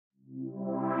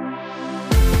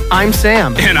I'm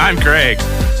Sam. And I'm Greg.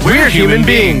 We're human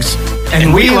beings.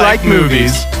 And we like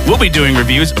movies. We'll be doing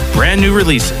reviews of brand new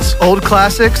releases, Old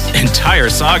classics, entire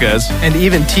sagas, and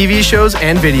even TV shows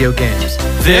and video games.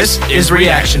 This is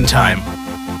Reaction Time.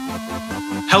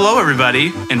 Hello,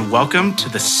 everybody, and welcome to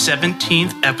the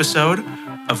 17th episode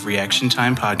of Reaction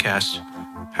Time Podcast.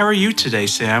 How are you today,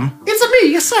 Sam? It's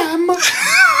me, Sam.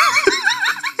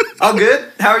 All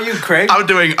good? How are you, Craig? I'm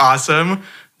doing awesome.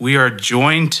 We are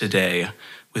joined today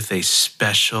with a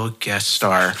special guest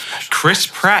star, Chris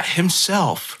Pratt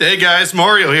himself. Hey guys,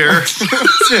 Mario here.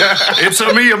 It's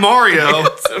a me, Mario.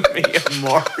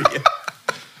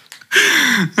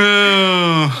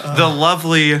 The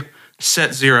lovely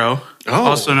Set Zero,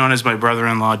 also known as my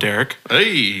brother-in-law Derek,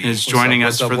 Hey, is joining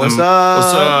us for the what's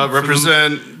up?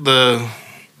 Represent the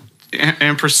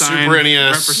ampersand. Super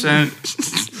NES.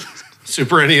 Represent.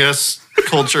 Super NES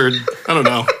cultured. I don't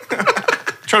know.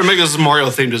 Try to make this as Mario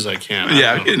themed as I can.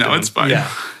 Yeah, it's fine.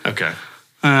 Yeah. Okay.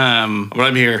 But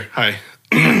I'm here. Hi.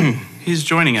 He's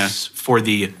joining us for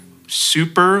the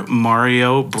Super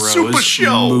Mario Bros. Super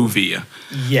Show movie.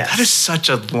 Yes. That is such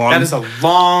a long. That is a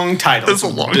long title. That's a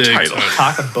long Big title. time.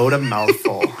 Talk about a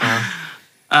mouthful.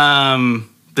 Huh?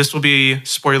 This will be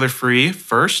spoiler free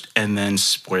first, and then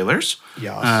spoilers.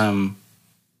 Yes.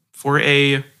 For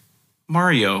a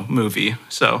Mario movie.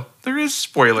 So there is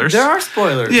spoilers. There are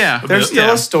spoilers. Yeah. There's still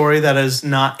Yeah. a story that is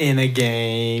not in a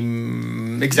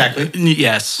game. Exactly.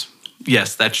 Yes,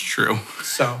 that's true.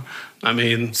 So, I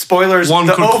mean, spoilers. One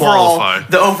the could overall, qualify.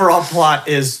 The overall plot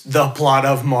is the plot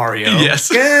of Mario. Yes.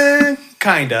 Kinda.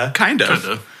 Kind of.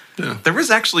 kinda. Yeah. There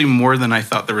was actually more than I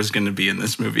thought there was going to be in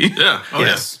this movie. Yeah. Oh,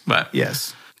 Yes. But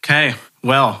Yes. okay.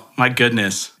 Well, my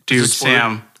goodness, dude, Is this spoiler?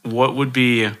 Sam, what would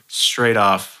be straight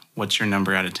off? What's your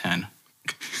number out of 10?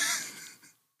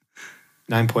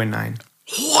 9.9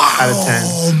 out of 10.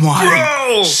 Oh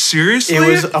my! Bro! Seriously? It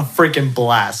was a freaking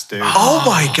blast, dude. Oh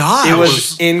my god! It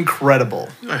was incredible.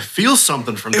 I feel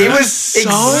something from It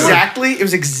that.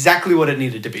 was exactly what it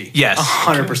needed to be. Yes.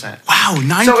 100%. Wow,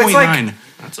 9.9. So it's like-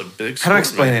 That's a big. How do I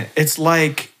explain it? It's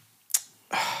like,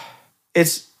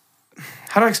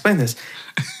 how do I explain this?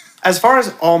 As far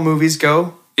as all movies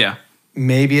go, Yeah.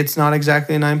 maybe it's not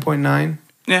exactly a 9.9,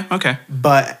 Yeah. Okay.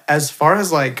 but as far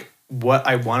as like what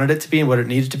I wanted it to be and what it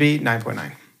needed to be,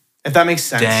 9.9. If that makes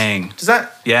sense. Dang. Does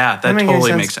that? Yeah, that make any totally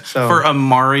sense? makes sense. So- For a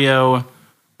Mario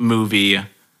movie,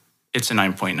 it's a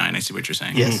 9.9. I see what you're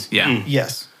saying. Yes. Yeah.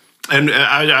 Yes. And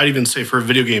I'd even say for a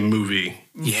video game movie,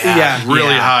 Yeah.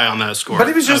 really Yeah. high on that score. But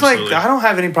it was just Absolutely. like, I don't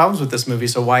have any problems with this movie,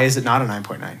 so why is it not a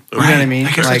 9.9? You know what I Right. mean?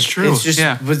 I guess like, that's true. It's just,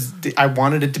 Yeah. I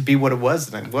wanted it to be what it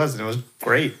was, and it was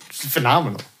great. It's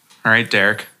phenomenal. All right,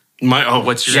 Derek.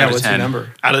 what's your Yeah, out of what's 10? your number?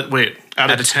 out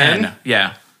of 10?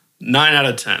 Yeah. 9 out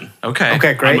of 10. Okay.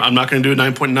 Okay, great. I'm not going to do a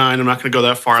 9.9. I'm not going to go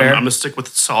that far. I'm Fair. going to stick with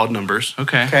solid numbers.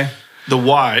 Okay. Okay. The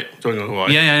why. Do I know why?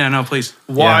 Yeah. No, please.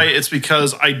 Why? Yeah. It's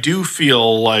because I do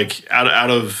feel like out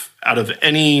of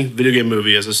any video game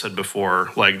movie, as I said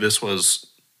before, like this was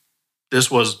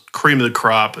cream of the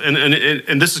crop,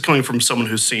 and this is coming from someone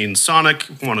who's seen Sonic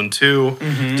 1 and 2,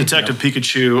 Detective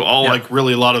Pikachu, all like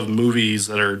really a lot of movies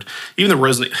that are even the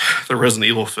Resident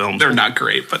Evil films. They're not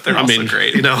great, but they're also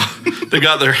great. You know, they've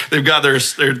got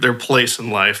their place in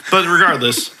life. But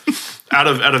regardless, out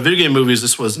of video game movies,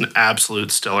 this was an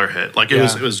absolute stellar hit. Like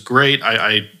it was great.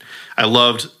 I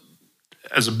loved,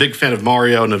 as a big fan of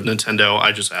Mario and of Nintendo,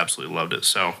 I just absolutely loved it.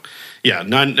 So yeah,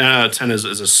 9 out of 10 is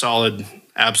a solid,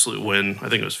 absolute win. I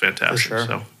think it was fantastic. sure.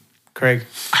 So Craig,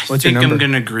 I what's think your number? I'm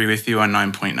going to agree with you on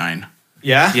 9.9.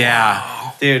 Yeah?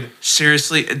 Yeah. Dude.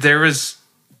 Seriously, there was...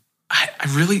 I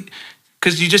really...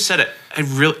 Because you just said it. I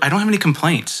don't have any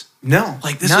complaints. No.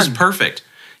 Like, this was none. perfect.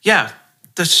 Yeah,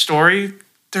 the story,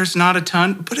 there's not a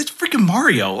ton, but it's freaking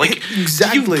Mario. Like,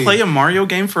 Exactly. do you play a Mario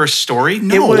game for a story?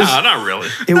 No. It was- no, not really.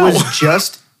 It was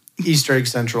just Easter egg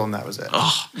central, and that was it.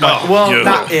 Oh, Well, yeah.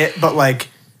 not it, but like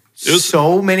was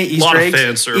so many a lot Easter of eggs.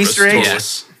 fan service. Easter eggs,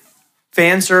 Yes.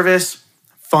 fan service,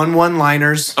 fun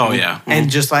one-liners. Oh, yeah. And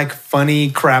just like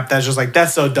funny crap that's just like,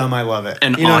 that's so dumb, I love it.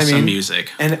 And you know what I awesome mean? music.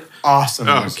 And awesome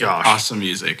Oh music. gosh. Awesome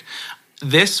music.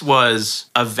 This was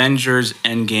Avengers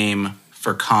Endgame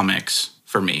for comics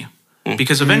for me.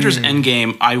 Because Avengers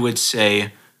Endgame, I would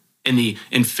say, in the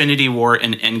Infinity War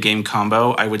and Endgame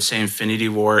combo, I would say Infinity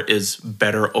War is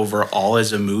better overall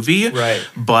as a movie. Right.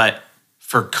 But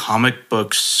for comic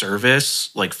book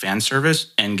service, like fan service,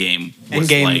 Endgame was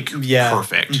Endgame, like yeah.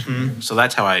 perfect. So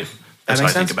that's how I That think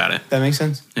makes sense. about it. That makes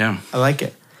sense. Yeah. I like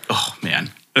it. Oh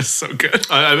man, it's so good.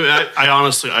 I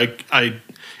honestly,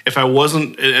 if I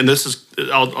wasn't, and this is,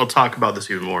 I'll talk about this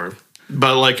even more,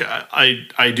 but like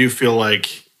I do feel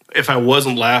like if I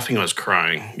wasn't laughing, I was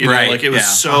crying. You know, Right, like it was yeah.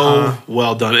 so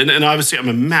well done. And obviously, I'm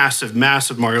a massive,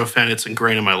 massive Mario fan. It's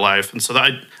ingrained in my life, and so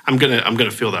I'm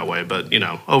gonna feel that way. But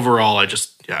overall, I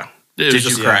just It was Did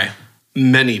just, you cry?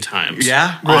 Many times.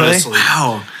 Yeah? honestly.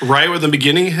 Wow. Right when the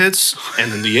beginning hits,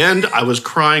 and in the end, I was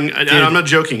crying. And I'm not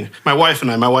joking. My wife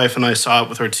and I saw it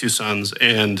with our 2 sons,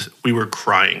 and we were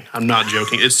crying. I'm not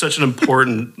joking. It's such an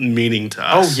important meaning to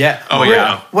Oh us. yeah. Oh,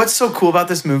 yeah. What's so cool about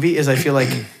this movie is I feel like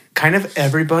kind of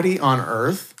everybody on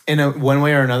Earth in one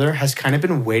way or another has kind of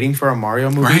been waiting for a Mario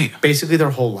movie Right. basically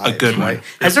their whole life. good one. right?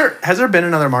 Has there been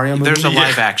another Mario movie? There's a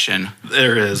live action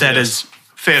There is. that yeah. is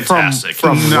fantastic.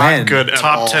 from not when? good at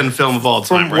Top all. 10 film of all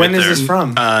time. From right when is there. this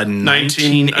from?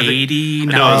 1980.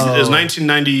 No, it was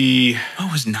 1990. Oh,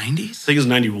 it was 90s? I think it was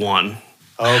 91.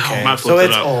 Okay, might so flip it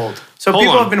it's up. old. So Hold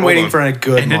people on, have been hold waiting on. for a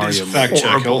good And it Mario is movie. Fact check.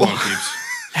 Horrible. Hold on, peeps.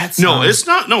 That No, sounds- it's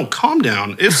not. No, calm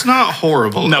down. It's not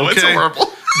horrible. No, it's okay?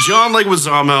 horrible. John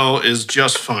Leguizamo is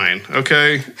just fine.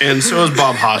 Okay, and so is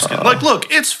Bob Hoskins.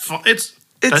 Look, it's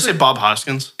did I say Bob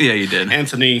Hoskins? Yeah, you did.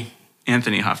 Anthony.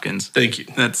 Hopkins. Thank you.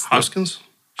 That's Hoskins.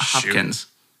 Shoot. Hopkins.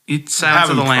 You Silence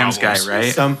of having the Lambs problems. guy,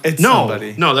 right? It's No,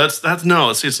 somebody. no, that's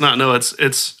no. See, it's not. No,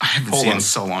 it's. I haven't hold seen it on. in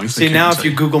so long. See, now if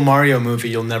you Google Mario movie,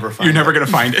 you'll never find you're never it. going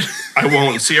to find it. I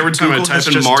won't. See, every time Google I type has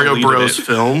in just Mario deleted Bros. it.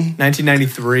 film,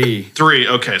 1993. 3.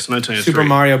 Okay, so 1993. Super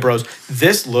Mario Bros.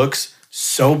 This looks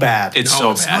so bad. It's No,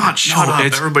 so it's bad. not. Shut No, up.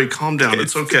 It's, Everybody, calm down.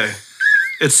 It's okay.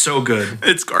 It's so good.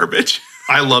 it's garbage.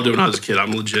 I loved it when I was a kid.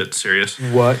 I'm legit serious.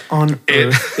 what on It-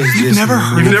 earth is this? never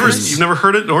heard movie? of You've never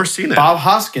heard it nor seen it. Bob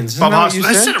Hoskins. Isn't Bob that what Hoskins. you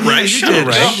I said? said it Yeah, right. you Shut did up.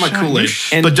 it Get right. off my Kool-Aid.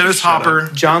 And But Dennis shut Hopper.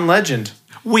 John Legend.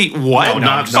 Wait, what? No,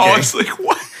 not Oh, gay. I was like,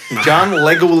 what? John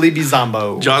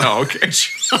Leguizamo. John, Oh, okay.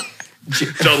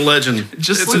 John Legend.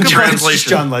 Just it's look in up- translation.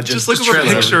 John Legend. Just look Just up a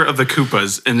translate. picture of the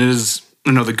Koopas, and it is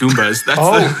the Goombas. That's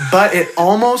Oh, but it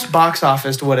almost box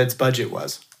officed what its budget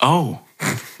was. oh,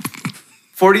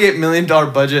 $48 million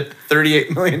budget,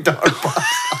 $38 million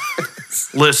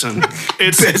box. Listen,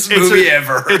 it's Best it's movie a,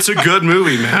 ever. It's a good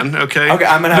movie, man. Okay. Okay,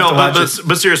 I'm gonna have to watch it.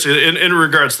 But seriously, in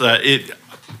regards to that, it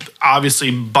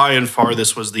obviously by and far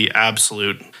this was the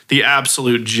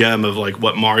absolute gem of like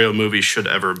what Mario movies should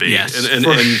ever be. Yes,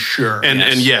 for sure. And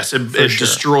Yes. and yes, it sure.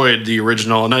 destroyed the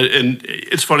original. And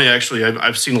it's funny actually.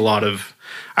 I've seen a lot of.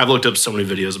 I've looked up so many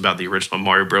videos about the original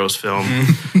Mario Bros. Film,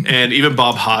 and even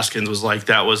Bob Hoskins was like,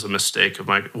 "That was a mistake of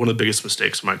one of the biggest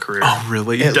mistakes of my career." oh,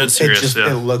 really? It, Dead serious, it just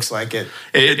yeah. it looks like it.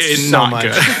 It's So not much.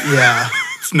 good. Yeah.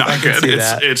 It's not I can good. see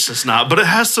It's, that. It's just not, but it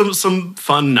has some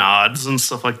fun nods and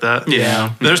stuff like that.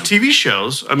 Yeah. There's TV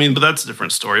shows. I mean, but that's a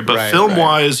different story. But Right, film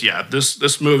wise, yeah,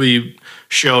 this movie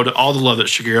showed all the love that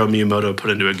Shigeru Miyamoto put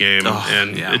into a game, Oh,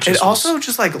 and yeah. it just It also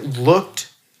just like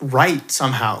looked right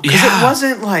somehow. Because Yeah. it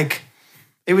wasn't like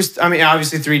it was, I mean,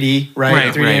 obviously 3D, right?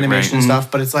 Right, 3D right, animation and right.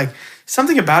 stuff, but it's like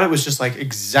something about it was just like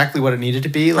exactly what it needed to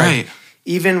be. Like Right.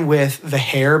 even with the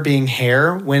hair being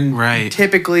hair, when Right.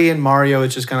 typically in Mario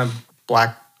it's just kind of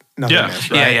black nothingness,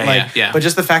 Yeah, right? yeah, like, yeah. But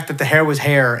just the fact that the hair was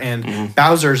hair and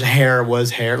Bowser's hair was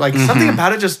hair, like something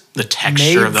about it just the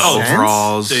texture of the made sense.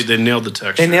 overalls, they nailed the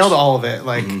texture. They nailed all of it.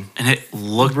 Like and it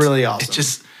looked Really awesome. It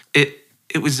just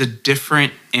it was a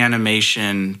different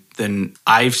animation than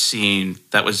I've seen.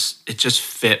 It just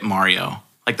fit Mario,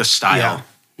 like the style.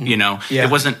 You know, Yeah.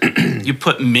 it wasn't. You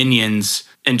put minions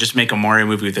and just make a Mario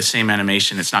movie with the same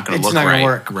animation. It's not going to It's look not gonna right,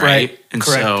 work. right? Right. And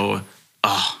Correct. so,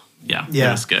 yeah, Yeah.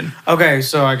 it was good. Okay,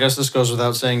 so I guess this goes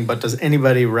without saying, but does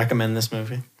anybody recommend this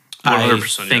movie?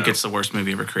 100%, I think yeah. it's the worst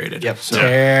movie ever created. Yep. So,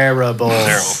 Terrible.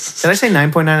 Terrible. Did I say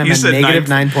 9.9? I meant said negative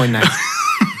 9.9.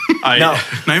 No.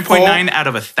 9.9 out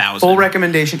of 1,000. Full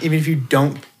recommendation, even if you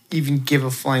don't even give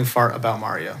a flying fart about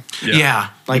Mario. Yeah,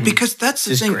 Like, because that's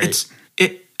the it's thing. great.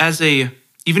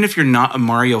 Even if you're not a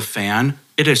Mario fan,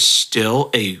 it is still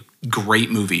a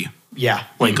great movie. Yeah.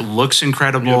 Like looks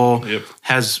incredible, Yep.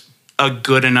 has a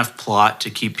good enough plot to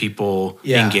keep people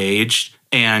Yeah. engaged,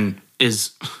 and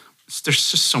there's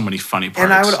just so many funny parts.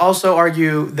 And I would also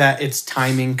argue that its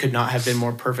timing could not have been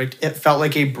more perfect. It felt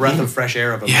like a breath of fresh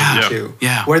air of a Yeah. movie, Yeah. too.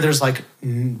 Yeah. Where there's like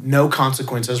no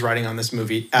consequences writing on this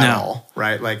movie at No. all,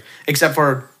 right? Like, except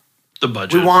for the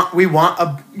budget. we want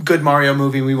a good Mario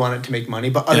movie. We want it to make money.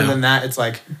 But other Yeah. than that, it's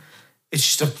like, it's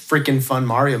just a freaking fun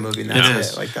Mario movie. And that's It it.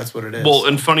 is. Like, that's what it is. Well,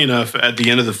 and funny enough, at the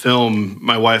end of the film,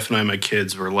 my wife and I, my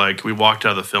kids were like, we walked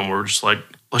out of the film, we were just like,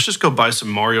 let's just go buy some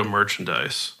Mario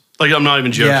merchandise. Like, I'm not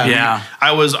even joking. Yeah.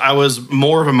 I was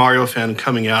more of a Mario fan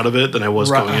coming out of it than I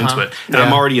was Right, going into it. And I'm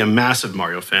Yeah. already a massive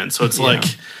Mario fan. So it's like,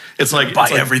 It's like Buy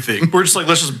it's like- everything. We're just like,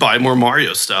 let's just buy more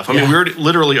Mario stuff. I mean, we already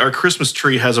literally our Christmas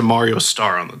tree has a Mario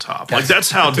star on the top. Like that's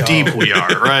how deep we are,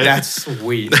 right? That's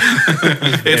sweet.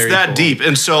 It's Very that cool. deep,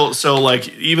 and so like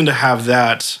even to have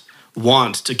that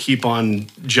want to keep on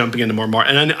jumping into more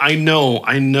Mario, and I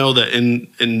know that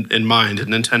in mind,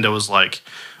 Nintendo is like,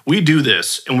 we do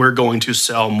this, and we're going to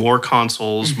sell more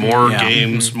consoles, more Yeah.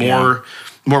 games, more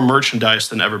merchandise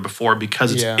than ever before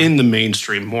because it's Yeah. in the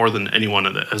mainstream more than anyone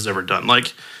has ever done.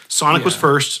 Like Sonic was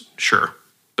first, sure,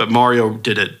 but Mario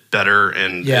did it better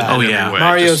and Yeah. in Oh, every yeah. way.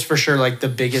 Mario's Just- for sure like the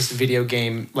biggest video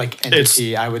game like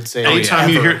entity, I would say. anytime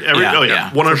you ever. hear Yeah,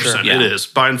 100%, yeah. it is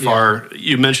by and far.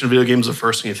 You mention video games, the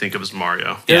first thing you think of is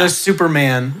Mario. They're Yeah. the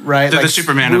Superman, right? They're the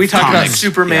Superman when we of talk about comics.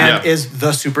 Superman Yeah. is the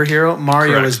superhero.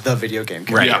 Mario Correct. is the video game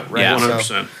Right. character. Yeah, Yeah.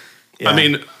 100%. yeah. I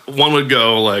mean, one would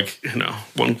go like,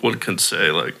 one could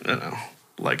say like,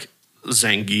 like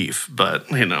Zangief, but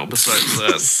besides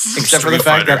that, Except for the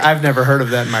fact that I've never heard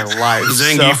of that in my life.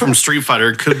 Zangief so- from Street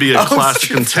Fighter could be a classic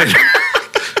contender.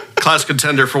 Classic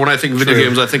contender for when I think of video True.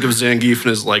 games. I think of Zangief and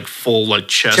his like full like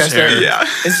chest Chest hair. hair. Yeah.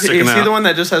 Is sticking he out. the one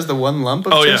that just has the one lump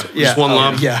of Oh yeah, chest? just one Oh,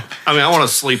 lump. Yeah. I mean, I want to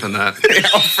sleep in that.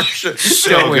 For sure. So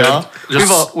Don't we good. all?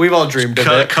 Just We've all dreamed of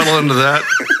it. Cuddle into that.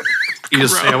 Eat a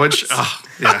sandwich. Oh,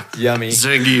 yeah. Yummy.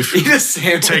 Zangief. Eat a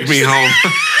sandwich. Take me home.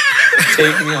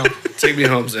 Take me home. Take me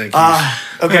home, Zangief.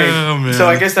 Okay. Oh, man. So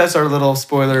I guess that's our little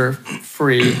spoiler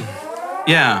free,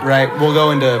 Yeah. right? We'll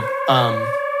go into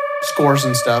scores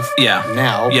and stuff. Yeah.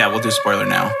 Now. Yeah, we'll do spoiler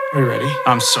now. Are we ready?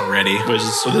 I'm so ready. Wait,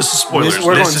 so this is spoilers.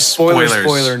 We're This going is spoiler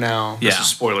spoilers. now. Yeah. This is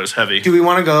spoilers heavy. Do we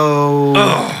want to go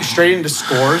straight into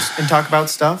scores and talk about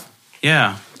stuff?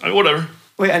 Yeah. I mean, whatever.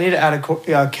 Wait, I need to add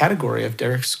a category of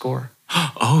Derek's score.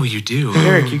 Oh, you do.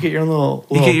 Derek, you get your own little.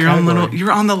 You get your own category. little.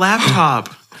 You're on the laptop.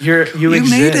 You You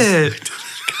exist. made it.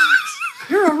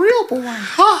 You're a real boy.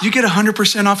 You get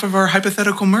 100% off of our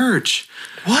hypothetical merch.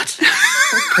 What?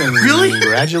 Really?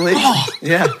 Congratulations. Oh.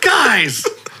 Yeah. Guys,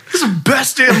 this is the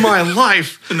best day of my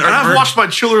life. And I've merch- watched my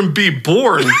children be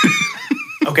born.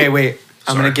 Okay, wait.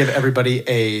 I'm Sorry. gonna give everybody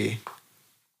a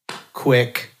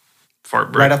quick,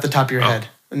 Fart break. right off the top of your head.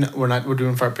 No, we're not. We're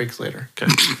doing fart breaks later.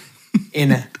 Okay.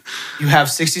 You have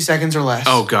 60 seconds or less.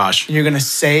 Oh, gosh. And you're gonna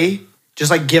say,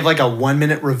 just like give like a 1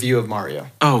 minute review of Mario.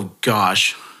 Oh,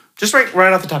 gosh. Just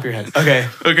right off the top of your head. Okay.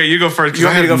 Okay, you go first. You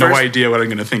want me to go no first? idea what I'm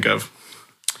going to think of.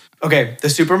 Okay, the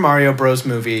Super Mario Bros.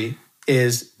 Movie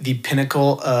is the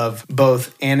pinnacle of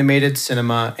both animated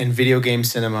cinema and video game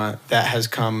cinema that has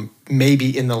come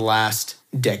maybe in the last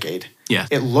decade. Yeah.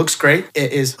 It looks great.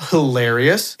 It is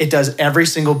hilarious. It does every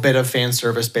single bit of fan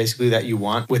service basically that you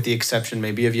want, with the exception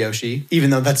maybe of Yoshi, even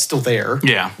though that's still there.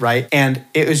 Yeah. Right? And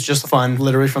it was just fun,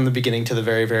 literally from the beginning to the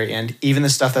very, very end. Even the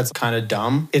stuff that's kind of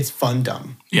dumb, it's fun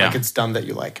dumb. Yeah. Like it's dumb that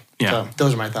you like. Yeah. So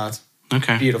those are my thoughts.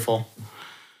 Okay. Beautiful.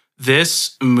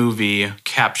 This movie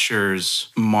captures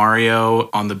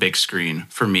Mario on the big screen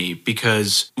for me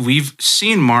because we've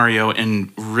seen Mario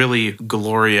in really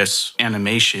glorious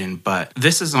animation, but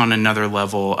this is on another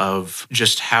level of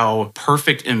just how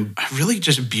perfect and really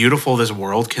just beautiful this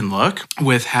world can look,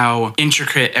 with how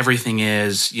intricate everything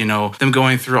is, them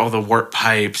going through all the warp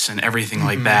pipes and everything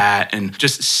like that, and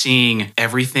just seeing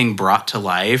everything brought to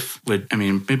life.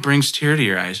 It brings tear to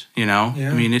your eyes, Yeah.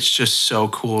 it's just so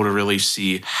cool to really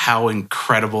see how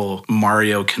incredible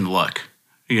Mario can look,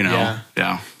 Yeah.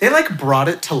 Yeah. They like brought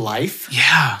it to life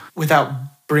Yeah. without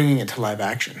bringing it to live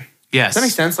action. Yes. Does that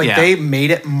make sense? Like Yeah. they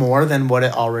made it more than what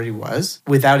it already was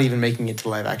without even making it to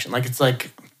live action. Like it's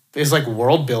like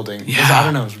world building. Yeah. I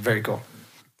don't know. It's very cool.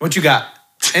 What you got?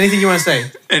 Anything you want to say?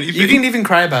 Anything. You can even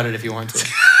cry about it if you want to.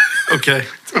 Okay.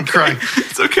 I'm crying.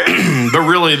 It's okay. But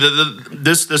really,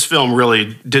 this film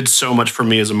really did so much for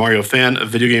me as a Mario fan, a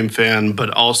video game fan, but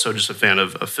also just a fan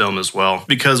of film as well.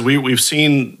 Because we've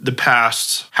seen the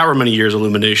past, however many years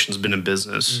Illumination's been in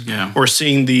business. Yeah. We're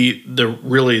seeing the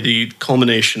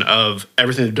culmination of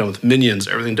everything they've done with Minions,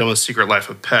 everything done with Secret Life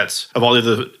of Pets, of all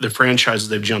the franchises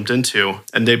they've jumped into,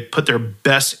 and they put their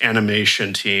best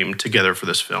animation team together for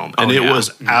this film. And it was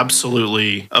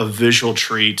absolutely a visual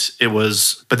treat. It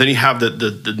was, but then you have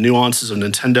the nuances of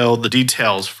Nintendo, the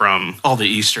details from All the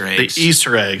Easter eggs. the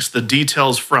Easter eggs, the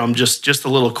details from just the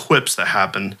little quips that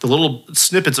happen, the little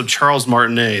snippets of Charles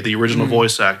Martinet, the original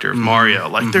voice actor of Mario.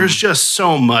 Like there's just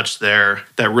so much there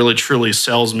that really truly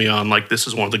sells me on like this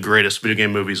is one of the greatest video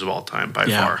game movies of all time by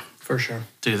Yeah. far. For sure.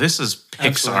 Dude, this is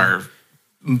Pixar,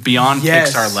 beyond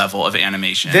Yes. Pixar level of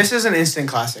animation. This is an instant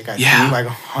classic, I Yeah. think. Like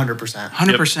 100%.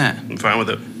 100%. I'm fine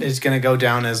with it. It's going to go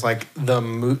down as like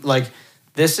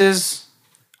this is,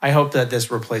 I hope that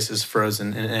this replaces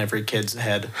Frozen in every kid's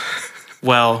head.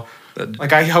 Well,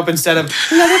 Like I hope instead of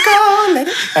let it go, let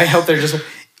it, I hope they're just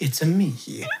It's a me.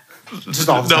 Just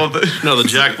all the time. The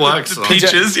Jack Black song.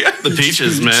 Peaches, yeah. The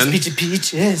Peaches, man.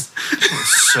 Peaches.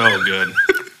 So good.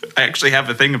 I actually have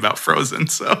a thing about Frozen,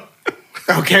 so.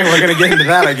 Okay, we're going to get into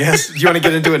that, I guess. Do you want to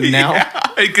get into it now? Yeah,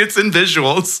 it gets in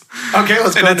visuals. Okay,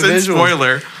 let's go into it's in visuals.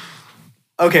 spoiler.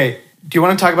 Okay, do you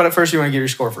want to talk about it first or do you want to get your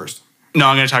score first? No,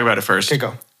 I'm going to talk about it first. Okay,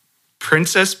 go.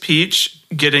 Princess Peach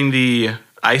getting the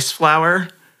ice flower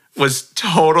was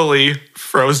totally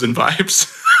Frozen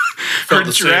vibes. Her Felt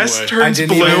the same dress way. turns I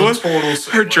didn't even- blue. Total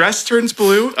same Her way. dress turns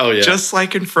blue. Oh, yeah. Just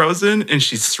like in Frozen, and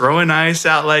she's throwing ice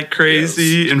out like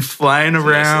crazy and flying nice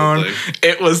little around. thing.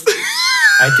 It was.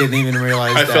 I didn't even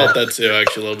realize I that. felt that too,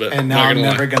 actually, a little bit. And now Not I'm gonna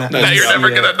never lie. gonna- Nice Now you're job. never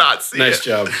Yeah. gonna not see Nice it.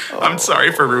 job. I'm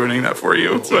sorry for ruining that for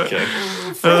you. But Okay.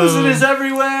 Frozen is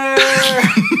everywhere.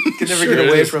 Can never Sure get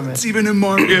away is. from it. it's even in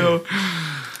Mario.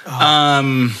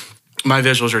 My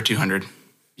visuals are 200.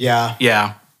 Yeah.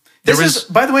 Yeah. This There is, was.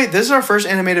 by the way, this is our first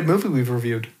animated movie we've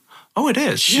reviewed. Oh, it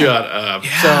is. Shut up.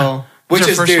 Yeah. So, which our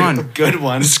is, first dude, one. a good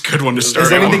one. It's a good one to start.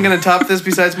 Is anything on. going to top this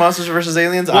besides Monsters vs.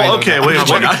 Aliens? I Well, don't okay, know. wait.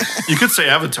 Why Wait, not? you could say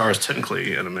Avatar is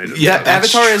technically animated. Yeah,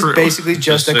 that's Avatar true. is basically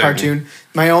just a saying. cartoon.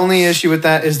 My only issue with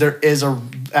that is there is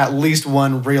at least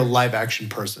one real live action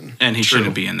person. And he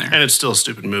shouldn't be in there. And it's still a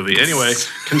stupid movie. Anyway,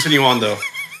 continue on though.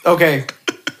 Okay.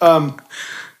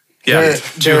 Yeah, Derek,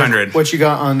 200. what you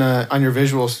got on your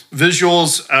visuals?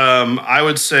 Visuals, I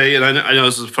would say, and I know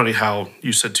this is funny how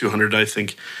you said 200. I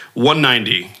think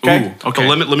 190. Okay. Ooh, okay.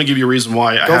 But let me give you a reason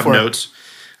why I Go have for it. notes.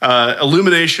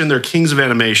 Illumination, they're kings of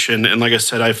animation, and like I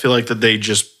said, I feel like that they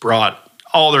just brought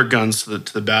all their guns to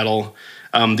the battle.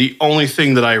 The only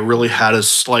thing that I really had a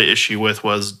slight issue with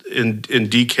was in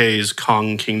DK's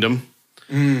Kong Kingdom.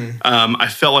 I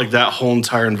felt like that whole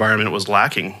entire environment was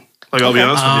lacking. Like I'll be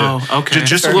honest with you, okay.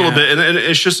 Just Fair a little enough. bit, and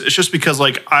it's just because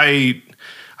like I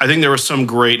think there were some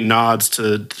great nods to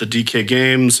the DK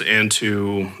games and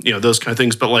to those kind of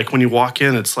things, but like when you walk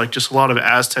in, it's like just a lot of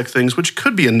Aztec things, which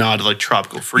could be a nod to like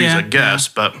Tropical Freeze, Yeah, I guess,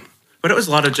 but. But it was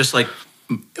a lot of just like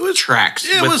it was tracks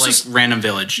It with was like just- random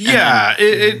village. and Yeah, then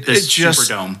it this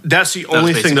just Superdome. that's the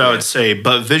only thing that I would basically say.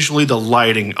 But visually, the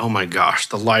lighting, oh my gosh,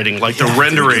 the lighting, like the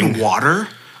rendering, The water.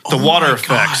 the Oh water my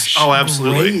effects. gosh. Oh,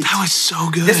 absolutely. Great. That was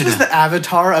so good. This was the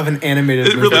avatar of an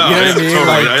animated movie. really you know was. what I mean?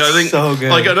 Totally. Like, I think so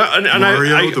good. Like, and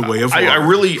Mario, I, the way of I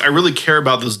water. really care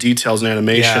about those details in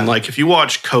animation. Yeah. Like if you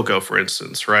watch Coco, for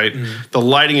instance, right, the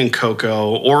lighting in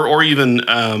Coco, or even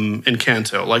in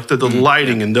Kanto, like the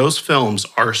lighting in those films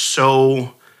are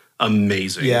so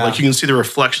amazing. Yeah. Like you can see the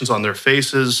reflections on their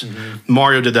faces.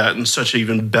 Mario did that in such an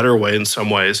even better way in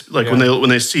some ways. Like when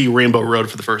they see Rainbow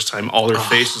Road for the first time, all their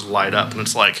faces light up, and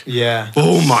it's like, yeah.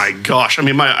 oh my gosh! I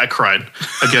mean, I cried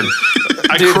again.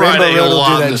 I Dude, cried Rainbow a Road will do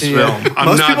lot that in this to you. film. I'm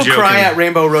Most not people joking. cry at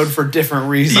Rainbow Road for different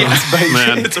reasons. but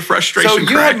man. It's a frustration. So you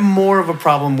cry. had more of a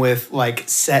problem with like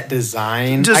set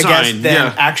design, I guess, Design, than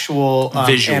yeah. actual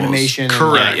Visuals. animation. and-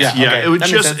 Correct. Yeah, okay. it would That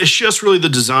makes just sense. it's just really the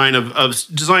design of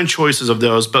design choices of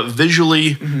those, but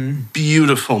visually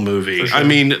beautiful movie. I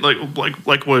mean, like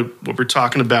what we're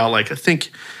talking about. Like I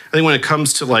think when it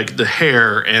comes to like the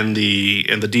hair and the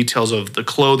details of the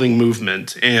clothing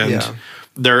movement and Yeah.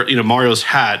 their Mario's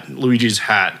hat, Luigi's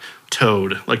hat,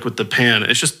 Toad, like with the pan.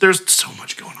 It's just there's so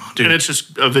much going on, and it's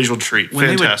just a visual treat. when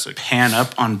Fantastic. they would pan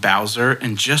up on Bowser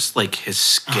and just like his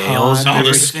scales and the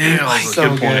everything. scales. Like, So Good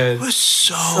point. good. it was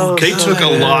so So good. They took a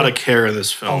good. lot of care in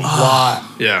this A film. lot.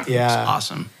 Yeah. Yeah.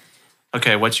 Awesome.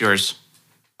 Okay, what's yours?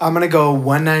 I'm gonna go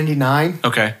 199.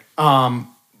 Okay.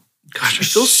 Gosh, I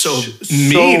feel so So-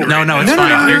 mean. No, right no, now. it's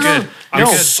fine. You're good. I'm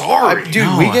No, sorry. Dude,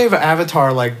 No. we gave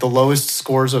Avatar like the lowest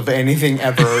scores of anything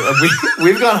ever.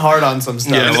 we've gone hard on some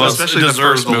stuff. Yeah, well, especially it the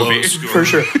deserves first movie. lowest score. for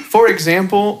sure. For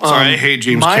example, Sorry, I hate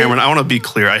James my- Cameron. I want to be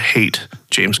clear. I hate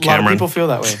James A lot of Cameron. people feel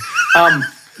that way.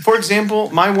 For example,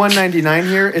 my 199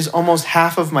 here is almost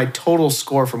half of my total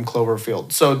score from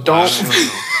Cloverfield. So don't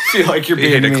feel like you're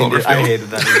being hated mean. Cloverfield. I hated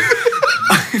that movie.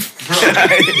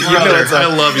 You know Brother, what's up.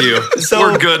 I love you. So,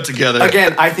 We're good together.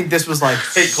 Again, I think this was like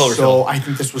Cloverfield. so. I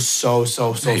think this was so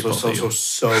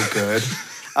good.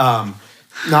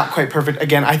 Not quite perfect.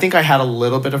 Again, I think I had a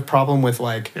little bit of problem with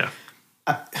like Yeah.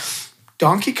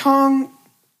 Donkey Kong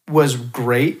was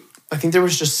great. I think there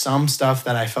was just some stuff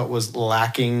that I felt was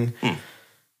lacking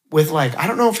with like, I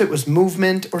don't know if it was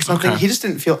movement or something. Okay. He just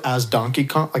didn't feel as Donkey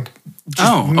Kong, like just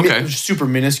Oh, okay. super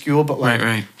minuscule, but like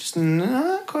Right. just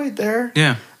not quite there.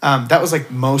 Yeah. That was like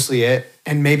mostly it.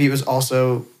 And maybe it was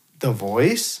also the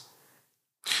voice.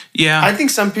 Yeah. I think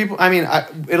some people, I mean,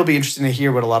 it'll be interesting to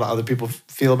hear what a lot of other people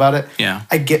feel about it. Yeah.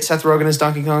 I get Seth Rogen as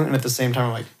Donkey Kong, and at the same time,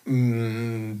 I'm like,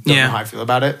 don't Yeah. know how I feel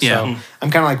about it. Yeah. So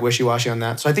I'm kind of like wishy-washy on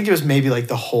that. So I think it was maybe like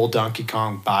the whole Donkey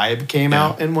Kong vibe came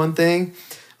out in one thing.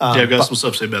 I've got some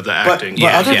stuff to say about the acting.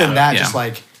 But other than that, yeah. just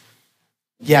like,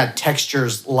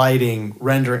 textures, lighting,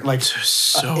 rendering, like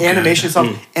So animation good.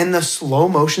 stuff, and the slow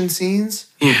motion scenes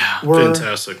Yeah. were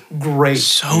Fantastic. great.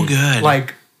 So good.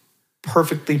 Like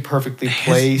perfectly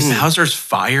placed. Bowser's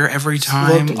fire every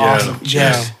time. Looked awesome.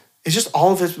 Yeah. Just- It's just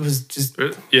all of it was just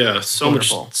Yeah, so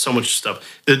Wonderful. much stuff.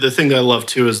 The thing that I love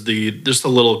too is the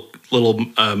little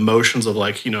motions of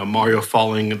like, Mario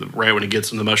falling right when he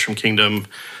gets in the Mushroom Kingdom,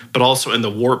 but also in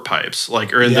the warp pipes,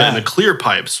 like or in the clear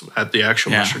pipes at the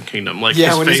actual Yeah. Mushroom Kingdom, like Yeah,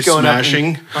 his when he's face going up and-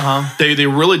 smashing. They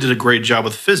really did a great job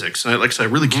with physics, and like I said, I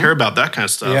really care about that kind of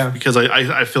stuff Yeah. because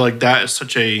I feel like that is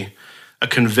such a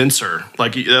convincer.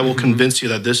 Like that will convince you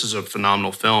that this is a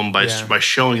phenomenal film by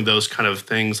showing those kind of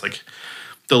things, like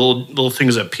the little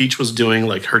things that Peach was doing,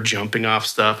 like her jumping off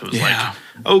stuff. It was like,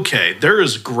 okay, there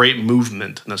is great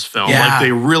movement in this film. Yeah. Like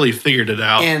they really figured it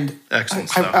out. and Excellent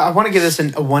stuff. I want to give this a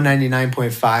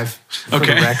 199.5 for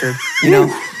Okay. the record.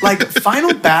 Like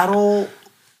final battle,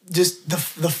 just the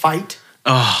fight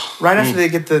Oh, right after they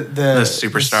get the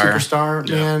superstar. superstar,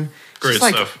 man. Great Just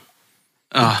like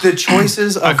stuff. the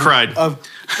choices of I cried. of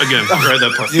Again, right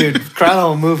that part. dude, cried the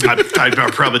whole movie. I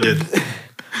probably did.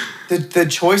 The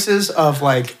choices of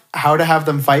like how to have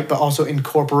them fight, but also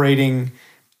incorporating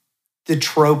the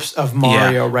tropes of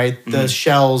Mario, right? The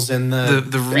shells and the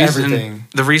reason everything.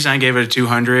 the reason I gave it a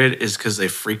 200 is because they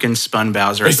freaking spun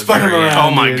Bowser at the spun him very end.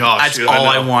 around. Oh my dude. gosh. That's dude, all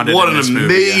I know. wanted What in an this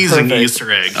movie, yeah. amazing Perfect.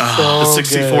 Easter egg. So The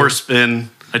 64 good. spin.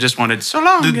 I just wanted so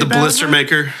long. The blister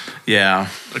maker. Yeah.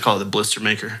 I call it the blister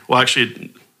maker. Well,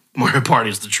 actually, Mario Party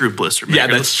is the true blister maker. Yeah,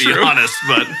 that's let's be true. honest,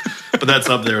 but that's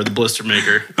up there with the blister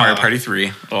maker. Mario Party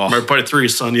 3. Oh. Mario Party 3,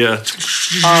 son, yeah.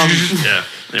 Yeah.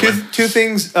 Anyway. Two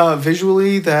things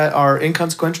visually that are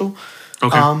inconsequential.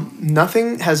 Okay.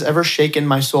 Nothing has ever shaken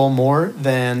my soul more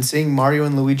than seeing Mario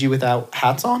and Luigi without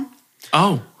hats on.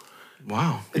 Oh,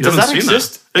 Wow. You Does haven't that seen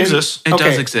exist? It exists. it Okay.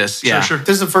 does exist. Yeah. Sure. This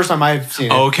is the first time I've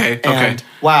seen it. Oh, okay, okay. And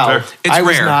wow, Fair. It's I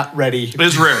was rare. not ready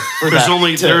It's rare. for There's that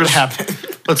only to happen.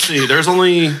 let's see. There's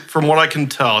only, from what I can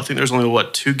tell, I think there's only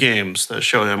 2 games that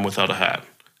show him without a hat,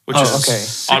 which Oh, is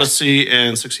okay. Odyssey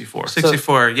and 64.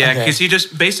 64. Yeah, okay. because he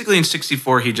just basically in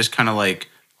 64 he just kind of like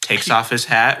takes off his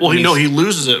hat. Well, when he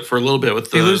loses it for a little bit with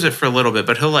the he loses it for a little bit,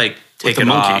 but he'll like with take the it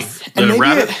monkey, off. And the maybe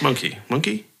rabbit monkey.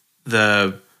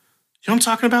 The You know what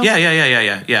I'm talking about? yeah.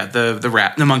 The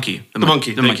rat, the monkey, The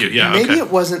monkey. Thank you. Yeah. Maybe okay.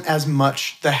 it wasn't as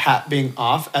much the hat being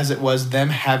off as it was them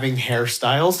having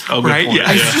hairstyles. Oh, good Right? point. Yeah.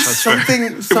 I Yeah, just, that's fair.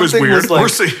 something weird. was like Or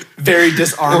see- very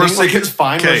disarming. or Like see- it's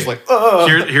fine. I was okay. like, oh.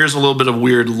 Here's a little bit of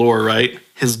weird lore, right?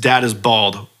 His dad is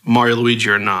bald. Mario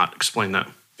Luigi are not. Explain that.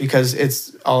 Because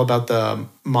it's all about the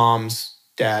mom's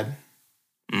dad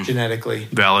genetically.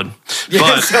 Valid. Yeah,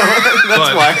 But so that's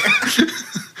but- why.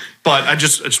 but I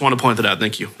just want to point that out.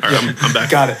 Thank you. All right, I'm back.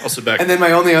 Got it. I'll sit back. And then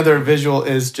my only other visual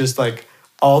is just like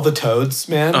all the toads,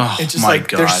 man. Oh, it's just my like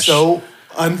they're gosh. so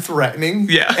unthreatening.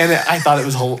 Yeah. And I thought it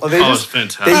was whole. They Oh, just, it's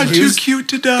fantastic. They I'm too used, cute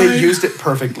to die. They used it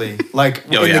perfectly. Like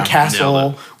Oh, in yeah. the castle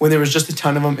Nailed when there was just a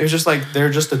ton of them. It was just like they're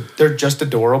just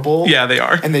adorable. Yeah, they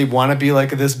are. And they want to be like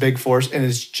this big force, and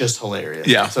it's just hilarious.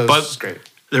 Yeah, So but- it's just great.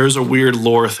 There's a weird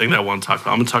lore thing that I want to talk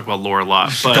about. I'm going to talk about lore a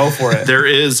lot. But Go for it. There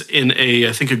is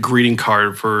I think a greeting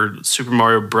card for Super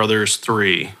Mario Brothers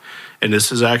 3. And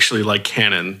this is actually like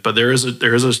canon, but there is a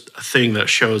thing that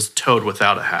shows Toad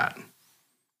without a hat.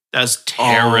 That's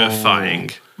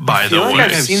terrifying, by I feel the like way.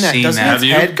 I've seen that. seen Doesn't that. its Have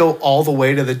you? head go all the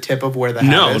way to the tip of where the hat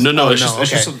No, is? no. Oh, It's just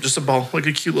okay. just a ball, like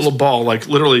a cute little ball. Like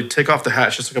literally, take off the hat,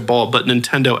 it's just like a ball. But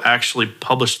Nintendo actually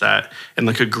published that in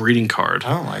like a greeting card. I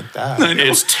don't like that.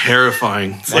 It's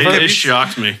terrifying. Never- It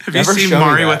shocked me. Have you Never seen show me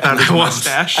Mario that. without his I won't.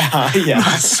 mustache? Yeah.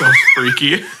 That's so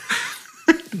freaky.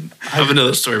 I have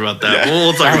another story about that. Yeah.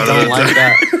 We'll talk I about don't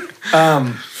that. like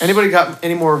that. Anybody got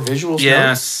any more visuals?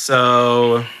 Yeah.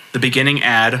 So the beginning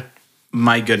ad,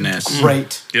 my goodness,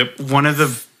 Great. Yep. one of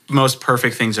the most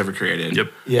perfect things ever created.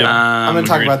 Yep. Yeah. I'm going to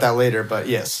talk agreed. about that later, but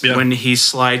yes. Yeah. When he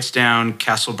slides down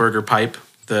Castleburger Pipe,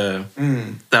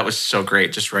 that was so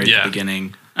great, just right at Yeah. the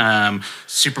beginning.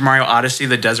 Super Mario Odyssey,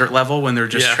 the desert level when they're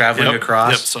just traveling Yep.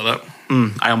 across. Yep. Saw that.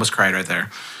 I almost cried right there.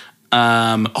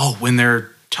 When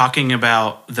they're talking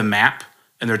about the map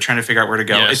and they're trying to figure out where to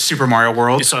go. Yes. It's Super Mario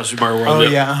World. You saw Super Mario World. Oh,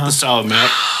 yep. yeah, uh-huh. The solid map.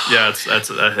 Yeah,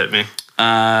 that hit me.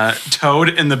 Toad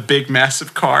in the big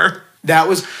massive car. That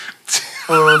was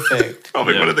perfect.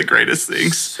 Probably Yeah. one of the greatest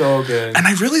things. So good. And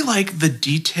I really like the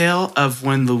detail of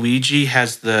when Luigi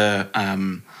has the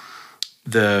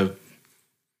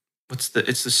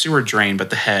it's the sewer drain, but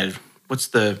the head. What's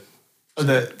the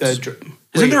Isn't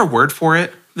isn't there a word for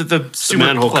it? the super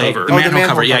manhole plate, cover. the Oh, manhole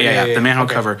cover. Yeah. The manhole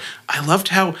Okay. cover. I loved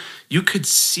how you could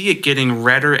see it getting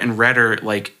redder and redder,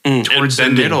 like towards the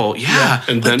bending. middle. Yeah,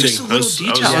 And like, bending. just a little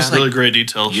detail. I was really like, great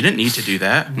details. you didn't need to do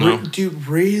that. No. Dude,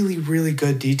 really, really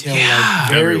good detail. Yeah. Like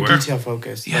very Everywhere. detail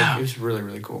focused. Yeah. Like, it was really,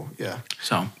 really cool. Yeah.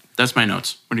 So that's my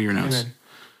notes. What are your notes? Amen.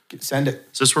 Send it.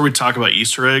 Is this where we talk about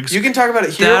Easter eggs? You can talk about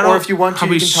it here, That'll or if you want to,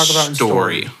 probably you can talk about it in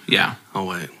story. Yeah. Oh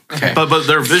wait. Okay. But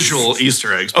they're visual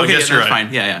Easter eggs. But Okay, I yeah, guess that's you're right.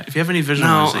 fine. Yeah. If you have any visual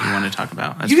No. ones that you want to talk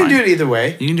about, that's You can fine. do it either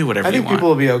way. You can do whatever I think you want. people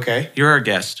will be okay. You're our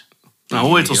guest. No,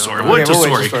 we'll wait till story. Okay, Wait till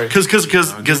we'll wait till story.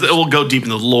 story. Because it will go deep in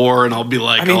the lore, and I'll be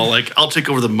like, I mean, I'll take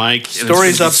over the mic. And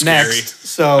Story's it's up gonna be scary. next.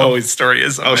 So his story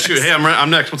is. Oh shoot! Hey, I'm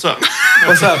next. What's up?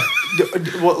 what's up?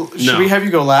 Should No. we have you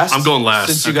go last? I'm going last.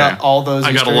 Since you Okay. got all those.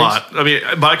 I got a Easter lot. I mean,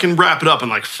 but I can wrap it up in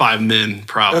like 5 min,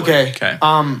 probably. eggs. Okay.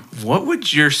 Okay. What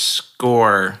would your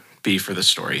score be for the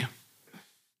story?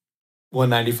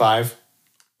 195.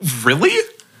 Really?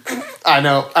 I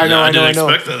know. I didn't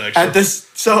expect that, actually. At this,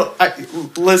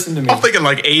 listen to me. I'm thinking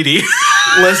like 80.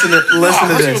 Listen to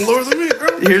That's this. even lower than me,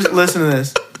 bro. Listen to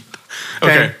this.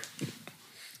 Okay.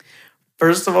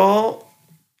 First of all,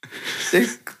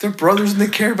 they're brothers and they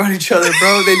care about each other,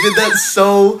 bro. They did that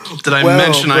so. Did I well,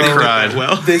 mention I bro. cried?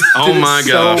 Well, They Oh did it my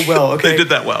so gosh. well. Okay. they did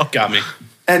that well. Got me.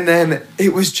 And then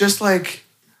it was just like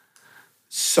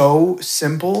so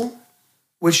simple,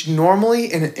 which normally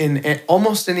in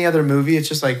almost any other movie, it's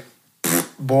just like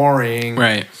boring.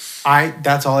 Right.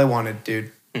 That's all I wanted,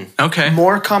 dude. Okay.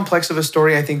 More complex of a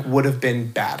story, I think, would have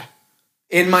been bad.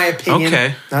 In my opinion.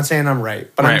 Okay. Not saying I'm right,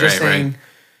 but I'm Right, just right, right. saying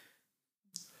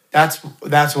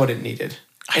that's what it needed.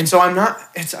 And so I'm not,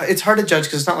 it's hard to judge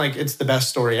because it's not like it's the best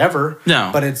story ever. No.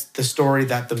 But it's the story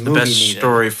that the movie Best needed.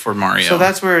 story for Mario. So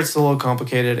that's where it's a little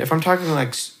complicated. If I'm talking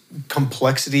like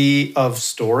complexity of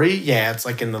story, yeah, it's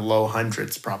like in the low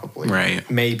hundreds probably. Right.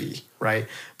 Maybe, right?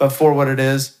 But for what it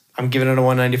is, I'm giving it a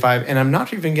 195 and I'm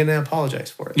not even going to apologize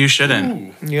for it. You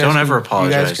shouldn't. You guys Don't can- ever You guys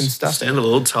apologize. can stuff Stand it. a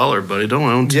little taller, buddy.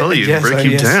 Don't tell you. Yes, Break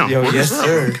you yes, down. yo, What yes, is up?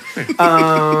 sir.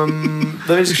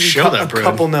 Let me just give Show you that, a Brad.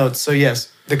 couple notes. So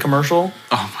yes, the commercial.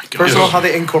 Oh my god. First of all, how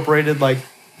they incorporated like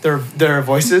their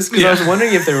voices because I was Yeah.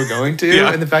 wondering if they were going to,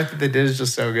 Yeah. and the fact that they did is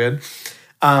just so good.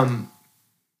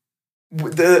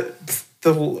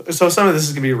 So some of this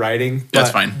is gonna be writing. That's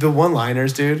but fine. The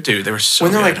one-liners, dude. Dude, they were so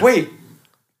When they're good. like, "Wait,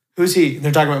 who's he?" And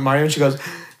they're talking about Mario, and she goes,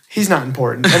 "He's not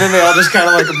important," and then they all just kind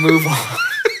of like move on.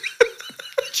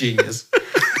 Genius.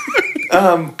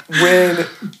 When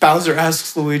Bowser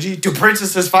asks Luigi, "Do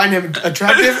princesses find him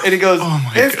attractive?" and he goes, Oh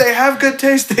my "If they have good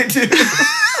taste, they do."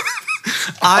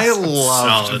 I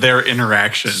loved Solid. their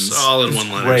interactions. Solid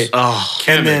one-liners. Right. Oh,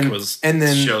 Kamek then- was and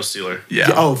then- show stealer.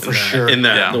 yeah. Oh, for sure. In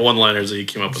that, Yeah. the one-liners that you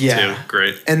came up with Yeah. too.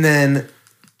 Great. And then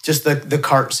just the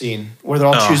cart scene where they're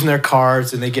all Oh. choosing their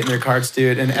cards and they get in their cards,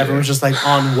 dude, and everyone's just like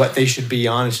on what they should be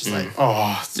on. It's just like,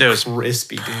 oh, it's It was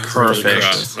crispy, dude. It's perfect. really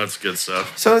Crap, delicious. that's good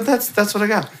stuff. So that's what I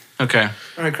got. Okay.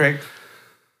 All right, Craig.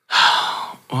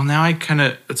 Well, now I kind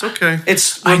of. It's okay.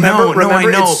 It's I know, remember, no, I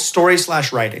know. it's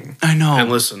story/writing. I know.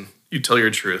 And listen, you tell your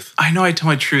truth. I know I tell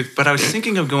my truth, but I was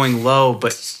thinking of going low,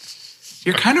 but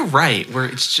you're kind of right, where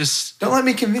it's just. Don't let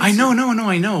me convince I know, you. no,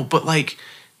 I know, but like,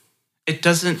 it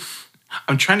doesn't.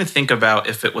 I'm trying to think about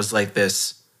if it was like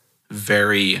this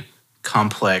very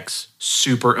complex,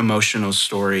 super emotional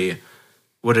story,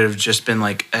 would it have just been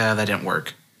like, that didn't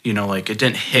work? You know, like it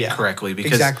didn't hit Yeah, correctly.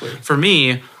 Because exactly. for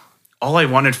me, all I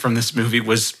wanted from this movie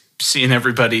was seeing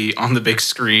everybody on the big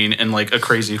screen and like a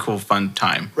crazy, cool, fun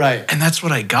time. Right. And that's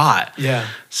what I got. Yeah.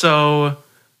 So,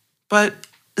 but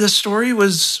the story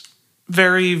was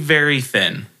very, very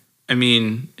thin. I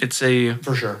mean,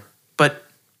 For sure. but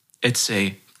it's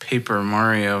a Paper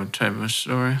Mario type of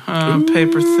story.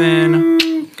 Paper thin.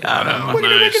 Got him. Oh,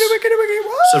 nice.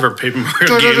 Except for Paper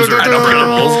Mario games where they're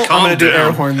both I'm calm gonna do air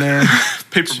down. horn there.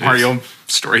 Paper Mario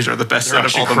stories are the best out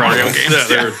of all the Incredible. Mario games. Yeah,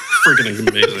 they're freaking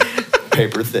amazing.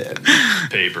 Paper thin.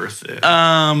 Paper thin.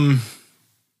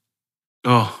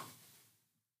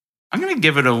 I'm gonna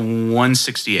give it a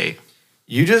 168.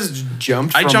 You just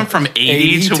jumped. I jumped from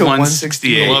 80 to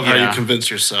 168. I love how yeah. you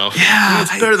convince yourself. Yeah,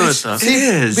 it's better than I thought. It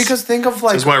is Because think of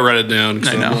like That's why I write it down. 'Cause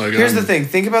I I'm know. like, here's the thing.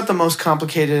 Think about the most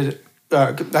complicated,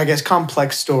 I guess,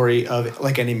 complex story of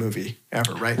like any movie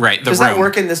ever, right? Right, The Does that Room.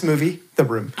 work in this movie? The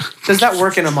Room. Does that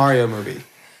work in a Mario movie?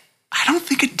 I don't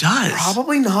think it does.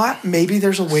 Probably not. Maybe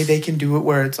there's a way they can do it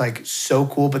where it's like so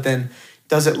cool, but then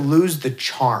does it lose the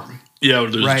charm? Yeah, it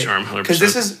would lose Right. the charm. 100%. Because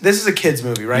this is a kids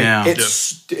movie, right? Yeah.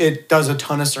 It does a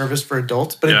ton of service for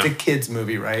adults, but it's Yeah. a kids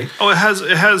movie, right? Oh, it has,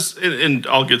 and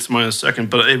I'll get to mine in a second,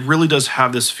 but it really does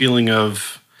have this feeling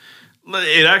of,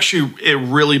 it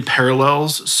really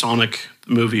parallels Sonic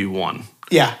movie 1.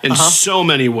 Yeah. in so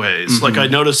many ways. Like I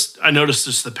noticed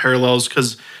just the parallels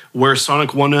because where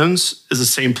Sonic 1 ends is the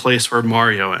same place where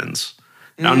Mario ends.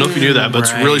 I don't know if you knew that, but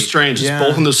it's really strange. Yeah. It's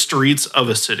both in the streets of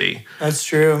a city. That's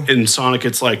true. In Sonic,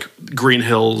 it's like Green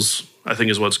Hills, I think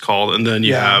is what it's called, and then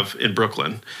you Yeah. have in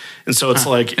Brooklyn. And so it's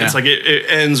like it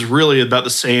ends really about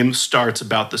the same, starts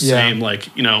about the same,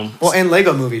 like, you know. Well, and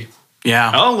Lego Movie.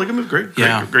 Yeah. Oh, Lego Movie, great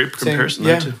comparison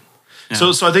there too.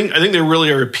 So I think they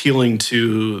really are appealing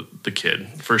to the kid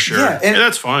for sure. Yeah, and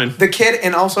that's fine. The kid,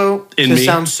 and also, this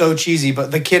sounds so cheesy,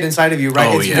 but the kid inside of you,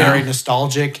 right? It's very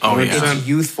nostalgic. It's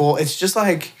youthful. It's just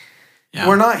like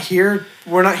we're not here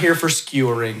for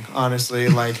skewering, honestly.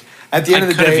 Like at the end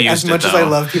of the day, as much as I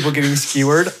love people getting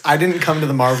skewered, I didn't come to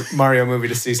the Mario movie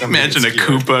to see something. Imagine a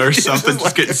Koopa or something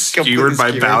just getting skewered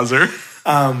by Bowser.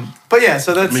 But yeah,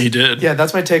 so that's he did. Yeah,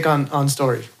 that's my take on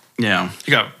story. Yeah,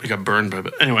 he got burned by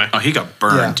it. Anyway, he got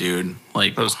burned, dude.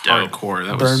 Like that was hardcore.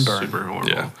 That was super horrible.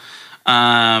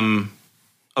 Yeah.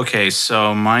 Okay,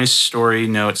 so my story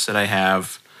notes that I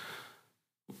have.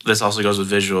 This also goes with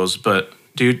visuals, but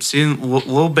dude, seeing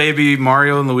little baby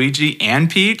Mario and Luigi and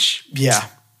Peach. Yeah,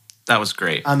 that was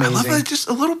great. Amazing. I love that. Just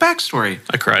a little backstory.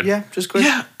 I cried. Yeah, just quick.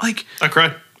 Yeah, like I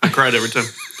cried. I cried every time.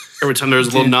 Every time there was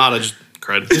a little nod, I just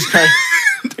cried.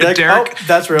 Like, Derek,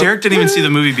 that's real. Derek didn't even see the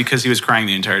movie because he was crying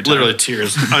the entire time. Literally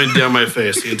tears down my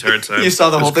face the entire time. You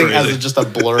saw the whole thing as just a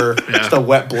blur, just a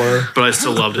wet blur. But I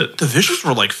still loved it. The visuals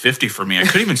were like 50 for me. I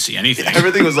couldn't even see anything.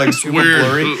 Everything was like super weird.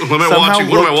 blurry. What am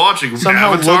I watching?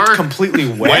 Somehow Avatar? looked completely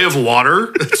wet. Way of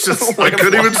Water? It's just, I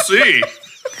couldn't even see.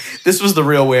 This was the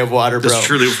real Way of Water, bro. This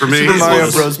truly, for me, Super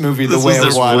Mario Bros. Movie, The Way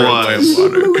of Water.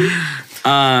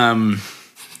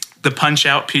 The Punch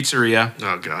Out Pizzeria.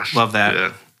 Oh gosh, love that.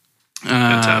 Yeah.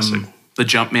 Fantastic. The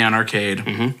Jumpman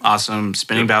Arcade, awesome.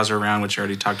 Spinning Bowser around, which I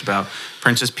already talked about.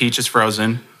 Princess Peach is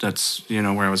frozen. That's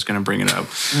where I was going to bring it up.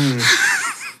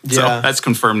 So that's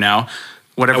confirmed now.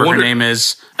 Whatever her name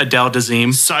is, Adele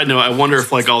Dazeem. Side note: I wonder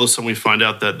if, like, all of a sudden we find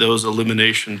out that those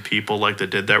Illumination people, like, that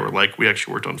did that, were like, we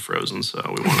actually worked on Frozen, so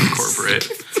we want to incorporate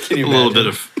a little bit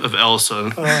of Elsa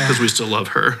because we still love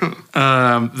her.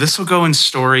 This will go in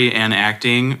story and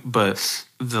acting, but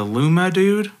the Luma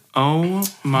dude. Oh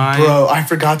my. Bro, I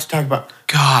forgot to talk about.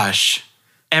 Gosh.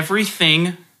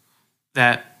 Everything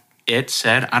that it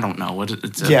said, I don't know what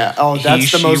it's. Yeah,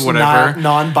 that's the most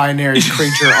non-binary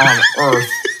creature on Earth.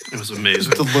 It was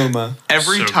amazing. The Luma.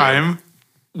 Every time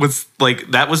was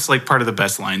like, that was like part of the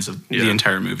best lines of the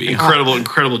entire movie.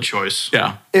 Incredible choice.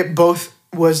 Yeah. It both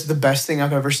was the best thing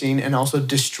I've ever seen and also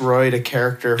destroyed a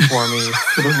character for me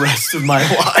for the rest of my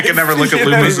life. I can never look at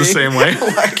Lumas the same way.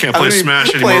 Can't play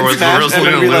Smash anymore with the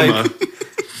Rosalina Luma.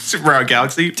 Super Mario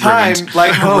Galaxy. Time,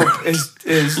 like hope,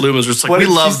 is Luma's just like, we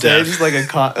love that. Just like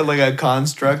a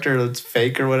construct or it's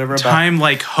fake or whatever. Time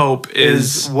like hope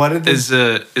is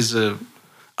a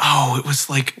it was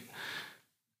like,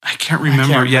 I can't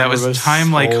remember. Yeah, it was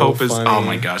Time Like Hope is. Oh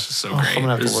my gosh, it's so great. I'm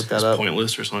gonna have to look that up.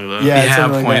 Pointless or something like that. Yeah,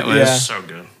 Pointless. Like so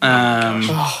good.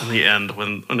 In the end,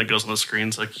 when it goes on the screen,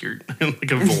 it's like you're in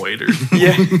like a void or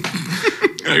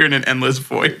you're in an endless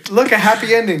void. Look, a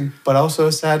happy ending, but also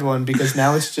a sad one because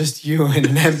now it's just you in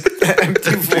an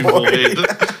empty void.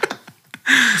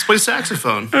 Let's play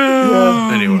saxophone.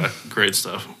 Anyway, great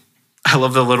stuff. I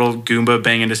love the little Goomba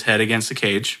banging his head against the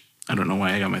cage. I don't know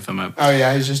why I got my thumb up. Oh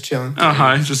yeah, he's just chilling.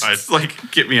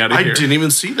 Like, get me out of here. I didn't even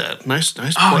see that. Nice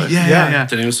play. Oh yeah.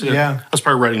 Didn't even see it. Yeah. I was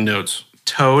probably writing notes.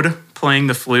 Toad playing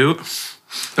the flute.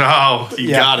 Oh,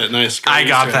 you got it. Nice. I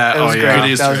got that. That was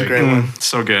great. That was a great one.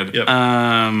 So good. Yep.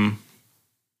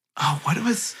 What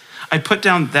was I put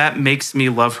down? That makes me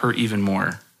love her even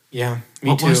more. Yeah,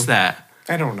 me what too. What was that?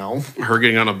 I don't know. Her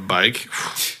getting on a bike.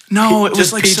 No, it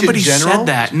was like Peach somebody said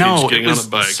that. No, Peach it was on a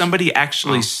bike. somebody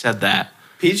actually said that.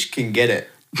 Peach can get it.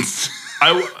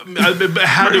 I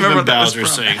had to have been Bowser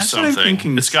saying That's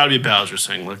something. It's got to be Bowser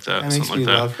saying like that. That makes something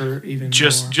me like that. love her even more.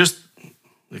 Just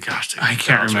gosh, I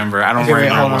can't remember. I don't Okay,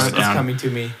 remember. hold on. It It's down. coming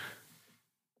to me.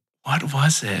 What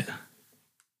was it?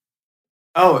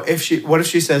 Oh, what if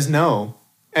she says no?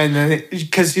 And then,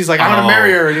 because he's like, I want to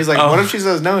marry her. And he's like, what if she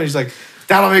says no? And he's like,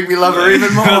 that'll make me love her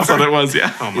even more. That's what it was,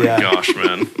 yeah. Oh my gosh,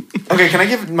 man. Okay, can I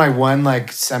give my one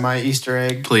like semi-Easter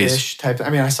egg-ish Please. type? I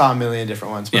mean, I saw a million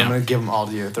different ones, but I'm going to give them all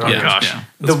to you. They're all Yeah. yours. Gosh. Yeah.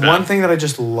 The one thing that I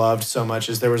just loved so much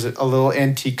is there was a little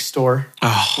antique store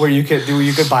where you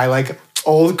could buy like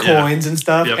old coins and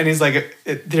stuff. Yep. And he's like,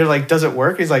 they're like, does it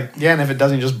work? He's like, yeah, and if it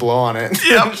doesn't, you just blow on it.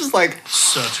 Yep. I'm just like,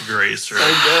 Such a great story. so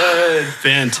good.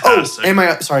 Fantastic. Oh,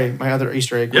 and my other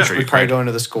Easter egg, which we probably go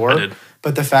into the score. I did.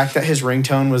 But the fact that his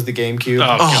ringtone was the GameCube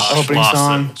gosh, opening lost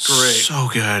song, it. Great. So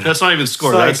good. That's not even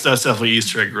score. So, like, that's definitely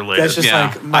Easter egg related. that's just Yeah.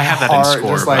 like my I have that in heart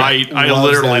score, just, but like, I loves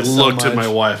literally that so looked at my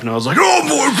much. wife and I was like, "Oh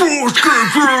my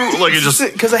gosh, like it just."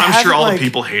 'Cause I I'm sure haven't, all like- the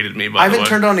people hated me. I By the haven't way,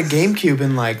 turned on a GameCube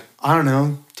in like, I don't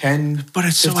know, 10, But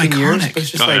it's so 15 years. iconic. But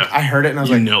it's just Oh, like, yeah. I heard it and I was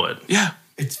you like, know it. Yeah.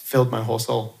 it's filled my whole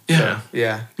soul. Yeah. So,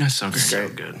 yeah. That's so great. So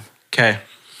good. Okay.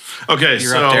 Okay,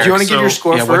 You're so up there. Do you want to give your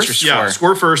score yeah, first? what's your Yeah,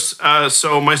 score first.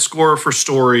 So my score for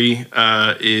story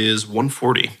is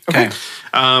 140. Okay.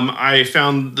 I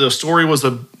found the story was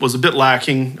a bit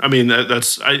lacking. I mean,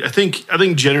 I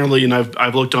think generally, and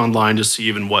I've looked online to see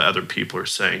even what other people are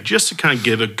saying, just to kind of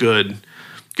get a good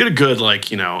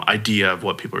like idea of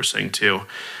what people are saying too.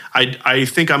 I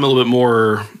think I'm a little bit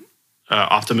more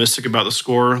optimistic about the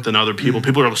score than other people.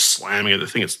 People are just slamming it. They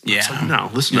think it's like,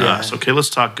 no, listen to us. Okay, let's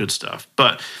talk good stuff.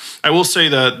 But I will say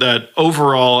that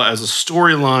overall, as a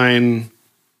storyline,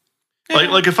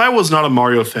 like if I was not a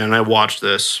Mario fan and I watched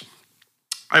this,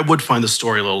 I would find the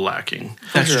story a little lacking.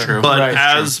 That's Sure. true. But Right.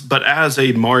 as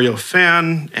a Mario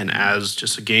fan and as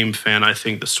just a game fan, I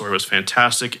think the story was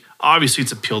fantastic. Obviously,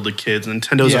 it's appealed to kids.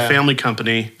 Nintendo's Yeah. a family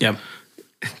company. Yep.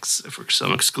 Except for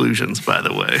some exclusions, by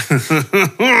the way.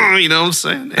 You know what I'm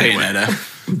saying? Anyway.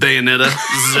 Bayonetta,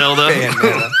 Zelda,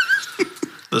 Bayonetta.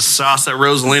 the sauce that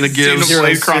Rosalina gives.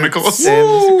 Xenoblade Chronicles.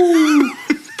 Sims.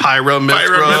 Pyro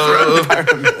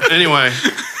Mythra. Anyway,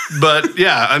 but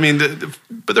yeah, I mean,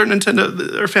 but they're Nintendo,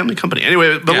 they're a family company.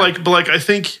 Anyway, but like, I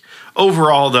think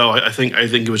overall, though, I think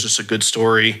it was just a good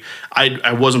story.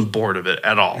 I wasn't bored of it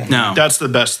at all. No. That's the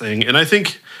best thing, and I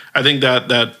think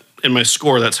that in my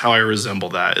score, that's how I resemble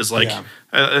that. Is like,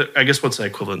 Yeah. I guess what's that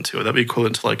equivalent to? Would that be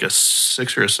equivalent to like a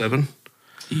 6 or a 7?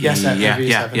 Yes, that would be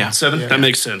Yeah. 7. Yeah. 7? Yeah. That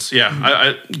makes sense. Yeah.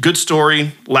 I good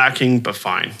story, lacking, but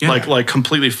fine. Yeah. Like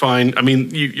completely fine. I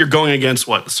mean, you're going against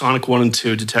what? Sonic 1 and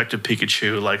 2, Detective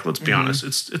Pikachu. Like, let's be honest.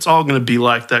 It's all going to be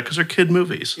like that because they're kid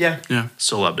movies. Yeah. Yeah.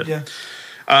 Still loved it. Yeah.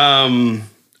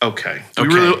 Okay.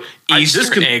 Okay. Easter this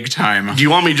could- egg time. Do you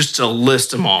want me just to list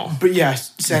them all? But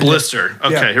yes, send it. Blister.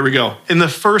 Okay, Yeah. here we go. In the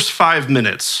first 5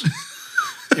 minutes,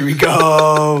 Here we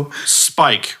go.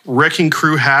 Spike, Wrecking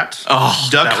Crew hat,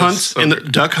 Duck that Hunt was so in the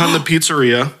Duck Hunt the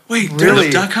pizzeria. Wait, Really?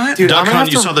 the duck hunt? Dude, Duck I'm gonna Hunt.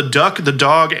 have You to- saw the duck, the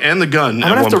dog, and the gun I'm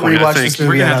gonna at have one to point. I rewatch think. this movie.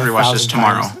 We're gonna have to about rewatch this 1,000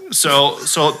 tomorrow. times.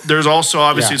 So there's also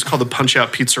obviously Yeah. it's called the Punch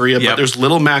Out Pizzeria, Yep. but there's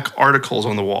Little Mac articles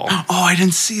on the wall. Oh, I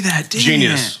didn't see that. Dang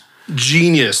Genius. it.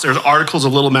 Genius. There's articles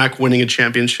of Little Mac winning a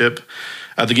championship.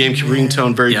 The GameCube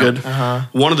ringtone, very Yep. good.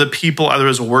 One of the people, either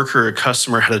as a worker or a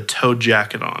customer, had a Toad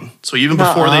jacket on. So even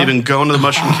before they even go into the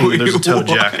Mushroom Kingdom, there's a Toad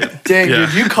jacket. Dang, Yeah.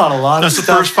 dude, you caught a lot That's of the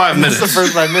stuff. first 5 minutes. That's the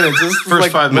first 5 minutes. This is First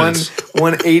like 5 minutes.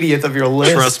 1/80th of your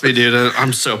list. Trust me, dude.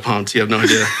 I'm so pumped. You have no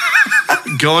idea.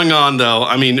 Going on though,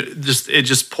 I mean, it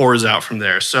just pours out from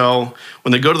there. So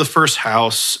when they go to the first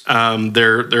house,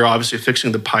 they're obviously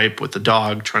fixing the pipe with the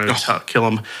dog, trying to kill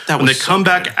him. That When was they so come good.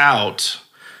 back out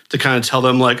to kind of tell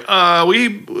them like,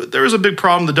 there was a big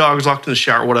problem. The dog's locked in the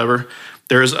shower, whatever.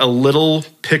 There's a little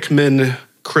Pikmin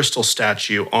crystal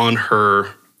statue on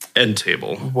her end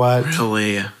table. What?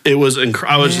 Really? It was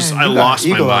incredible. I you got lost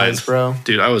my eagle mind, eyes, bro.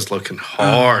 Dude, I was looking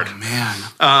hard. Oh, man.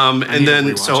 And need to then,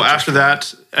 rewatch so it after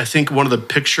just that, I think one of the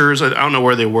pictures, I don't know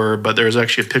where they were, but there's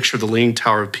actually a picture of the Leaning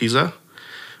Tower of Pisa,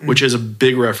 which is a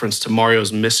big reference to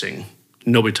Mario's Missing.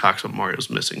 Nobody talks about Mario's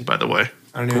Missing, by the way.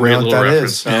 I don't even know what that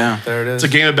is. So Yeah. there it is.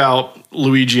 It's a game about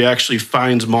Luigi actually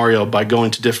finds Mario by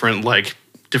going to different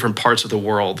parts of the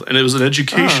world. And it was an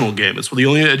educational game. It's one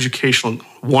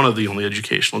of the only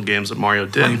educational games that Mario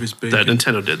did. Flavors Bacon. That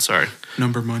Nintendo did, sorry.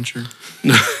 Number muncher.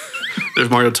 There's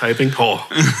Mario typing. Oh,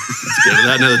 let's get to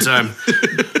that another time.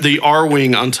 The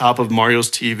R-Wing on top of Mario's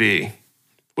TV.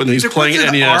 When he's There playing was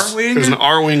an NES, R-Wing? there's an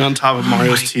R-Wing on top of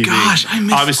Mario's my TV. gosh, I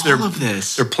missed Obviously, all of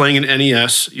this. They're playing an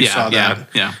NES. You saw that.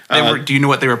 Yeah. They were, do you know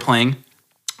what they were playing?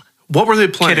 What were they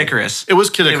playing? Kid Icarus. It was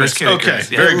Kid It was Icarus. Kid Okay,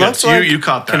 Icarus, yeah. very It good. looks So like- you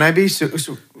caught that. Can I be?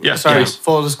 Yeah, Sorry. please.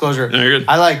 Full disclosure. No, you're good.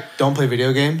 I don't play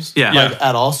video games. Yeah. Like, Yeah.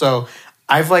 at all. So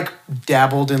I've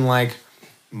dabbled in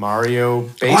Mario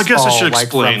baseball. I guess I should from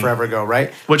explain. forever ago,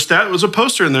 right? Which that was a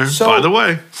poster in there, So- by the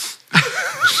way.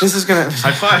 This is gonna.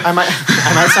 High five. I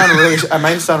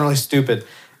might sound really stupid.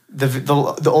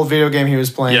 The old video game he was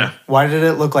playing. Yeah. Why did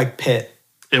it look like Pit?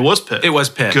 It was Pit. It was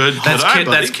Pit. Good. That's good eye, Kid.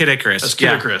 buddy. That's Kid Icarus. That's Kid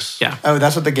yeah. Icarus. Yeah. Oh,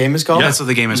 that's what the game is called. That's what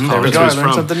the game is There called. we That's go. where I it's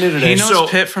learned from. something new today. He knows So-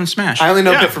 Pit from Smash. I only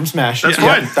know Yeah. Pit from Smash. That's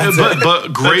Yeah, fine. That's it.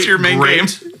 but great, your main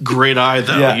great eye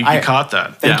though. Yeah, you caught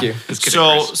that. Thank Yeah. you. It's Kid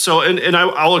So Icarus. and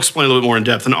I'll explain a little bit more in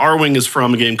depth. An R-Wing is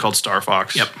from a game called Star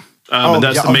Fox. Yep. And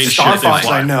that's the main Star ship they Fox,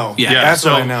 fly. I know. Yeah. That's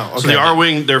so, what I know. So the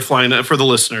R-Wing, they're flying that for the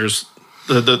listeners.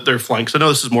 They're flying. Because I know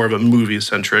this is more of a movie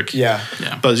centric. Yeah.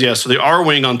 But yeah, so the R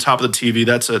Wing on top of the TV.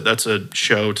 That's a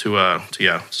show to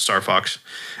Star Fox.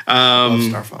 Love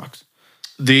Star Fox.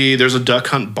 There's a Duck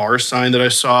Hunt bar sign that I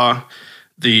saw.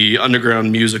 The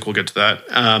underground music, we'll get to that.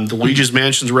 The Luigi's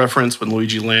Mansion's reference when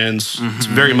Luigi lands. It's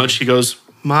very much, he goes,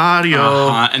 Mario,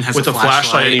 and has with a a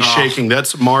flashlight and he's flashlight. shaking.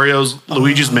 That's Mario's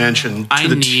Luigi's Mansion to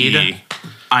the T.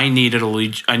 I need a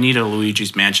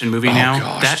Luigi's Mansion movie now.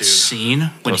 Gosh, That dude. scene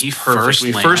when he Perfect. first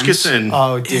When lands. he first gets in,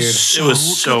 Oh, dude. it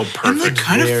was so And perfect. like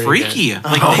kind of Very freaky. good.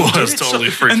 Like Oh, they it did was it totally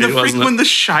so, freaky, And the wasn't it? when the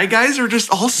Shy Guys are just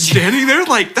all standing there,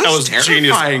 like that's that was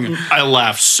terrifying. genius. I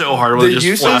laughed so hard when they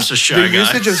just flashed a Shy Guy.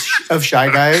 usage of Shy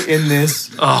Guy in this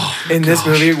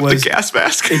movie was The gas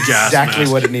mask. exactly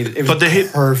mask. what it needed. It was But they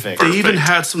perfect. They even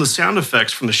had some of the sound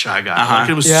effects from the Shy Guy. Like,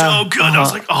 it was Yeah. so good. I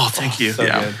was like, oh, thank you. So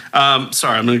good.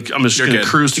 Sorry, I'm just You're gonna good.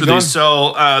 cruise through going. these.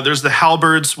 So there's the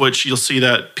halberds, which you'll see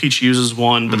that Peach uses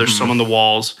one, but there's some on the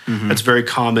walls. That's very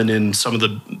common in some of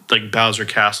the like Bowser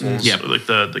castles, Yep. like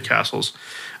the castles.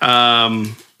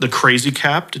 The Crazy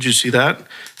Cap, did you see that?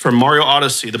 From Mario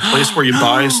Odyssey, the place where you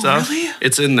buy stuff. really?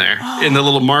 It's in there. In the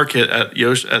little market at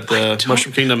the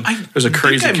Mushroom Kingdom. There's a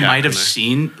Crazy I Cap. might have in there.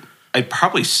 seen. I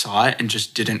probably saw it and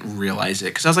just didn't realize it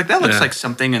because I was like, that looks Yeah. like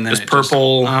something, and then It's it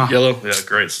purple, Just, yellow. Yeah,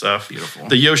 great stuff. Beautiful.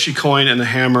 The Yoshi coin and the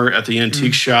hammer at the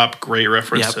antique shop. Great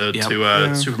reference Yep, yep.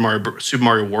 to Super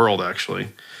Mario World, actually.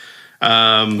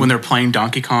 when they're playing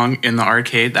Donkey Kong in the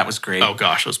arcade, that was great. Oh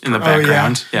gosh, those in the perfect.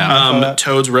 background, yeah. yeah,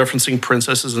 Toad's referencing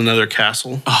Princesses in Another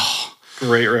Castle. Oh,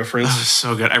 great reference.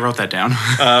 so good. I wrote that down.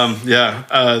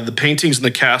 The paintings in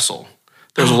the castle.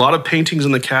 There's a lot of paintings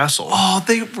in the castle. Oh,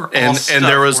 they were all and stuff,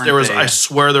 there was weren't I they?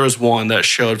 swear there was one that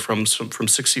showed from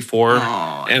 64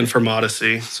 and from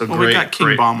Odyssey. So Well, great. we got King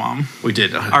great. Bomb-Omb. We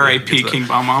did. R.I.P. King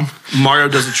Bomb-Omb. Mario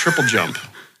does a triple jump.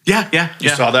 Yeah. You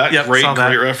saw that? Yep, Great saw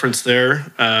that. reference there,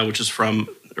 which is from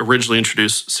originally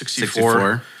introduced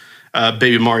 64. 64.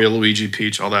 Baby Mario, Luigi,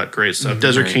 Peach, all that great stuff.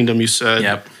 Desert Great. Kingdom, you said.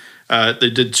 Yep. They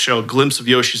did show a glimpse of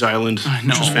Yoshi's Island,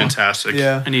 which was know. fantastic.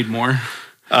 Yeah. I need more.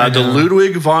 The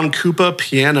Ludwig von Koopa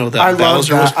piano that I love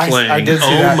Bowser was that. playing. I did see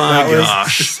oh that. my That was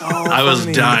gosh. so I was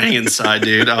funny. dying inside,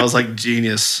 dude. I was like,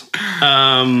 genius.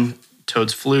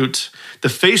 Toad's flute. The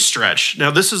face stretch.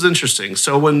 Now, this is interesting.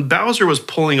 So when Bowser was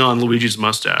pulling on Luigi's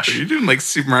mustache. You're doing like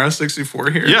Super Mario 64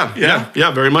 here.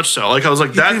 Yeah, very much so. Like I was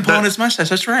like That, pulling that his mustache.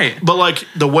 That's right. but like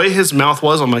the way his mouth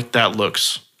was, I'm like, that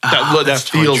looks that that's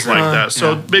feels totally true. like that.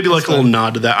 So Yeah. maybe like a little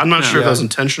nod to that. I'm not sure if Yeah. that was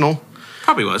intentional.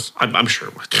 Probably was. I'm sure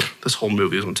this whole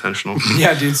movie is intentional.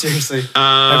 Yeah, dude, seriously.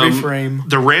 Every frame.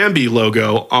 The Rambi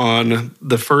logo on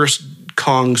the first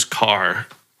Kong's car.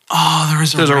 Oh,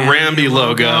 There's a Rambi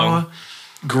logo.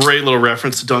 Great little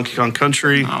reference to Donkey Kong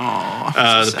Country. The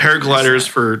paragliders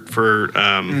for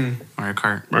Mario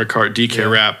Kart. Mario Kart, DK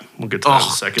Rap. We'll get to that in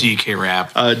a second. DK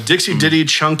Rap. Dixie Diddy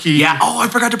Chunky. Yeah. Oh, I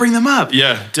forgot to bring them up.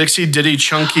 Yeah, Dixie Diddy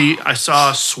Chunky. I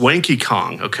saw Swanky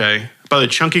Kong. Okay, by the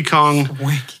Chunky Kong.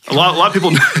 A lot of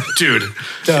people, dude.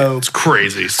 Dope. It's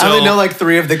crazy. So, I only know like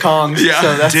 3 of the Kongs. yeah,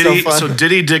 So that's Diddy, so fun. so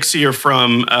Diddy Dixie are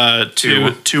from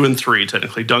 2 and 3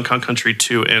 technically. Donkey Kong Country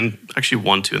 2 and actually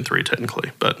 1, 2, and 3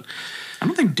 technically. But I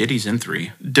don't think Diddy's in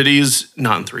 3. Diddy's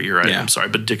not in 3. You're right. Yeah. I'm sorry,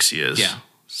 but Dixie is. Yeah.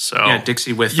 So Yeah,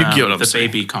 Dixie with you get what I'm the saying.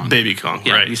 baby Kong. Baby Kong,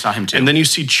 Yeah, right? you saw him too. And then you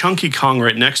see Chunky Kong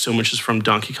right next to him, which is from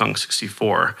Donkey Kong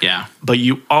 64. Yeah. But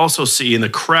you also see in the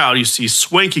crowd, you see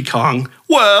Swanky Kong.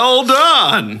 Well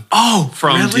done. Oh,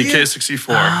 From really?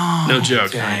 DK64. No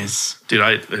joke, Guys. dude.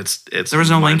 It's There was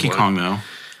no Lanky mind-blowing. Kong, though.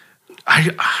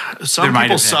 Some There might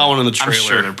people have saw been. one in the I'm trailer.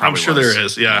 sure there probably there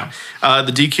was. is. Yeah.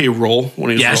 The DK roll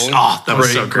when he was Yes. rolling. Oh, that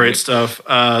was so great great. stuff.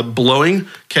 Blowing.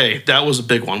 Okay, that was a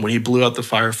big one when he blew out the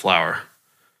fire flower,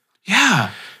 Yeah.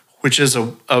 which is a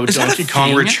Is that a Donkey Kong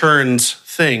thing? Returns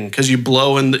thing because you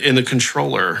blow in the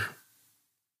controller.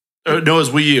 No, it's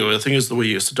Wii U. I think it's the Wii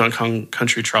U. It's the Donkey Kong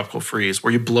Country Tropical Freeze,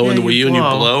 where you blow in the you Wii U and you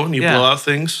blow. blow and you Yeah. blow out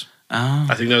things. Oh.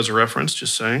 I think that was a reference.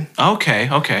 Just saying. Okay.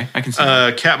 I can see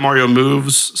that. Cat Mario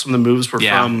moves. Some of the moves were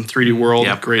Yeah. from 3D World.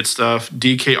 Yep. Great stuff.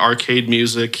 DK arcade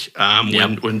music.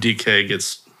 Yep. When DK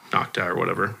gets knocked out or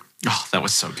whatever. Oh, that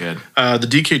was so good. The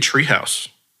DK Treehouse.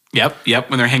 Yep.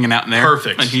 When they're hanging out in there.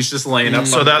 Perfect. And he's just laying up.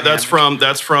 So on the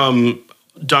that's from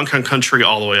Donkey Kong Country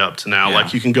all the way up to now. Yeah.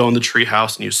 Like you can go in the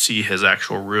treehouse and you see his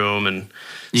actual room and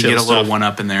You see get all a the little stuff.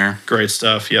 1-up in there. Great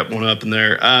stuff. Yep, one up in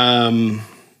there.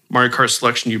 Mario Kart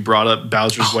Selection you brought up.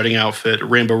 Bowser's wedding outfit.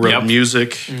 Rainbow Road Yep.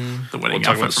 music. The wedding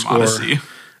talk outfit about from score. Odyssey.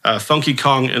 Funky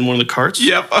Kong in one of the carts.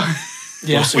 Yep.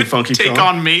 yeah. Funky Take Kong.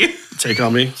 on me. Take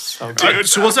on Me. So good.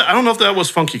 So was that? I don't know if that was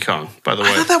Funky Kong, by the way.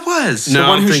 I thought that was. No. The I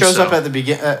one don't who think shows so. up at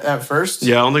the at first.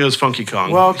 Yeah, I don't think it was Funky Kong.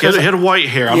 Well, he had white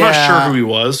hair. I'm not Yeah. sure who he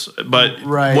was, but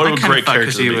Right. what I a kinda great thought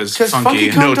character he to be. was 'Cause Funky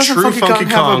funky. Kong- No, doesn't true Funky Funky Kong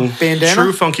have a Kong. bandana?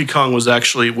 True Funky Kong was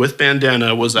actually with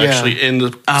bandana. Was actually in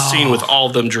the scene with all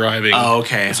of them driving. Oh,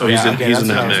 okay. So he's in Okay, he's that's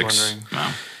in what that I was mix. wondering.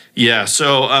 Wow. Yeah.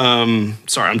 So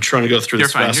sorry, I'm trying to go through You're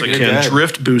this fine, fast as I you're can. good.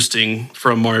 Drift boosting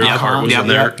from Mario Yep. Kart was Yep. in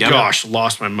there. Yep. Gosh,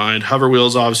 lost my mind. Hover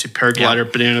wheels, obviously. Paraglider,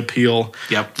 banana peel.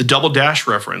 Yep. The double dash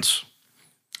reference.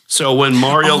 So when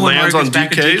Mario when lands Mario on gets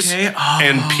back at DKs DK? Oh,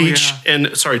 and Peach yeah.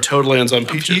 and Toad lands on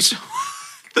Peaches.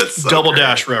 That's so Double great.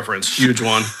 dash reference, huge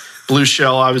one. Blue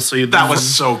shell, obviously. That was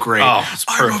so great. Oh, it's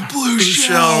I'm perfect. a blue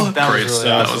shell. That was Great really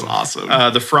stuff. That was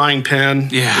awesome. The frying pan,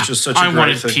 Yeah, which is such a I great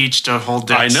wanted thing. Peach to hold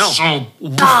that. I know. So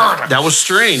bad. That was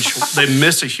strange. They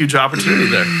missed a huge opportunity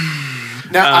there.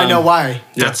 Now I know why.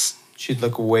 That's She'd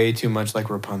look way too much like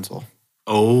Rapunzel.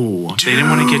 they didn't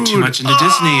want to get too much into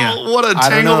Disney yet. Oh, what a I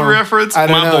don't Tangled know. reference. I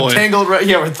don't My know. boy. Tangled.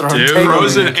 Yeah, we're throwing Dude, Tangled.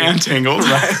 Frozen in. and Tangled.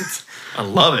 Right. I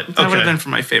love it. That would have Okay. been for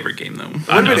my favorite game though. I Would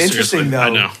have know, been seriously. interesting though, I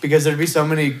know. because there'd be so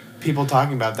many people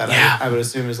talking about that. Yeah. I would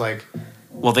assume is like,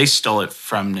 Well, they stole it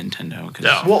from Nintendo. 'Cause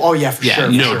No. well, oh yeah, for Yeah,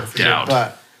 sure, no for sure, for sure. doubt.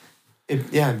 But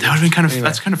yeah, that would have been kind of. anyway.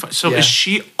 That's kind of fun. So Yeah. is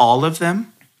she all of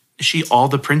them? Is she all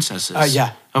the princesses?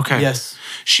 Yeah. Okay. Yes.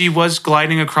 She was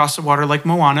gliding across the water like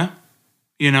Moana.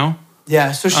 You know.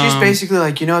 Yeah, so she's basically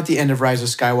like, at the end of Rise of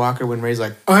Skywalker when Rey's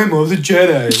like, I'm all the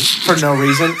Jedi for no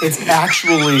reason. It's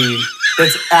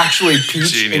actually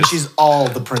Peach, Genius. and she's all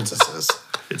the princesses.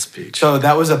 It's Peach. So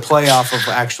that was a play off of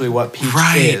actually what Peach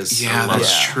is. Yeah,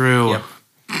 that's true. Yep.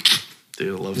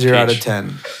 Dude, I love 0 out Peach. of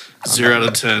 10. 0 out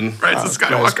of 10. Rise of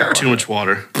Skywalker. Too much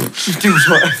water. Too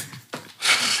much.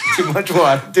 Too much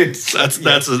water, dude. That's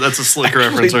a slick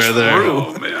reference right there.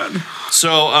 Oh man.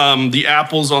 So the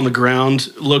apples on the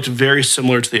ground looked very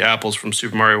similar to the apples from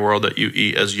Super Mario World that you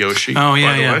eat as Yoshi. Oh,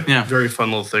 yeah, by the yeah, way. yeah. Very fun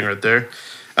little thing right there.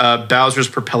 Bowser's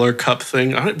propeller cup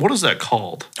thing. What is that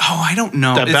called? Oh, I don't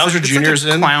know. That Bowser Jr.'s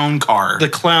like a in? clown car. The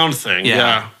clown thing. Yeah.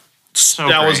 Yeah. So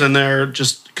that was great. in there.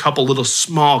 Just a couple little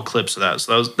small clips of that.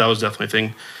 So that was definitely a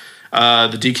thing.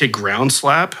 The DK ground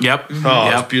slap. Yep. Oh,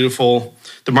 Yep. it's beautiful.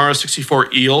 The Mario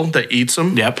 64 eel that eats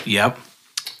them. Yep.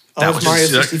 Oh, it's was Mario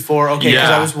sick. 64. Okay, because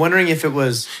Yeah. I was wondering if it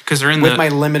was Because they're in with the. my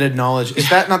limited knowledge. Is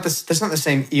that not that's not the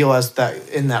same eel as that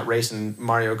in that race in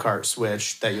Mario Kart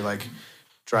Switch that you like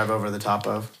drive over the top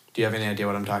of? Do you have any idea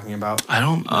what I'm talking about? I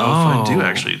don't know if I do Oh.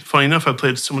 actually. Funny enough, I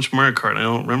played so much Mario Kart. I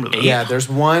don't remember that. Yeah, there's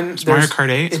one. Mario there's- Kart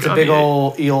 8? It's It's a gotta big be 8.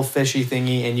 old eel fishy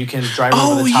thingy, and you can drive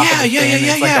over Oh the top of yeah, the yeah, thing. yeah, and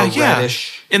yeah, it's like yeah, a yeah.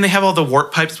 reddish. And they have all the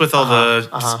warp pipes with all the.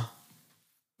 Uh-huh.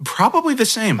 Probably the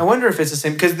same. I wonder if it's the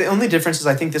same because the only difference is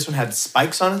I think this one had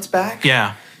spikes on its back.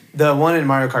 Yeah, The one in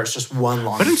Mario Kart is just one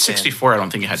long. but in fin. 64, I don't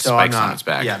think it had So I'm spikes not, on its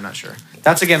back. Yeah, I'm not sure.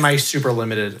 That's again my super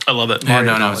limited. I love it. Yeah,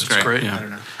 no, knowledge. it's great. Yeah. I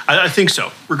don't know. I think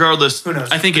so. Regardless, Who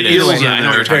knows? I think it Either is. way, Yeah, I know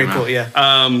what you're Very talking cool.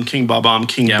 about. Yeah. King Bob-omb,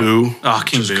 King Yep. Boo. Oh,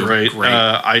 King which is Boo, great. great.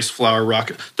 Ice flower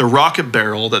rocket. The rocket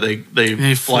barrel that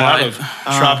they fly out of.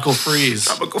 Tropical Freeze.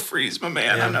 Tropical Freeze, my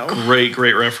man. I know. Great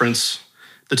reference.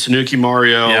 The Tanuki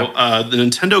Mario. Yep. The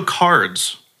Nintendo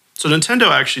cards. So Nintendo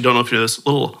actually, don't know if you know this,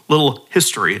 little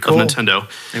history Cool. of Nintendo.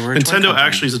 They were a toy Nintendo company.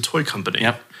 actually is a toy company.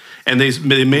 Yep. And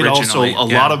they made also Originally, a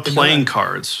yeah. lot of playing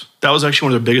cards. That was actually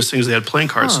one of their biggest things. They had playing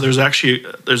cards. So there's actually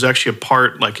a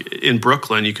part like in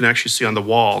Brooklyn you can actually see on the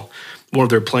wall one of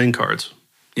their playing cards,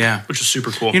 Yeah. which is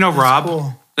super cool. You know, Rob.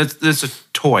 cool. That's a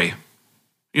toy.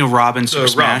 You know, Rob in Super Rob.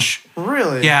 Smash.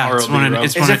 Really? Yeah, it's RLB, one. Rob.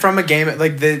 It's Is one. it from a game?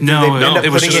 Like No, did they end up it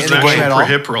was putting just it in an the game actual at all?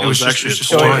 peripheral. It was It was actually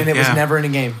just a a So toy. and it was Yeah. never in a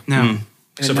game. No.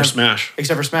 Except for Smash.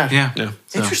 Except for Smash. Yeah. Yeah.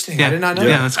 Interesting. Yeah. I did not know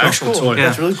Yeah, that. that's cool. Actual cool. toy.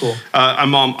 That's Yeah. really cool.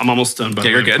 I'm almost done, but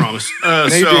Yeah, you're I good. promise.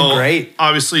 you're doing great.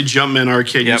 Obviously, Jumpman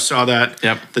Arcade. You Yep. saw that.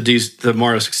 Yep. The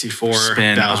Mario 64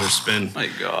 Spin. Bowser Oh, spin. My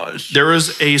gosh. There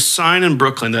was a sign in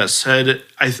Brooklyn that said,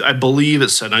 I believe it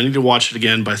said, I need to watch it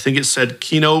again, but I think it said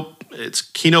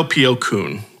Kinopio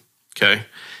Kun. Okay.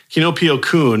 Kinopio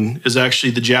Kun is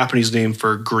actually the Japanese name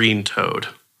for green toad.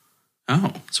 Oh.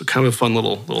 So kind of a fun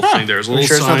little thing there. There's a I'm little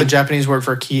sure it's not sign. the Japanese word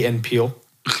for key and peel.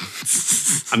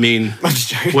 I mean, I'm just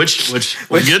joking. which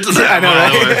we'll get to that. I know, by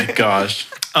the right? way. Gosh.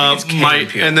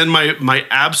 My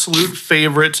absolute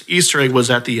favorite Easter egg was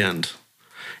at the end,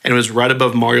 and it was right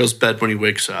above Mario's bed when he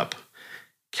wakes up.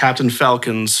 Captain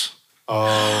Falcon's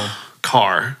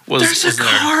car was there.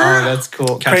 Oh, that's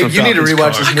cool. Captain Craig, you need to Falcon's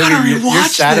rewatch car. this I movie. gotta You're rewatch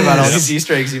sad about all this. these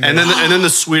Easter eggs. You And missed. then the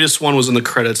sweetest one was in the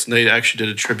credits, and they actually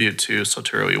did a tribute to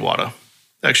Satoru Iwata.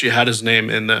 They actually had his name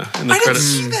in the I didn't credits.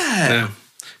 see that. Yeah. It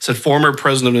said former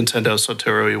president of Nintendo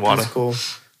Satoru Iwata. That's cool.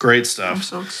 Great stuff. I'm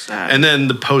so sad. And then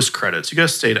the post credits. You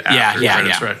guys stayed after yeah,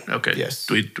 credits, yeah. right? Okay. Yes.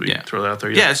 Do we throw that out there?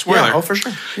 Yeah, spoiler. Yeah, oh, for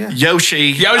sure. Yeah. Yoshi.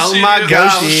 Yoshi. Oh my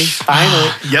gosh. Yoshi, finally.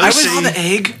 Yoshi. I saw the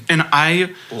egg and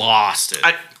I Lost it.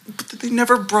 but they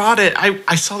never brought it.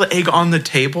 I saw the egg on the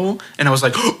table and I was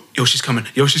like, oh, Yoshi's coming.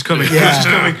 Yoshi's coming. Yeah. Yoshi's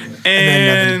coming.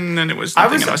 then And then it was I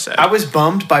nothing. was and I was sad. I was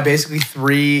bummed by basically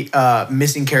 3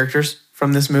 missing characters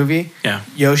from this movie. Yeah.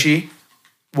 Yoshi,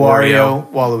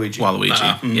 Wario, Waluigi.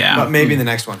 Waluigi. Yeah. But maybe the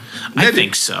next one. I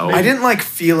think so. I didn't like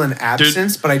feel an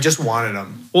absence, but I just wanted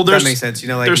them. Well, that there's makes sense. You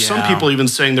know, like there's some Yeah. people even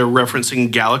saying they're referencing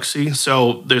Galaxy.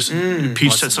 So there's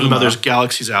Peach said something about there's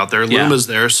galaxies out there. Yeah. Luma's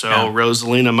there, so Yeah.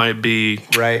 Rosalina might be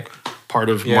right, part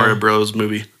of Yeah. Mario Bros.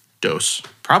 Movie Dos.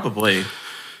 Probably.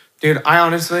 dude. I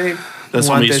honestly That's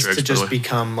want some this Easter eggs, to by the just way.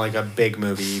 become like a big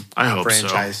movie I hope so.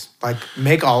 franchise. Like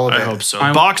make all of it. I hope so.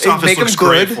 I- Box office make 'em looks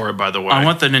great good. for it, by the way. I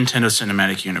want the Nintendo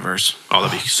Cinematic Universe oh,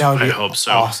 that'd be. That would I be hope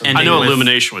so. awesome. I know Ending with-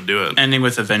 Illumination would do it. ending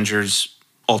with Avengers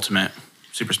Ultimate.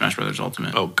 Super Smash Brothers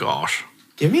Ultimate. Oh gosh,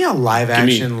 Give me a live me-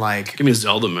 action like give me a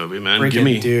Zelda movie, man. freaking Give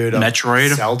me dude a Metroid?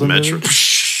 Zelda Metro. movie.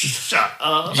 Shut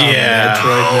up. Yeah. Metroid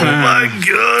Oh movie. my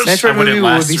gosh. Metroid I wouldn't movie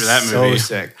last would be through that so movie.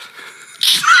 sick.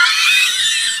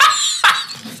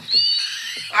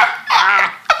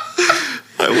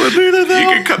 I wouldn't either though. You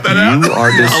can cut that out. You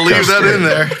are I'll leave that in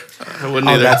there. I wouldn't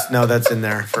Oh, either. that's in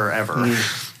there forever.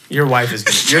 Your wife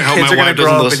is. Your I hope kids my are gonna wife grow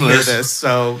doesn't up and listen to hear this. this.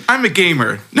 So I'm a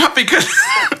gamer. Not because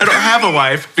I don't have a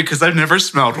wife, because I've never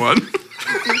smelled one.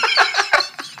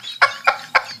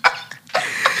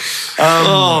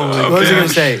 what was I gonna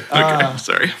say? Okay,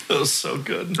 sorry. That was so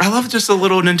good. I love just the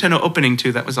little Nintendo opening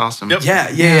too. That was awesome. Yep.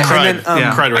 Yeah. Cried. And then,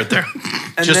 Yeah. Cried right there.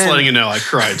 and Just then- letting you know, I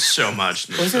cried so much.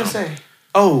 in What was this I gonna film. say?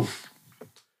 Oh,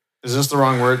 is this the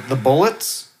wrong word? The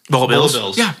bullets? Bullet Bullet bills.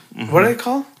 bills. Yeah. What are they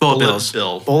called? Bullet Bullet bills.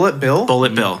 Bill. Bullet bill?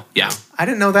 Bullet bill. Yeah. I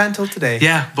didn't know that until today.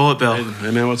 Yeah. Bullet bill.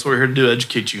 Hey man, what's what we're here to do?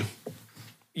 Educate you.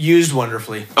 Used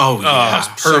wonderfully. Oh yeah.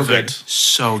 Perfect.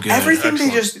 So good. Everything they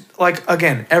Excellent. just like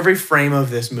again, every frame of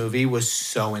this movie was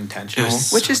so intentional, It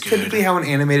was which so is good. typically how an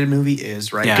animated movie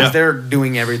is, right? Yeah. Because they're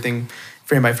doing everything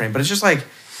frame by frame, but it's just like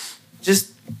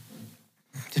just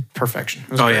perfection.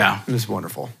 It was Oh, great. yeah. It was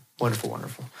wonderful. Wonderful.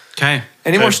 Okay.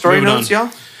 Any Okay, more story moving notes, on.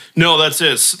 y'all? No, that's it.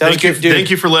 That was Thank you. good, dude. Thank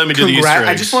you for letting me do the Easter eggs.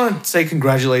 I just want to say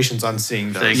congratulations on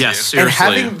seeing those. Thank Yes. you. And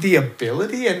Seriously. having the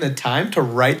ability and the time to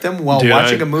write them while Dude,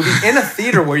 watching I- a movie in a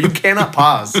theater where you cannot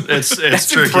pause. It's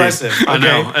That's tricky. impressive, I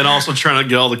know, okay? and also trying to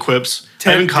get all the quips.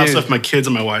 I even caught Dude. stuff my kids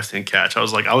and my wife didn't catch. I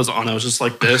was just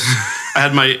like this. I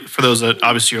had for those that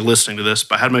obviously are listening to this,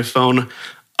 but I had my phone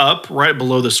up right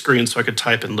below the screen so I could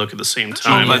type and look at the same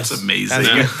time. Oh, that's amazing. That's,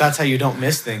 good. That's how you don't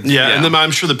miss things. yeah, Yeah. and then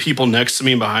I'm sure the people next to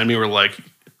me and behind me were like,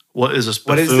 "What is this?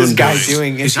 What is buffoon this guy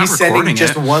doing? Is He's he not sending recording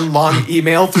just it. one long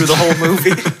email through the whole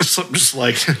movie? Just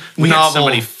like We had novel.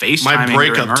 somebody My FaceTiming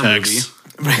breakup during our text.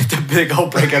 The big old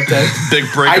breakup text. Big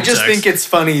breakup I just text. think it's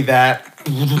funny that.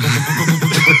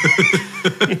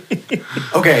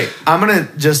 Okay, I'm gonna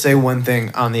just say one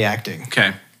thing on the acting,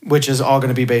 Okay. which is all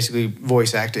gonna be basically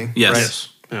voice acting. Yes. right? Yes.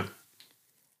 Yeah.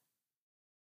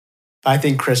 I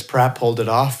think Chris Pratt pulled it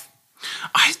off.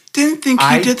 I didn't think he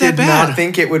I did that bad. not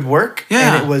think it would work,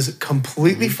 Yeah. and it was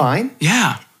completely fine.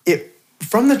 yeah. It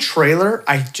from the trailer,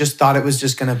 I just thought it was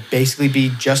just gonna basically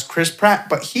be just Chris Pratt,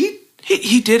 but He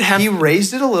did have. he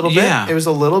raised it a little bit. Yeah. It was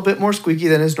a little bit more squeaky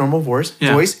than his normal voice,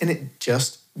 Yeah. and it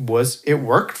just was. It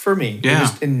worked for me. Yeah.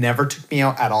 It never took me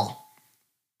out at all.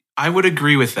 I would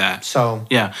agree with that. So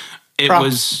Yeah. It Props.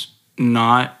 was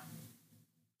not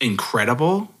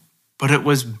incredible, but it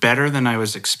was better than I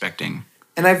was expecting.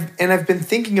 and I've been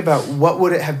thinking about what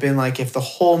would it have been like if the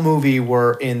whole movie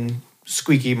were in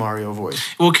squeaky Mario voice.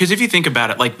 Well, because if you think about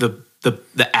it, like the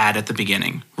ad at the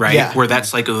beginning, right? Yeah. Where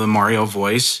that's like the Mario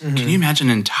voice. Can you imagine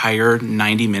an entire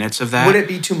 90 minutes of that? Would it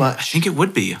be too I much? think it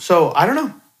would be. So I don't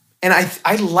know. And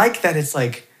I like that it's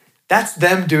like that's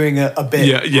them doing a bit,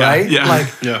 Yeah, yeah, right? yeah. Like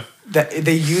Yeah. that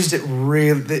they used it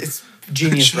really. It's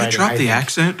genius Should I writing. drop the think.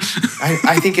 accent?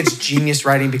 I think it's genius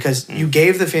writing because you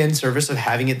gave the fan service of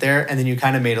having it there, and then you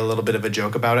kind of made a little bit of a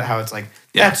joke about it. How it's like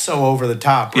Yeah. that's so over the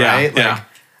top, Yeah, right? yeah. Like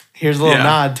here's a little Yeah.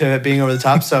 nod to it being over the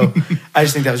top. So I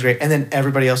just think that was great. And then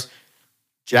everybody else,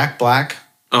 Jack Black,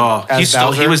 Oh, As he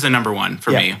Bowser? was the number one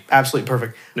for me. absolutely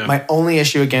perfect. Yeah. My only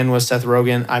issue again was Seth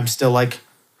Rogen. I'm still like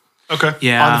Okay.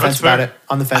 Yeah. on the fence about fair. it.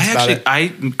 On the fence I about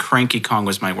actually, it. Cranky Kong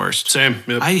was my worst. Same.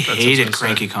 Yep. I That's what hated was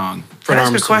Cranky gonna say. Kong. Can I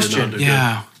ask a Armisen did not question? do good.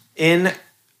 Yeah. In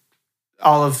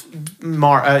all of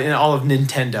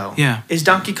Nintendo, Yeah. is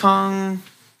Donkey Kong?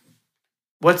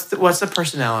 What's the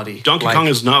personality? Donkey like? Kong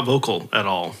is not vocal at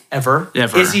all. Ever?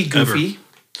 Ever. Is he goofy?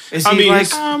 Is I he mean,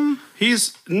 like?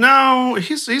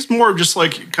 he's more just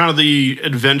like kind of the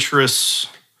adventurous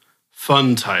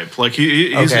fun type. Like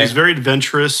Okay. he's very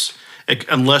adventurous.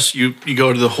 Unless you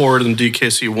go to the horde in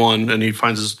DKC1 and he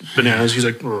finds his bananas, he's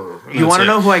like, "Grr," and You that's want to it.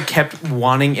 know who I kept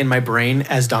wanting in my brain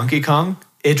as Donkey Kong?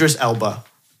 Idris Elba.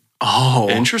 Oh,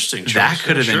 Interesting choice. That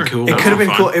could have Sure. been cool. It That could have was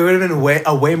been fun. cool. It would have been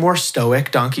a way more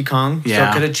stoic Donkey Kong. So Yeah.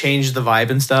 it could have changed the vibe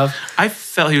and stuff. I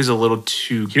felt he was a little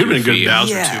too. He would have been a good goofy.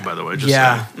 Bowser Yeah. too, by the way. Just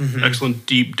Yeah. saying. Excellent,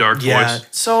 deep, dark Yeah. voice.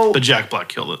 So But Jack Black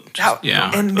killed it. Yeah.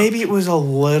 And maybe it was a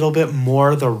little bit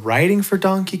more the writing for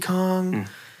Donkey Kong,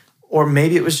 or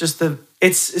maybe it was just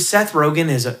it's Seth Rogen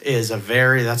is a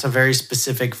very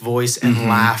specific voice and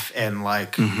laugh and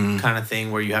like kind of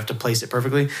thing where you have to place it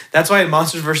perfectly. That's why in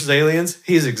Monsters vs. Aliens,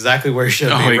 he's exactly where he should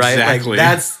be, right? exactly. Like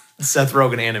that's Seth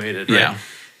Rogen animated, right? Yeah.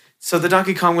 So the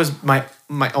Donkey Kong was my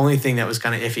only thing that was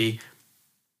kind of iffy.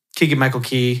 Keegan-Michael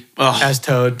Key as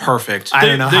Toad. Perfect. I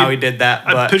don't know They- how he did that,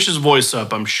 I but pitched his voice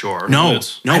up, I'm sure. No,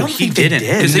 It's- I no, don't he think they didn't.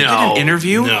 did. Because they did No, an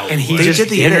interview, no And he they just did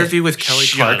the did it. interview with Kelly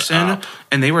Shut Clarkson, up.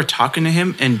 and they were talking to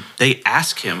him, and they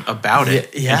asked him about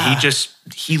it, Yeah. and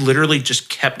he literally just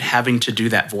kept having to do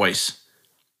that voice.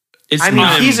 It's I mean,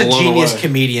 not, he's a blown genius away.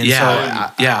 comedian, Yeah.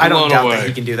 so Yeah. I don't Blown doubt away. that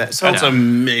he can do that. So That's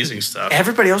amazing stuff.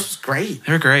 everybody else was great.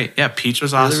 they were great. Yeah, Peach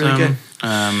was Really, awesome.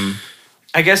 really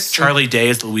I guess Charlie Day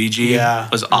as Luigi Yeah.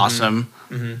 was awesome.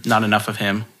 Not enough of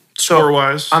him.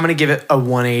 Score-wise, I'm gonna give it a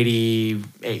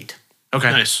 188.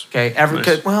 Okay. nice. Okay,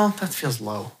 Nice. well, that feels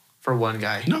low for one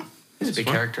guy. No, he's a that's big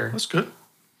fine. character. That's good.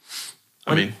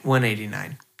 I mean,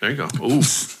 189. there you go. Ooh,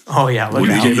 Oh yeah, look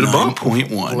You out! gave it a bump.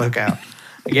 9.1. Look out!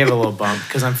 I gave it a little bump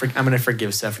because I'm gonna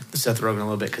forgive Seth Rogen a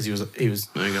little bit because he was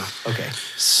there you go. okay.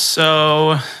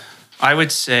 So I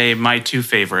would say my two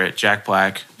favorite, Jack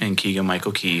Black and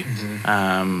Keegan-Michael Key.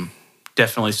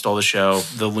 Definitely stole the show.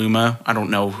 The Luma, I don't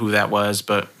know who that was,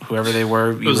 but whoever they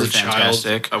were, you It was were a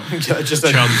fantastic. child. Just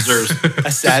A child deserves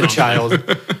a sad child.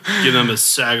 give them a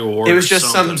SAG award. It was or just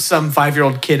something. some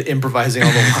 5-year-old kid improvising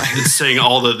all the lines. saying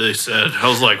all that they said. I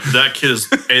was like, that kid is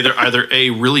either A,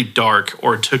 really dark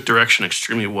or took direction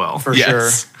extremely well. For Yes.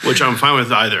 sure. Which I'm fine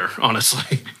with either,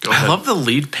 honestly. Go I ahead. love the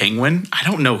lead penguin. I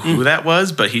don't know who that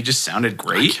was, but he just sounded I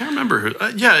great. can't remember who.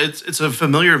 Yeah, it's a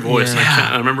familiar voice.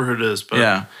 Yeah. I remember who it is, but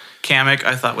Yeah. Kamek,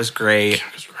 I thought was great.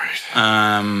 it's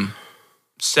great.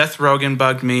 Seth Rogen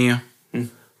bugged me.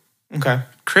 Okay.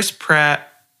 Chris Pratt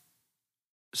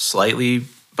slightly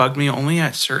bugged me only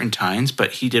at certain times,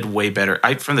 but he did way better.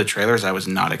 From the trailers, I was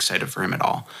not excited for him at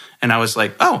all. And I was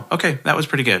like, oh, okay, that was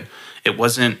pretty good. It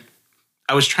wasn't,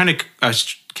 I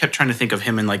kept trying to think of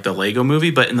him in like the Lego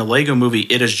movie, but in the Lego movie,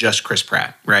 it is just Chris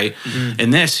Pratt, right? In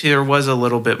this, here was a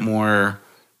little bit more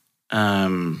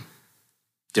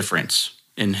difference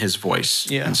in his voice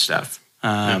and stuff.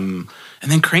 And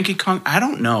then Cranky Kong, I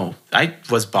don't know. I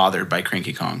was bothered by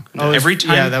Cranky Kong. Every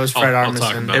time, yeah, that was Fred I'll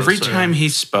talk Armisen. about every So, time he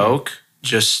spoke,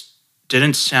 just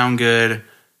didn't sound good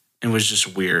and was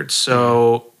just weird.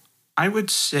 So I would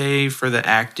say for the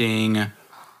acting,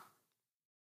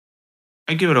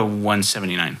 I give it a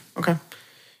 179. Okay.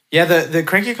 Yeah, the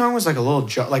Cranky Kong was like a little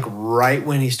like right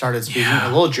when he started speaking, Yeah. a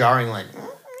little jarring. Like,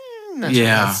 that's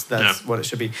Yeah. what it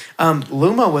should be.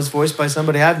 Luma was voiced by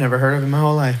somebody I've never heard of in my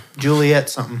whole life, Juliet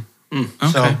something. So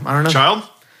Okay. I don't know. Child?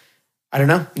 I don't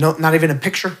know. No, not even a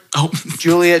picture. Oh,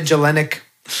 Juliet Jelenic,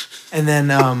 and then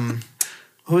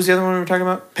who was the other one we were talking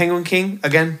about? Penguin King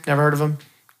again. Never heard of him.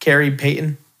 Carrie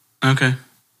Payton. okay.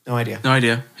 No idea. No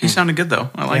idea. He sounded good though.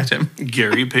 I liked him.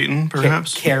 Gary Payton,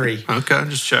 perhaps? Carrie. Okay,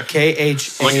 just check. KHARY.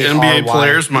 Like NBA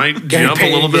players might Gary jump a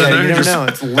Payton, little bit yeah, there. You never Just know.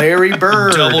 It's Larry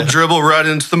Bird. double dribble right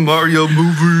into the Mario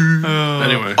movie.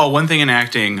 Anyway. Oh, one thing in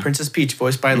acting. Princess Peach,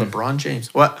 voiced by LeBron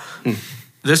James. What?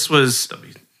 This was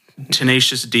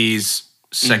Tenacious D's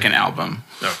second album.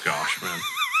 Oh, gosh, man.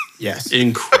 Yes.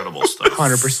 Incredible stuff.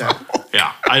 100%.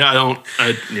 Yeah.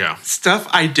 Yeah. Stuff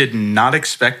I did not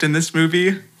expect in this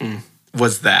movie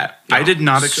was that. I did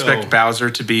not expect so- Bowser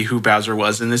to be who Bowser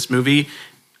was in this movie,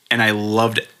 and I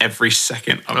loved every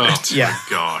second of Oh, it. Yeah.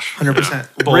 gosh. 100%.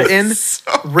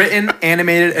 Yeah. Written,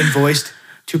 animated, and voiced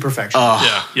to perfection.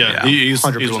 Yeah. Yeah. He's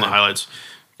one of 100%. the highlights.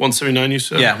 179, you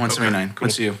said? Yeah, 179. Okay, cool.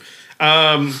 What's you?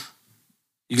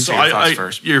 You can So say your thoughts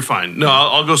first. You're fine. No,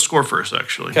 I'll go score first,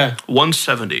 actually. Okay.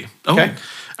 170. Okay.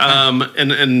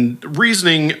 And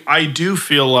reasoning, I do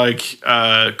feel like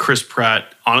Chris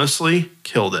Pratt honestly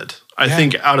killed it. I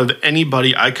think out of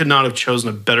anybody, I could not have chosen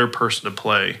a better person to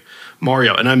play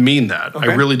Mario, and I mean that. Okay.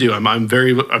 I really do. I'm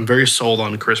very sold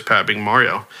on Chris Pratt being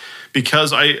Mario,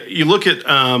 because you look at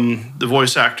the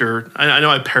voice actor. I know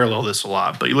I parallel this a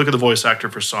lot, but you look at the voice actor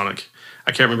for Sonic.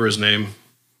 I can't remember his name.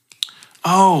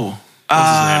 Oh, What's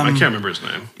his name? I can't remember his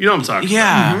name. You know what I'm talking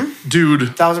yeah. about. Dude,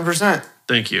 1,000%.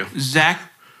 thank you. Zach.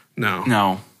 No.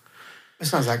 No.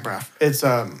 It's not Zach Braff. It's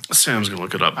Sam's gonna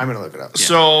look it up. I'm gonna look it up.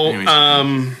 So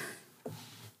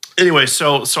anyway,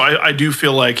 so I do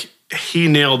feel like he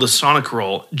nailed the Sonic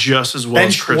role just as well Ben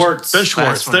as Chris. Schwartz. Ben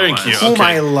Schwartz. That's what it Thank you. was. Whom Okay.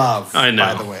 I love. I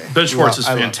know. By the way, Ben Schwartz is I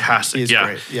love him. fantastic. He's Yeah.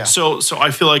 great. Yeah. So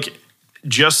I feel like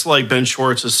just like Ben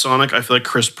Schwartz as Sonic, I feel like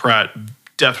Chris Pratt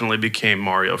definitely became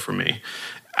Mario for me.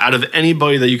 Out of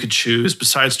anybody that you could choose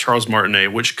besides Charles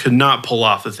Martinet, which could not pull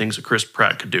off the things that Chris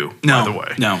Pratt could do, by the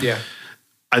way. No. Yeah.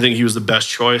 I think he was the best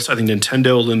choice. I think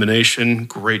Nintendo Illumination,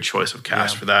 great choice of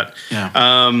cast for that.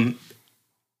 Yeah.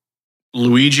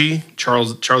 Luigi,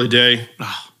 Charlie Day,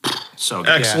 So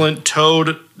good. excellent.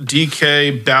 Toad,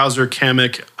 DK, Bowser,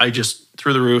 Kamek, I just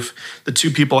through the roof. The two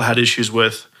people I had issues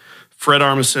with, Fred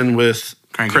Armisen with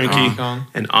Cranky, Kong.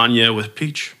 and Anya with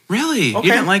Peach. Really? Okay.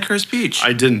 You didn't like her as Peach?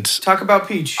 I didn't. Talk about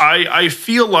Peach. I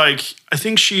feel like I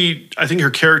think her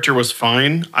character was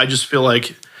fine. I just feel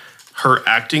like her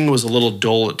acting was a little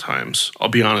dull at times. I'll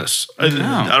be honest. I don't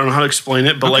know how to explain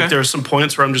it, but like Okay. there are some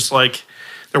points where I'm just like,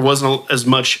 there wasn't as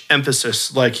much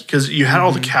emphasis, like because you had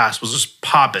all the cast was just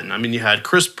popping. I mean, you had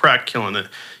Chris Pratt killing it.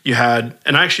 You had,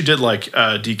 and I actually did like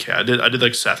DK. I did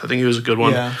like Seth. I think he was a good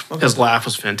one. Yeah, okay. His laugh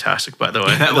was fantastic, by the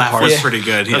way. that laugh was pretty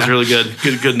good. That was Yeah. really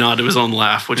good. Good nod to his own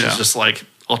laugh, which is just like,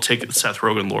 I'll take it, Seth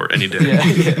Rogen lore any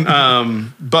day.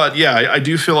 But yeah, I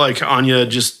do feel like Anya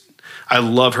I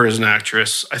love her as an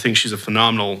actress. I think she's a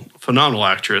phenomenal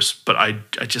actress, but I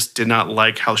just did not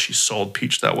like how she sold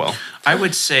Peach that well. I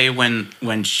would say when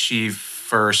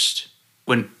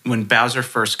Bowser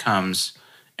first comes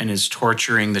and is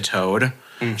torturing the Toad,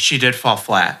 she did fall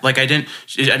flat. Like I didn't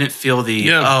feel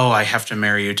the I have to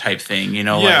marry you type thing. You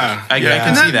know, like I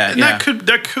can see that. And Yeah.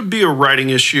 that could be a writing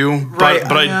issue, Right,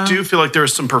 but I do feel like there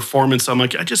was some performance. I'm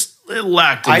like, it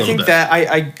lacked a I little think bit. that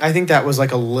I think that was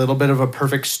like a little bit of a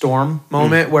perfect storm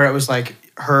moment where it was like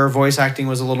her voice acting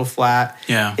was a little flat.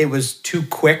 Yeah. It was too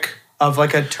quick of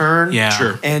like a turn. Yeah.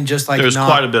 Sure. And just like There's not,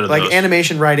 quite a bit of like those.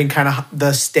 animation writing, kind of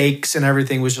the stakes and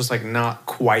everything was just like not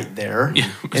quite there. Yeah.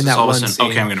 In that all one of a sudden,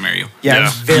 scene. okay, I'm gonna marry you. Yeah, it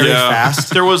was very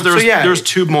fast. There was So, yeah. there was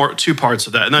two parts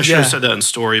of that, and I should have Yeah. said that in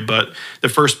story. But the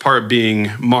first part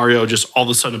being Mario just all of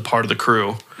a sudden part of the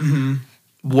crew,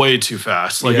 way too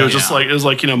fast. Like it was just Yeah.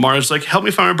 like Mario's like, help me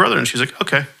find my brother, and she's like,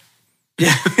 okay,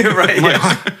 Yeah, right.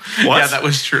 Yeah. what? Yeah, that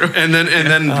was true. and then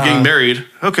getting married,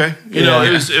 okay, you know, Yeah.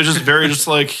 it was just very just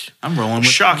like I'm rolling with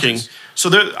shocking. punches. So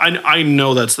I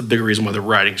know that's the big reason why the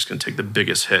writing is going to take the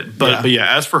biggest hit. But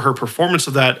yeah, as for her performance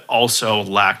of that, also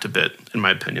lacked a bit in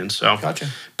my opinion. So Gotcha.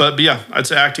 But yeah, I'd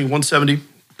say acting 170.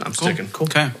 I'm sticking. Cool.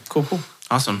 Okay, Cool.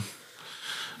 awesome.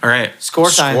 All right, Score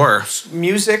time. Score.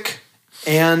 Music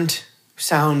and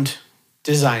sound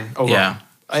design. Overall. Yeah.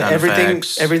 Sound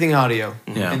effects. Everything audio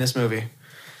Yeah. in this movie.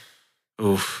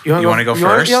 Oof. You want to go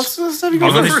first?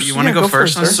 You want to go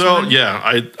first on this? So yeah,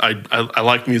 I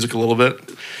like music a little bit.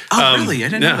 Oh, really? I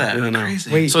didn't know that. Yeah, no.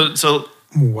 Crazy. Wait. So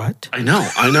What? I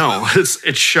know.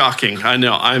 It's shocking. I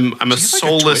know. I'm a Do you have, like,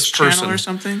 soulless Twitch channel person. or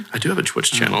something? I do have a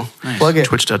Twitch channel. Nice. Plug it.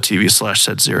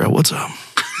 Twitch.tv/Set0. What's up?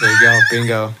 There you go.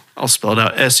 Bingo. I'll spell it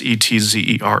out.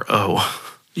 SETZERO.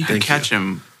 You can catch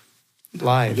him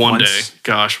Live. One Once- day.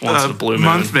 Gosh, once in a blue moon.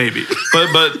 month maybe.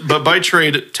 But by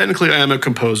trade, technically I am a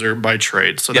composer by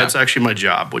trade. So that's actually my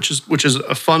job, which is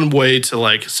a fun way to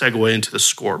like segue into the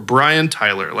score. Brian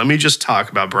Tyler. Let me just talk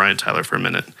about Brian Tyler for a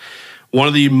minute. One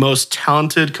of the most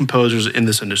talented composers in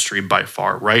this industry by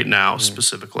far, right now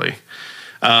specifically.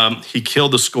 He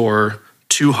killed the score.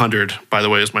 200, by the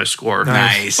way, is my score.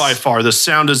 Nice. By far. The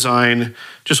sound design,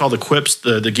 just all the quips,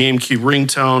 the GameCube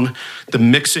ringtone, the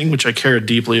mixing, which I care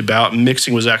deeply about.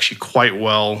 Mixing was actually quite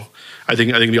well. I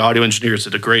think the audio engineers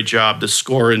did a great job. The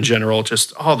score in general,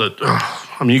 just all the...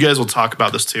 I mean, you guys will talk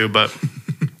about this too, but...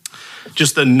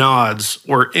 just the nods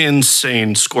were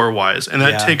insane score-wise. And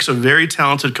that takes a very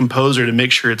talented composer to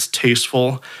make sure it's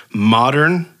tasteful,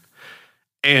 modern,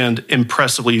 and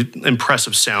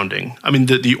impressive sounding. I mean,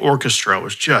 the orchestra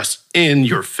was just in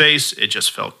your face. It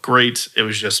just felt great. It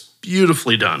was just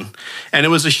beautifully done. And it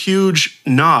was a huge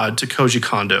nod to Koji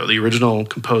Kondo, the original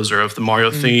composer of the Mario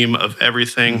theme, of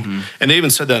everything. And they even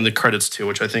said that in the credits too,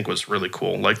 which I think was really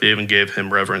cool. Like they even gave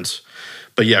him reverence.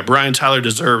 But yeah, Brian Tyler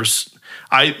deserves...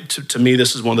 To me,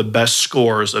 this is one of the best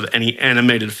scores of any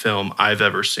animated film I've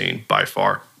ever seen by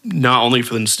far. Not only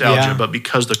for the nostalgia, but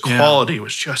because the quality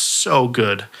was just so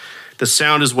good. The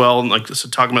sound as well, and like so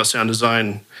talking about sound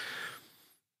design,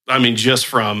 I mean, just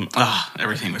from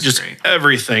Everything was just great.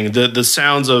 everything. The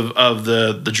sounds of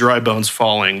the dry bones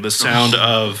falling, the sound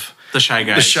of The Shy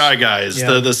Guys.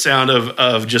 the sound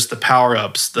of just the power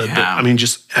ups. I mean,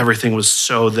 just everything was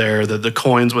so there. The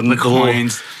coins when the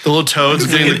coins. little toads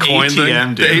getting the coin thing.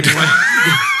 ATM, dude.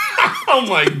 Oh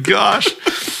my gosh.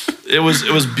 It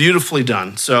was beautifully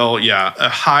done. So yeah, a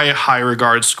high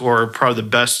regard score, probably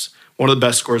one of the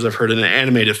best scores I've heard in an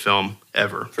animated film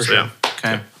ever. For sure. Yeah.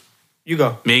 Okay. You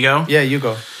go. Me go? Yeah, you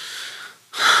go.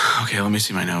 Okay, let me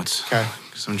see my notes. Okay.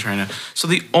 Because I'm trying to. So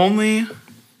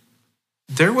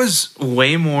there was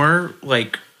way more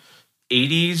like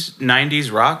 80s,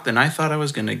 90s rock than I thought I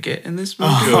was going to get in this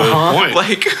movie. Good point.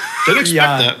 Like, Didn't expect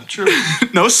Yeah. that. True.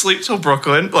 no Sleep Till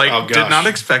Brooklyn. Like, Oh, did gosh. not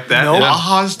expect that. Nope.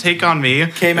 Aha's Take on Me.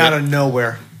 Came out of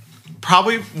nowhere.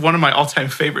 Probably one of my all-time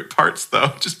favorite parts,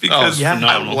 though, just because yeah. I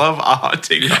phenomenal. love Aha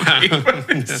Take on Me.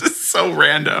 It's just so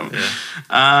random.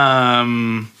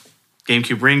 GameCube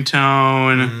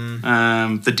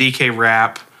ringtone, the DK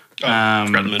rap. Forgot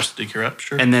to mention the DK rap.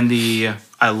 Sure. And then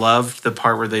I loved the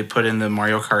part where they put in the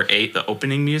Mario Kart 8, the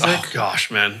opening music. Oh gosh,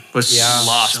 man. Was Yeah.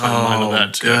 Lost my mind on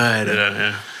that too. good.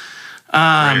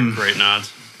 Yeah. Great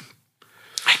nods.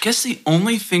 I guess the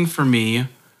only thing for me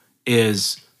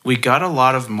is we got a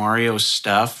lot of Mario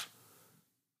stuff,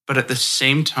 but at the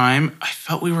same time, I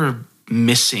felt we were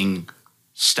missing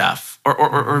stuff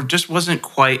or just wasn't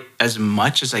quite as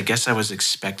much as I guess I was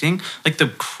expecting. Like the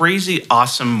crazy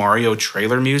awesome Mario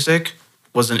trailer music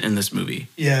wasn't in this movie.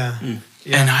 Yeah. And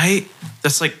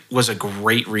was a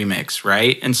great remix,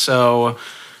 right? And so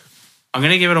I'm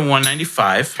going to give it a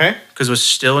 195. Okay. Because it was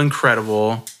still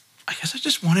incredible. I guess I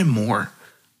just wanted more.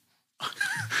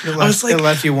 It was like-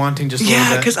 left you wanting just a little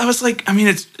Yeah, bit. because I was like, I mean,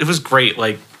 it was great.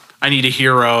 Like, I Need a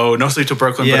Hero, No Sleep Till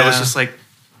Brooklyn, but it was Yeah. just like,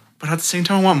 but at the same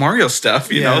time, I want Mario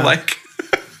stuff, you know, Yeah. like,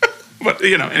 but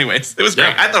anyways, it was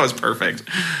great. I thought it was perfect.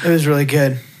 It was really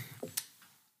good.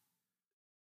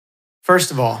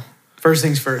 First of all, first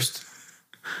things first.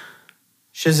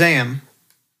 Shazam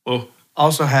Oh,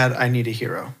 also had I Need a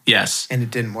Hero, Yes, and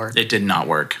it didn't work. it did not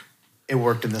work. It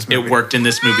worked in this movie. It worked in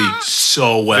this movie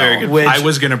so well. Very good. Which- I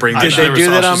was going to bring Did this they up. do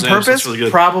saw that on Shazam, so purpose? it's really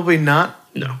good. Probably not.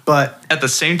 no. But At the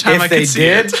same time, if I they could see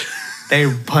did, it.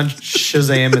 they punched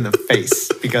Shazam in the face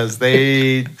because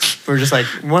they were just like,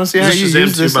 "Want to see how Is you this Shazam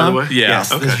use 2, this?" by the huh?" way? Yeah.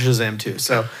 Yes, Okay. this is Shazam 2.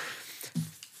 So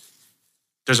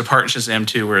There's a part in Shazam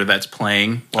 2 where that's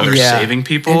playing while they're yeah. saving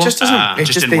people. It just doesn't. It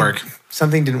just didn't work.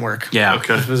 Something didn't work. Yeah.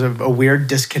 Okay. It was a weird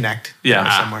disconnect.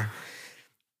 Yeah. Somewhere.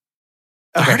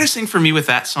 The Okay. hardest thing for me with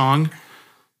that song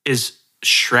is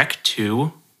Shrek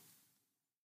 2.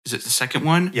 Is it the second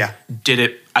one? Yeah. Did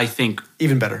it, I think,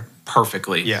 Even better.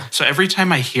 perfectly. Yeah. So every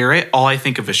time I hear it, all I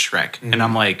think of is Shrek. And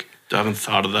I'm like, I haven't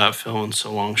thought of that film in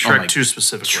so long. my- Shrek 2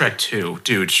 specifically. Shrek 2.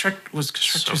 Dude, Shrek 2 is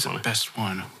the funny. best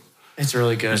one. It's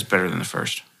really good. It's better than the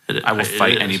first. It- I will it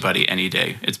fight is. anybody any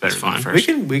day. It's better than the fine. first.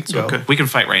 We can go. okay. We can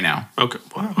fight right now. Okay.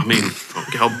 Well, I mean,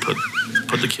 I'll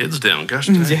put the kids down. Gosh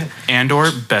dang. Yeah.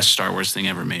 Andor, best Star Wars thing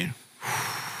ever made.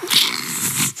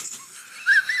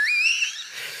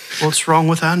 What's wrong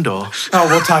with Andor? Oh,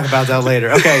 we'll talk about that later.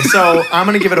 Okay, so I'm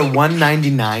gonna give it a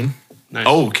 199. Nice.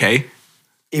 Oh, okay.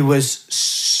 It was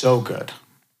so good,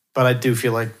 but I do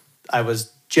feel like I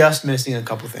was just missing a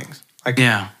couple things. Like,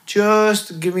 Yeah.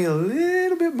 just give me a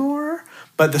little bit more.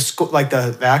 But the score, like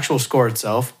the actual score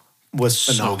itself, was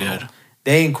So phenomenal. good.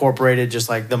 They incorporated just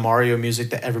like the Mario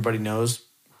music that everybody knows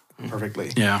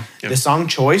perfectly. Yeah. The song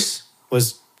choice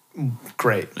was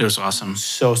great. It was awesome.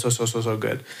 So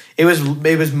good. It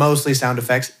was mostly sound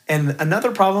effects. And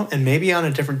another problem, and maybe on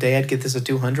a different day I'd get this a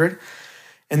 200.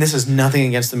 And this is nothing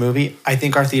against the movie. I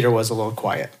think our theater was a little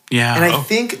quiet. Yeah. And I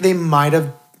think they might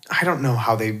have, I don't know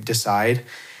how they decide.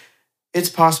 It's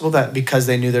possible that because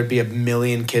they knew there'd be a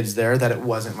million kids there, that it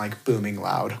wasn't like booming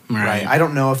loud. Right. I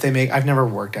don't know if they I've never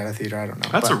worked at a theater. I don't know.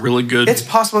 That's but a really good. it's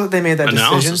possible that they made that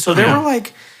analysis, decision. So there yeah. were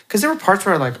like, because there were parts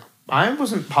where like, I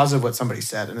wasn't positive what somebody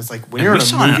said. And it's like, when And you're we in a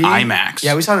saw it in movie. IMAX.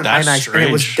 Yeah, we saw it in That's IMAX. And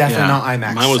it was strange. definitely Yeah. not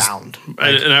IMAX Mine was sound.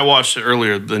 and I watched it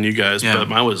earlier than you guys, Yeah. but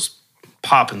mine was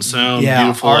popping sound, Yeah,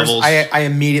 beautiful ours, levels. I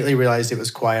immediately realized it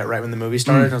was quiet right when the movie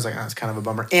started. And I was like, oh, that's kind of a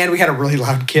bummer. And we had a really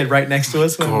loud kid right next to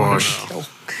us. Gosh. Oh,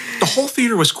 The whole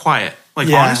theater was quiet. Like,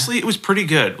 Yeah. honestly, it was pretty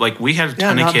good. Like, we had a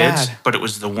ton of not kids, bad. but it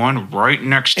was the one right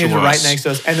next to It was us. right next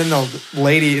to us. And then the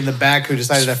lady in the back who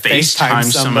decided to FaceTime FaceTime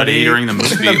somebody somebody during the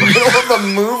movie. in the middle of the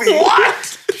movie.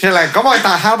 What? She's like, come on,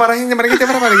 how about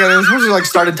she like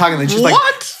started talking. And she's like,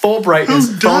 What? full brightness,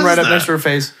 Who phone does right up that? next to her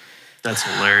face. That's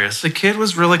hilarious. The kid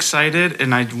was real excited,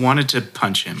 and I wanted to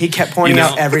punch him. He kept pointing You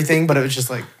out know- everything, but it was just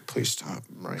like, please stop.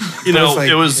 Right. You But know, like,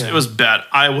 it was yeah. bad.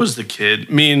 I was the kid.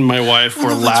 Me and my wife were No,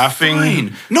 that's laughing.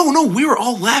 fine. No, we were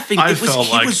all laughing. I It was, felt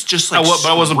he like was just like but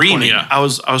I wasn't pointing. screaming. Yeah, I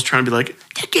was trying to be like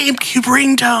the GameCube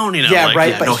ringtone. You know, Yeah, like, right.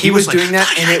 yeah, but no, he he was was doing like,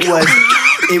 that, and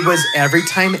it was every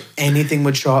time anything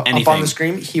would show up on Anything. the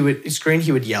screen,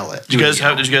 he would yell it. Did you guys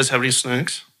have any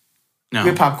snacks? No. We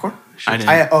had popcorn. I didn't.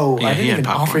 I Yeah, he didn't had even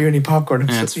popcorn. offer you any popcorn. I'm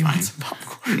Yeah, so it's you want fine. some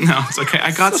popcorn. No, it's okay.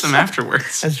 I got some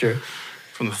afterwards. That's true.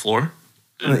 From the floor?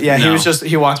 Yeah, he No. was just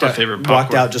he walked my out, favorite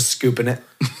walked popcorn. out just scooping it,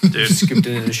 Dude, scooped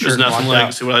it in his shirt. there's and nothing walked like,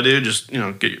 out. see what I do? Just,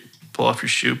 pull off your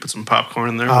shoe, put some popcorn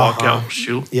in there, walk out,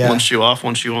 shoe. Yeah. One shoe off,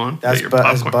 one shoe on. That's, get your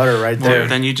that's popcorn. butter right Well, there.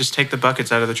 then you just take the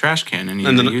buckets out of the trash can and you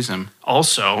And then- reuse them.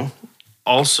 Also,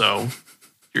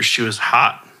 your shoe is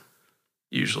hot,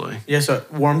 usually. Yeah, so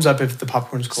it warms up if the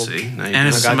popcorn's cold. See? Now you And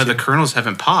if I got some of you. the kernels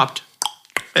haven't popped,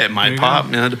 it might you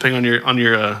pop, go. depending on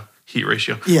your heat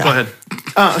ratio. Yeah. Go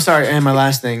ahead. Sorry, and my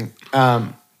last thing.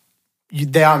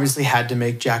 They obviously had to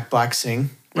make Jack Black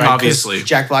sing. Right? 'Cause Obviously.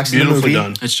 Jack Black's in the Beautifully movie.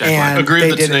 done. it's Jack And Black. Agree they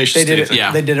with the did it. Tenacious They did D it. thing.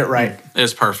 Yeah. They did it right.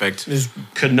 It's perfect. It was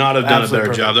Could not have done a Absolutely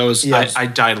better job. perfect. That was, Yeah. Yes. I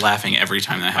died laughing every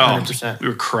time that oh, happened. 100%. we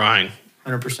were crying.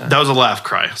 100%. That was a laugh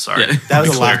cry. Sorry. Yeah. That was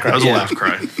To be a laugh clear. cry, That was yeah. a laugh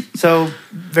cry. So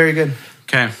very good.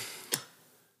 Okay,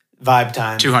 Vibe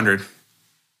time. 200.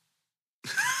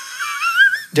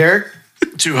 Derek,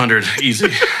 200, easy.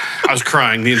 I was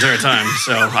crying the entire time,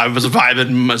 so I was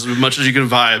vibing as much as you can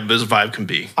vibe as a vibe can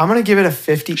be. I'm gonna give it a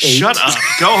 58. Shut up.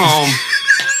 Go home.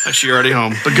 Actually, you're already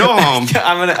home, but go home.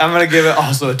 I'm gonna give it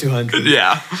also a 200.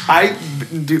 Yeah. I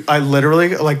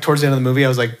literally like towards the end of the movie I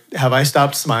was like, have I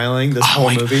stopped smiling this whole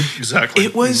my- movie? Exactly.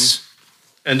 It was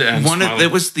end to end.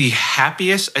 it was the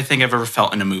happiest I think I've ever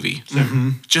felt in a movie.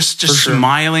 Just For sure.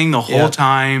 smiling the whole Yeah.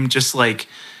 time, just like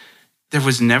there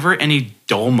was never any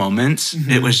dull moments.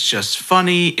 It was just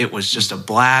funny. It was just a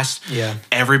blast. Yeah.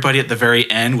 Everybody at the very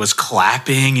end was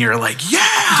clapping. You're like, yeah.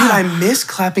 Dude, I miss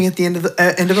clapping at the end of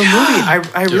the end of a movie.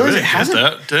 I realize it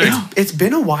hasn't. It's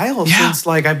been a while Yeah. since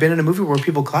like I've been in a movie where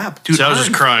people clap. Dude, So I was our-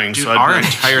 just crying, Dude, so I'd our be-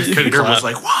 entire theater was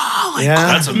clap. like, wow, like, Yeah.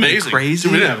 That's isn't that amazing. crazy.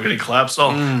 Dude, we didn't have any claps at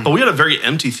all. But we had a very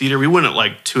empty theater. We went at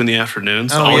like 2 p.m.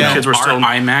 So Oh, all yeah. the kids were Our still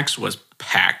IMAX was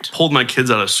packed. pulled my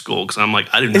kids out of school because I'm like,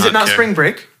 I do not Is it not care. spring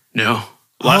break? No.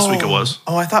 Last week it was.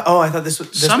 I thought this was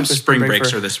this Some week was spring break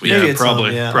breaks for- are this week. Maybe Yeah, it's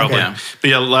probably. some, yeah, Probably. okay. Yeah. But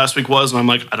yeah, last week was, and I'm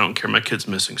like, I don't care. My kid's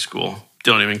missing school.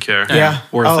 Don't even care. Yeah.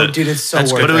 Worth oh, it. dude, it's so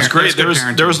That's worth good. But it was it. Parent- great. that's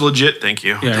good There was parenting. legit. Thank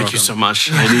you. you're Thank you welcome. so much.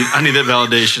 I need that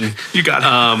validation. You got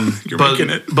it. You're but,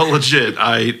 making it. But legit,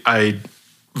 I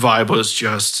vibe was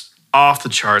just off the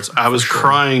charts. I was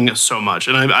crying so much,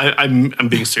 and I'm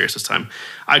being serious this time.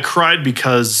 I cried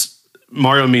because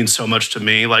Mario means so much to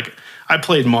me. Like I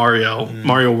played Mario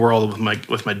World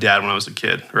with my dad when I was a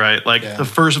kid, right? Like Yeah. the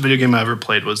first video game I ever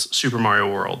played was Super Mario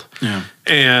World. Yeah.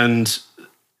 And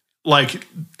like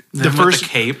the Then with first the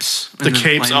capes. the and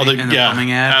capes, all the plumbing- and the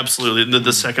plumbing ad. absolutely.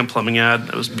 The second plumbing ad,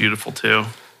 that was beautiful too.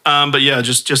 But yeah,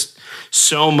 just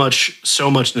so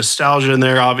much nostalgia in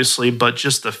there, obviously. But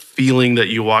just the feeling that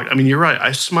you walked. I mean, you're right.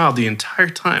 I smiled the entire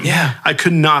time. Yeah. I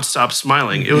could not stop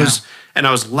smiling. It was, and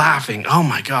I was laughing. Oh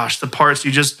my gosh, the parts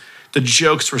the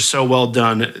jokes were so well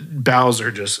done.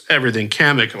 Bowser, just everything.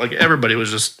 Kamek, like everybody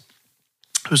was just.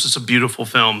 It was just a beautiful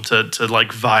film to like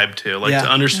vibe to, like Yeah. to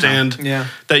understand Yeah.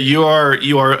 that you are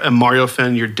a Mario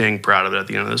fan. You're dang proud of it at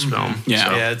the end of this film. Yeah.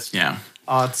 So, Yeah, it's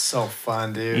oh, it's so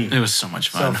fun, dude. It was so much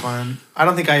So fun. fun. I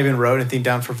don't think I even wrote anything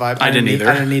down for vibe. I didn't need- either.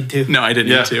 I didn't need to. No, I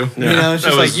didn't Yeah. need to. Yeah. You know, it's That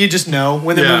just was- like you just know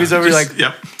when the Yeah, movie's over. just- You're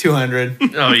like 200, Oh,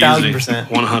 easy.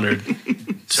 1,000%. 100.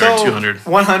 Sorry, So 200.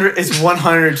 100. It's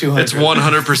 100 or 200. It's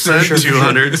 100%, For sure.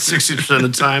 200, 60%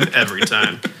 of the time, every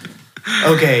time.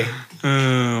 Okay,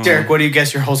 Derek, what do you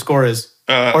guess your whole score is?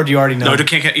 Or do you already know? No, you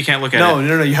can't look at no, it.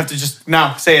 no. You have to just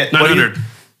now say it. 900.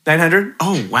 900.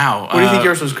 Oh, wow. What do you think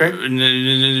yours was, Craig?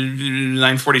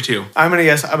 942. I'm gonna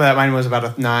guess that mine was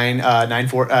about a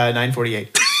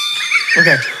 948.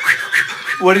 Okay.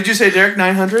 What did you say, Derek?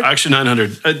 900? Actually,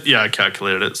 900. Yeah, I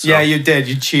calculated it. So. Yeah, you did.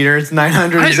 You cheater. It's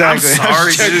 900 I'm exactly.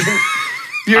 sorry, dude.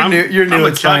 You're new. You're new. I'm a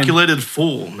It's fine. calculated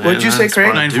fool, man. What'd you say, That's Craig?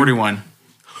 what I do. 941.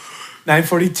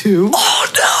 942.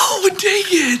 Oh, no. Dang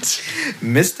it.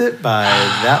 Missed it by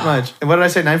that much. And what did I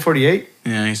say? 948.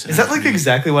 Yeah, he said Is that like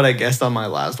exactly what I guessed on my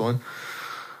last one?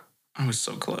 I was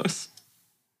so close.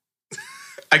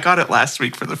 I got it last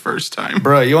week for the first time.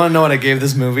 Bro, you want to know what I gave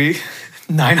this movie?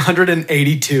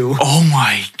 982. Oh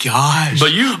my gosh!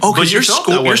 But you- oh, but because you your felt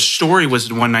that way. your story was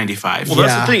 195. Well,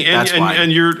 that's Yeah, the thing. And, that's why.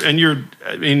 and you're,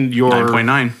 I mean, you're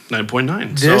 9.9.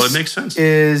 9.9. So This it makes sense.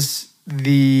 is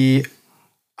the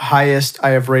highest I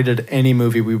have rated any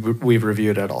movie we've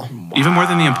reviewed at all. Even more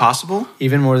than The Impossible.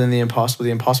 Even more than The Impossible.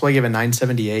 The Impossible I gave a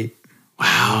 978.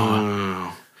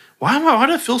 Wow. Why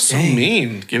do I feel so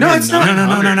mean? Give No, me a it's not.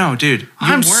 900. No, dude. You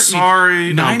I'm weren't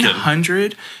sorry. No, I'm kidding.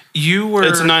 900. You were.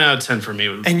 It's a 9 out of 10 for me.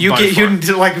 And you by get far. you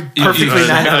did like perfectly you-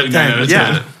 9 out of 10. 9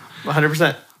 Yeah.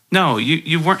 100%. No,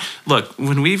 you weren't. Look,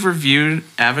 when we've reviewed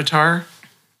Avatar,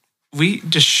 We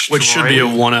destroyed. Which should be a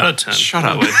 1 out of 10. Shut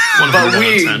up. by the way. 100 But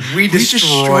out of 10. we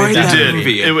destroyed that that did.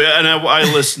 movie. And I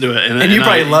listened to it. And you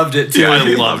probably loved it too. I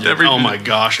loved it. Oh my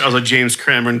gosh. I was like, James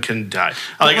Cameron can die.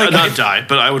 Not die,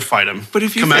 but I would fight him. But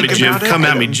if you Come at me, think Jim. about it- Come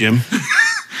at me, Jim.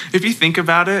 If you think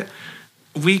about it,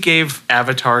 we gave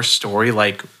Avatar story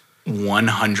like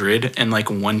 100 and like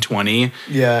 120.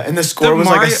 Yeah, and the score The was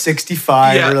like a Mario-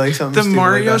 65 or like something. The stupid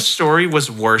Mario like that. story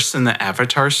was worse than the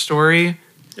Avatar story.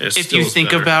 It If still you is think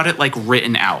better. about it, like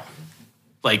written out,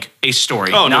 like a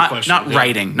story, Oh, no not question, not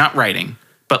yeah. writing,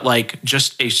 but like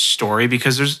just a story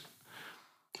because there's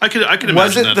I could imagine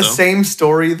Was it that, the though. same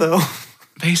story though?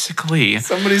 Somebody's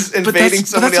Somebody's but invading that's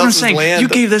somebody what I'm else's saying. land. You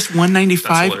gave this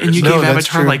 195 That's and you hilarious. gave No, that's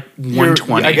Avatar true. like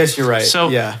 120. I guess you're right. So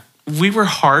yeah. we were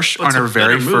harsh Well, it's on our a better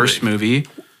very movie. first movie.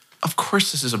 Of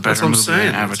course, this is a That's better what I'm movie saying.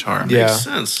 than Avatar. Yeah. Makes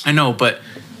sense. I know, but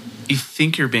you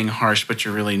think you're being harsh, but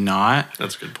you're really not.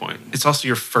 That's a good point. It's also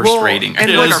your first Well, rating. I and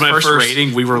feel what like is our my first first-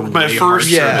 rating, we were My way first harsher.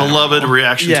 Yeah. beloved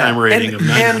reaction Yeah. time rating And- of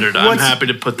 900. and I'm what's- happy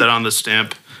to put that on the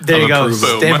stamp. There of you go.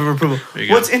 approval. Stamp of approval. There you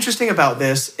go. What's interesting about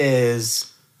this is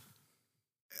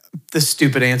the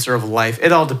stupid answer of life.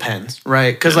 It all depends,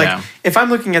 right? Because like Yeah. if I'm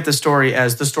looking at the story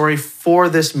as the story for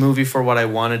this movie for what I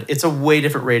wanted, it's a way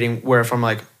different rating. Where if I'm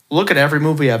like, look at every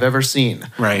movie I've ever seen,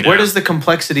 Right. Where Yeah. does the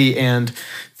complexity and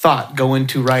thought go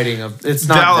into writing of? It's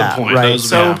not Valid that, point. That right? was a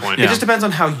So valid point. it Yeah. just depends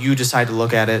on how you decide to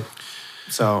look at it.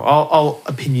 So all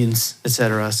opinions,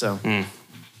 etc. So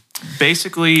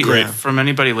Basically, Great. from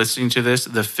anybody listening to this,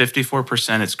 the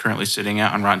 54% it's currently sitting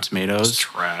at on Rotten Tomatoes It's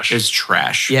trash. is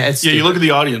trash. yeah, it's Yeah, you stupid. look at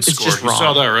the audience It's score. just You saw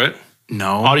wrong. that, right?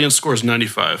 No, Audience score is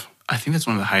 95. I think that's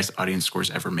one of the highest audience scores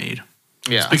ever made.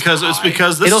 yeah. Because it's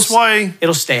because this It'll is why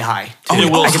It'll stay high.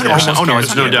 it will. I can stay almost high. Oh, no, There's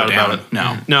it's no not gonna doubt go about it.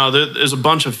 down. No, there's a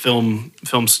bunch of film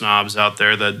snobs out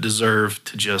there that deserve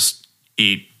to just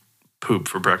eat poop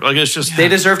for breakfast. Like it's just They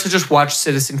deserve to just watch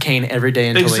Citizen Kane every day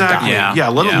until exactly. they die. Yeah.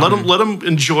 Let them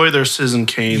enjoy their Citizen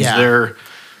Canes. Yeah. Their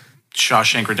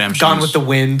Shawshank Redemption. Gone with the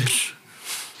Wind,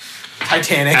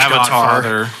 Titanic, Avatar.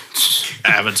 Godfather.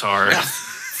 Avatar.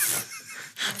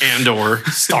 Andor.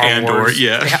 Star Andor, Wars.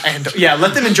 yeah. Andor. Yeah,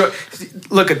 let them enjoy.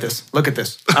 Look at this. Look at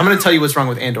this. I'm going to tell you what's wrong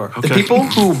with Andor. The Okay. people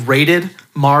who rated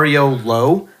Mario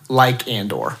low like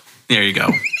Andor. There you go.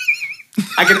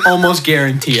 I can almost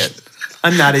guarantee it.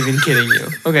 I'm not even kidding you.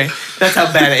 Okay, that's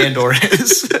how bad Andor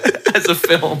is as a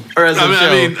film or as a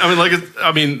show.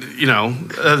 you know,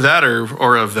 that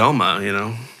or a Velma, you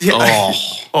know. Yeah.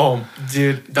 Oh,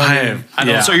 dude, don't I- even. I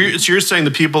don't. yeah. So you're saying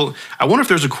the people? I wonder if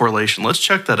there's a correlation. Let's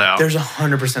check that out. There's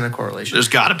 100% a correlation. There's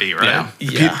got to be, right?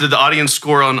 Yeah. The audience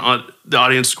score on the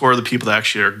audience score of the people that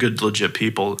actually are good, legit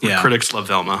people. Yeah. Critics love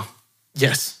Velma.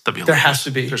 Yes, That'd be there hilarious. has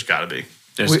to be. There's got to be.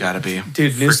 There's We- got to be.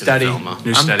 Dude, new Freaking study. Velma.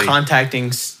 New I'm study.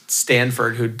 contacting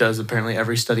Stanford, who does apparently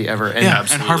every study ever, and, Yeah, and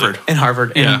Absolutely. Harvard. and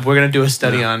Harvard, and Yeah. we're gonna do a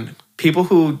study on people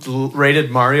who rated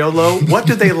Mario low. What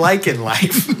do they like in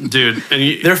life? Dude, and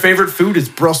you, Their favorite food is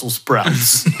Brussels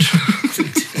sprouts.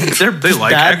 They're They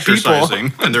like bad exercising.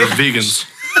 people. and they're vegans.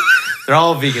 They're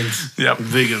all vegans. Yep.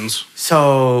 Vegans.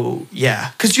 So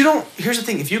yeah, because you don't. Here's the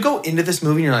thing: if you go into this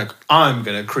movie and you're like, "I'm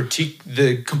gonna critique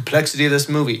the complexity of this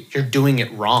movie," you're doing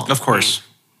it wrong. Of course.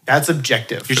 That's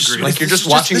objective. You're just- like you're this just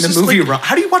is watching this the is movie like- wrong.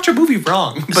 How do you watch a movie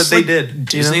wrong? But It's they like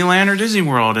did. you know? Disneyland or Disney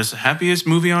World is the happiest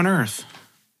movie on earth.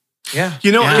 Yeah.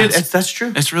 You know, Yeah. and That's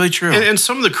true. It's really true. And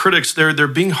some of the critics, they're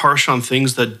being harsh on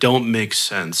things that don't make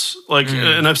sense. Like,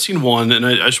 and I've seen one, and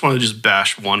I just want to just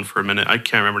bash one for a minute. I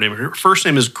can't remember her name. Her first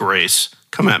name is Grace.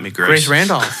 Come at me, Grace. Grace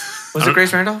Randolph. Was it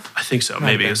Grace Randolph? I think so. Might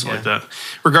Maybe have it's been, like that.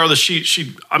 Regardless, she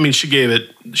gave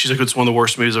it. She's like, it's one of the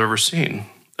worst movies I've ever seen.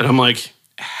 And I'm like,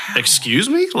 excuse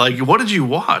me? Like, what did you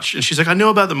watch? And she's like, I know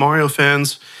about the Mario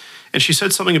fans. And she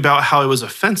said something about how it was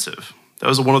offensive. That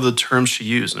was one of the terms she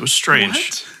used. And it was strange.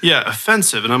 What? Yeah,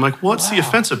 offensive. And I'm like, what's the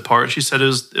offensive part? She said it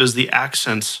was the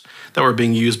accents that were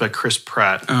being used by Chris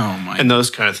Pratt. Oh, my And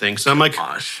those kind of things. And I'm like,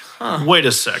 wait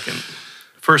a second.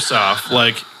 First off,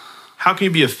 like, how can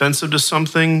you be offensive to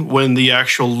something when the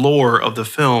actual lore of the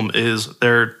film is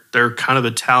they're kind of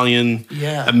Italian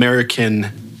Yeah.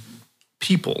 American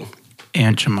people?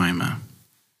 Aunt Jemima.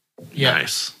 Yeah.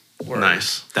 Nice.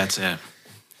 Nice. That's it.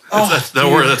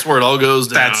 That's where it all goes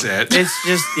down. That's it. It's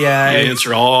just yeah. You It's,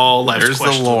 answer all life's There's the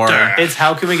questions. lore. Duh. it's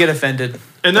how can we get offended?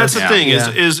 And that's the Yeah. thing Yeah.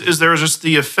 is there's just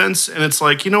the offense, and it's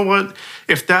like, you know what?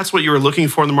 If that's what you were looking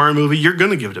for in the Mario movie, you're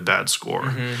gonna give it a bad score.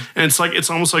 And it's like it's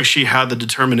almost like she had the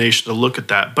determination to look at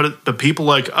that. But people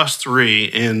like us three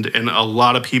and a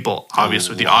lot of people,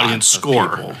 obviously, with the audience of score,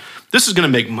 people. this is gonna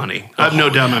make money. I have no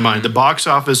doubt in my mind. The box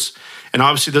office, and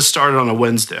obviously this started on a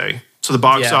Wednesday. So the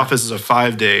box Yeah. office is a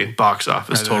 5-day box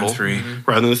office Rather than total, 3.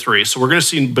 rather than the 3. So we're going to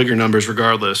see bigger numbers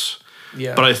regardless.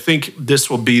 Yeah. But I think this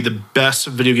will be the best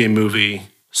video game movie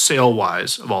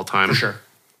sale-wise of all time. For sure.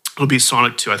 It'll be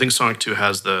Sonic 2. I think Sonic 2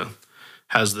 has the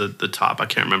top. I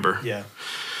can't remember. Yeah.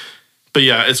 But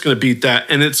yeah, it's going to beat that.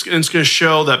 And it's going to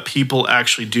show that people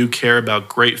actually do care about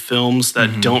great films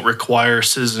that don't require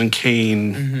Citizen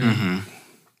Kane,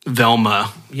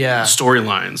 Velma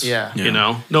storylines. Yeah. You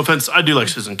know? No offense. I do like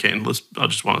Citizen Kane. I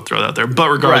just want to throw that there. But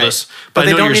regardless. Right. But I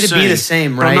they know don't what need you're to be saying, the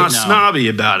same, but I'm right? not snobby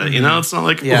about it. You know? It's not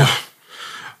like,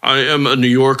 I am a New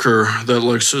Yorker that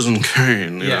likes Citizen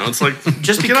Kane. You know? It's like,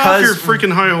 Just get off because- your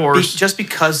freaking high horse. Just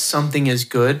because something is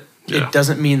good, Yeah. it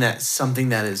doesn't mean that something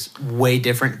that is way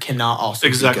different cannot also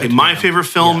Exactly. be good. My favorite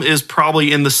film is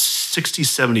probably in the 60s,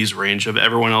 70s range of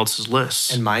everyone else's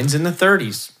list. And mine's in the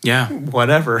 30s. Yeah.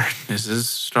 Whatever. This is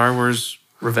Star Wars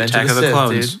Revenge Attack of the Sith,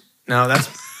 Clones. dude. No, that's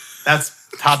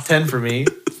top 10 for me.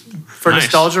 For Nice.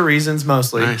 nostalgia reasons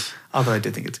mostly. Nice. Although I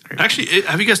do think it's great. Actually,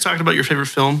 have you guys talked about your favorite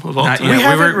film of all Not time? yet. We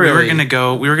haven't We were really. gonna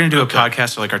do a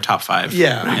podcast for like our top 5.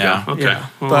 Yeah. Yeah. Okay. Yeah.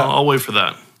 Well, But- I'll wait for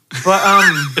that. But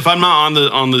If I'm not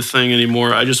on the thing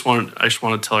anymore, I just want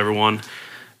to tell everyone,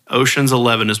 Ocean's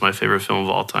 11 is my favorite film of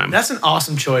all time. that's an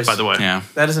awesome choice. by the way. Yeah.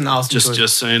 That is an awesome choice.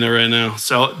 Just saying it right now.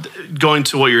 So going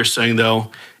to what you're saying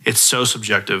though, it's so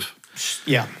subjective.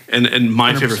 Yeah. And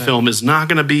my 100%. favorite film is not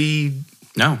going to be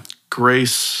No.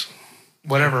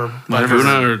 Whatever. Whatever.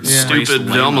 Luna or Yeah. stupid Grace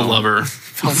Velma Lamo. lover.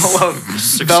 Velma Lover.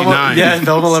 69. Yeah,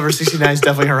 Velma Lover 69 is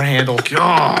definitely her handle.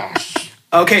 Gosh.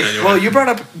 Okay, Anyway. well, you brought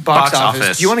up box Box office.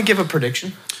 office. Do you want to give a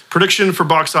prediction? Prediction for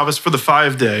box office for the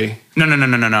 5-day. No.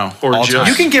 Or All just- time.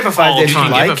 You can give a 5-day if you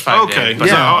time. like. Give a 5-day, Okay. but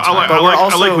Yeah. not all time. But we're I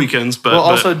also- like weekends, but we'll but-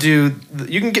 also do.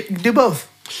 You can do both.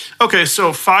 Okay,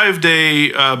 so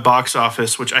 5-day box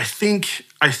office, which I think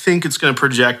it's going to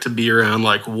project to be around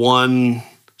like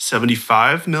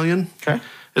 175 million. Okay.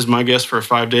 Is my guess for a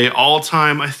 5-day all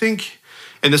time. I think,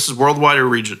 and this is worldwide or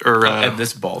region or And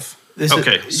this both. This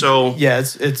okay. So Yeah,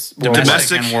 it's Domestic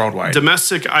domestic and worldwide.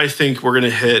 Domestic, I think we're going to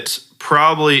hit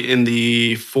probably in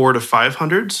the 400 to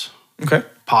 500s. Okay.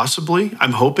 Possibly.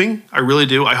 I'm hoping. I really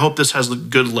do. I hope this has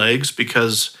good legs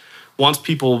because once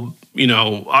people,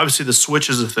 obviously the Switch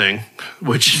is a thing,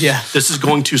 which this is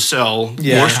going to sell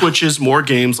Yeah. more Switches, more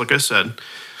games, like I said.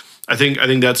 I think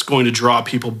that's going to draw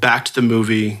people back to the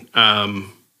movie. No,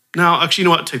 actually, you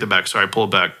know what? Take that back. Sorry, pull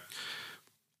it back.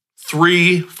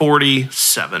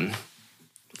 347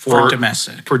 For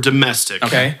domestic. For domestic.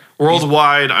 Okay.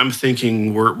 Worldwide, I'm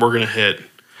thinking we're going to hit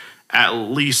at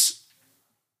least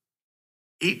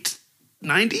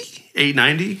 890?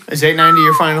 890? Is 890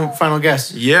 your final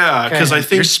guess? Yeah, because Okay. I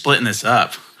think You're splitting this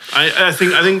up. I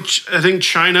think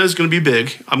China is going to be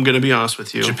big. I'm going to be honest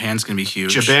with you. Japan's gonna be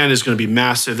huge. Japan is going to be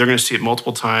massive. They're going to see it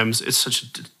multiple times. It's such a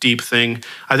deep thing.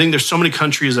 I think there's so many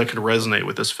countries that could resonate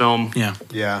with this film. Yeah.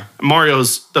 Yeah.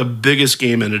 Mario's the biggest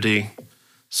game entity.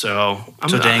 So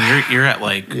Dang, you're at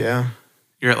like Yeah.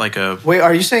 you're at like a Wait,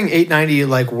 are you saying 890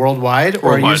 like worldwide,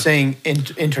 or are you Worldwide. saying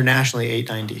internationally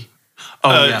 890?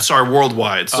 sorry,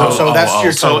 worldwide. So, So that's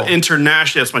your so total.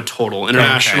 internationally, that's my total.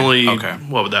 Internationally, Okay.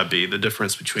 what would that be? The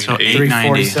difference between So 8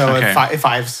 340. 890, So okay.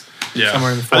 fives. Yeah,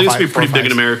 Somewhere in the I think it's gonna be four, pretty big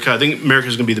in fives. America. I think America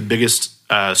is gonna be the biggest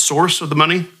source of the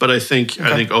money, but I think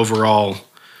overall,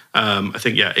 I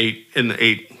think 8 in the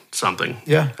 8 something.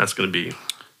 Yeah. that's gonna be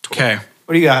total. okay.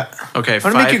 What do you got? Okay, I'm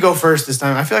gonna make you go first this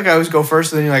time. I feel like I always go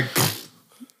first, and then you're like,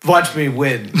 watch me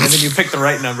win, and then you pick the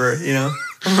right number.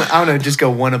 I'm gonna just go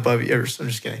one above you. I'm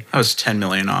just kidding. I was 10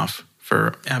 million off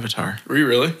for Avatar. Were you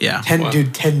really? Yeah. 10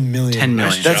 million. 10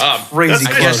 million. That's job. crazy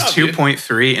That's close. nice. It's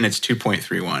 2.3 and it's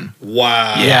 2.31.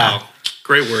 Wow. Yeah.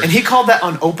 Great work. And he called that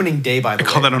on opening day, by the way.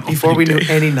 called that on before we opening knew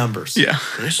day. any numbers. Yeah.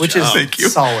 Nice Which job. is Thank you.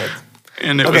 solid.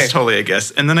 And it Okay. was totally a guess.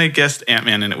 And then I guessed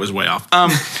Ant-Man and it was way off.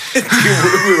 Dude,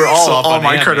 we were all So off all on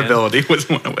my Ant-Man. credibility was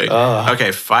went away. Okay,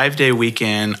 5-day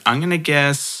weekend. I'm going to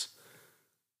guess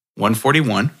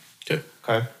 141.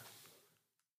 Okay.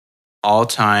 All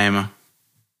time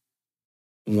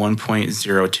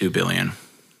 1.02 billion.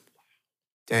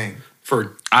 Dang.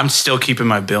 For I'm still keeping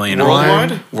my billion.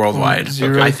 Worldwide? Worldwide.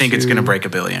 Zero I think it's going to to- break a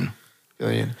billion.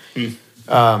 Billion. Hmm.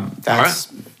 That's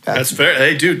that's fair.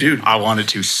 Hey, dude. I wanted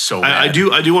to so bad. I do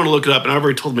want to look it up, and I've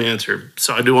already told my answer.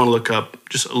 So I do want to look up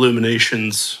just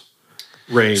Illumination's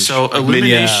range. So Like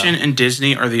Illumination and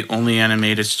Disney are the only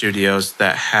animated studios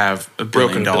that have $1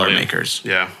 billion billion. makers.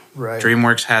 Yeah. right.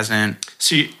 DreamWorks hasn't.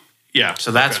 See, yeah.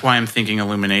 So that's why I'm thinking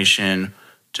Illumination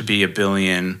to be $1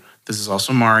 billion. This is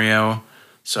also Mario.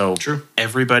 So True.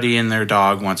 everybody and their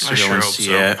dog wants to I go sure and hope see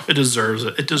so. it. It deserves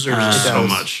it. It deserves it It so does.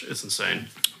 much. It's insane.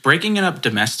 Breaking it up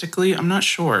domestically, I'm not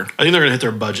sure. I think they're gonna hit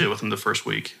their budget within the first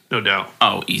week, no doubt.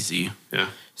 Oh, easy. Yeah.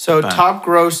 So But- top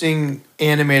grossing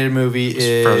animated movie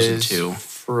is Frozen 2.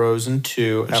 Frozen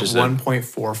 2 at is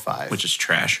 1.45. which is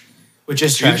trash. Which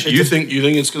is trash. You think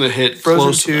it's going to hit Frozen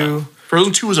close 2. to that?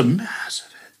 Frozen 2 was a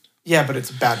massive hit. Yeah, but it's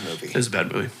a bad movie. It's a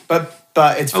bad movie. But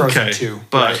it's Frozen 2.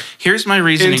 But right? Here's my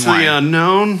reasoning Into why. the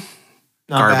Unknown.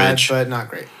 Not garbage. bad, but not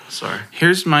great. Sorry.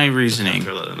 Here's my reasoning.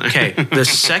 Throw that in there. Okay, the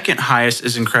second highest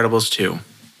is Incredibles 2.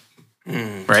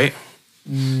 Right?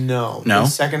 No. No? The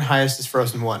second highest is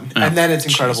Frozen 1. And then it's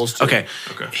Incredibles 2. Okay.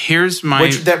 Okay. Here's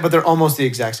my But they're almost the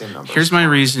exact same number. Here's my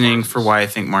reasoning for why I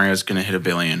think Mario's going to hit $1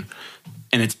 billion,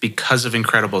 and it's because of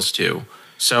Incredibles 2.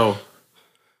 So,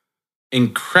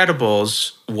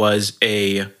 Incredibles was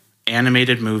a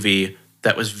animated movie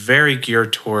that was very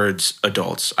geared towards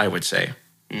adults, I would say,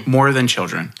 more than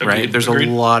children. Right? Agreed. There's Agreed.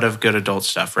 a lot of good adult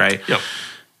stuff. Right? Yep.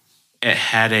 It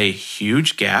had a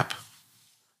huge gap,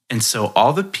 and so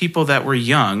all the people that were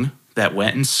young that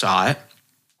went and saw it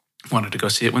wanted to go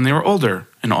see it when they were older.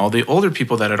 And all the older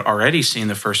people that had already seen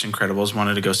the first Incredibles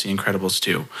wanted to go see Incredibles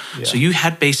 2. Yeah. So you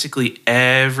had basically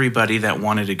everybody that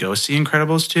wanted to go see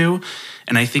Incredibles 2.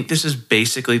 And I think this is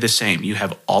basically the same. You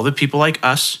have all the people like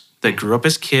us that grew up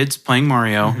as kids playing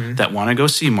Mario that want to go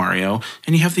see Mario.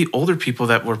 And you have the older people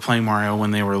that were playing Mario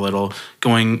when they were little,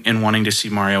 going and wanting to see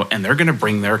Mario. And they're going to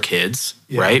bring their kids,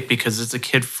 right? Because it's a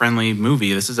kid-friendly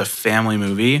movie. This is a family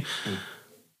movie.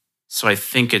 So I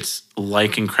think it's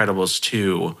like Incredibles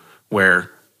 2, where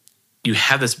you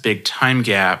have this big time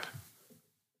gap,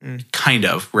 kind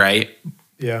of, right?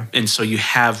 Yeah. And so you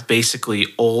have basically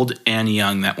old and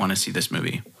young that want to see this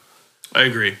movie. I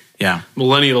agree. Yeah.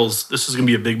 Millennials, this is going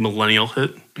to be a big millennial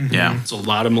hit. Yeah. There's a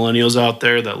lot of millennials out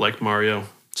there that like Mario.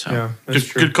 So Yeah, that's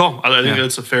true. Good call. I think Yeah.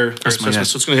 that's a fair my assessment. guess.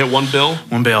 So it's going to hit $1 billion.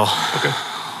 $1 bill. Okay.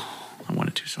 I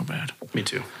wanted to so bad. Me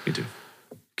too.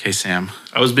 Okay, Sam.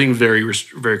 I was being very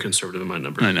conservative in my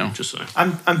number. I know. Just saying.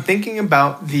 I'm thinking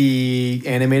about the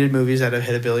animated movies that have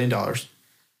hit $1 billion. There's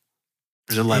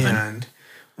 11. And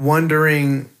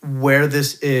wondering where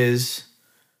this is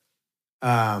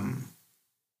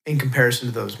in comparison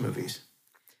to those movies.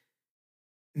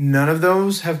 None of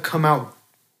those have come out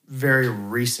very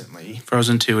recently.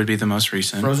 Frozen 2 would be the most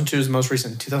recent. Frozen 2 is the most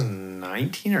recent,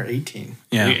 2019 or 18?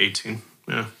 Yeah. I think 18.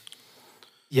 Yeah.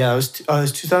 Yeah, it was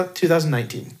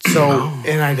 2019. So,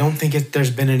 and I don't think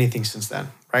there's been anything since then,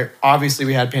 right? Obviously,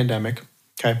 we had pandemic.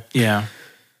 Okay. Yeah.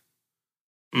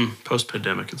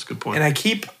 Post-pandemic, it's a good point. And I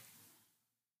keep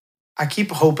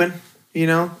hoping,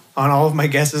 on all of my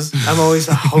guesses. I'm always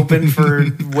hoping for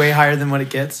way higher than what it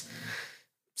gets.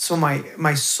 So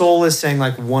my soul is saying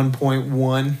like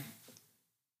 1.1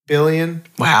 billion.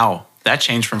 Wow. That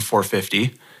changed from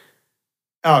 450.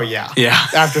 Oh yeah. Yeah.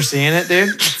 After seeing it,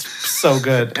 dude, it's so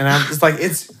good. And I'm just like,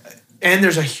 and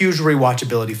there's a huge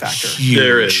rewatchability factor.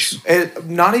 There is.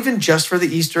 Not even just for the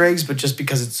Easter eggs, but just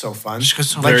because it's so fun. Just 'cause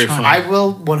it's so Very much fun. fun. I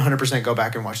will 100% go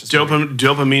back and watch this movie.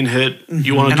 Dopamine hit.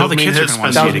 You want a And all the dopamine kids are hit? gonna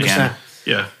want to see it 1000%. again.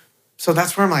 Yeah. So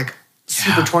that's where I'm like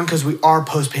super torn because we are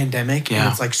post-pandemic Yeah.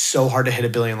 and it's like so hard to hit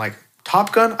 $1 billion. Like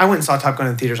Top Gun, I went and saw Top Gun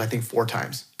in theaters I think 4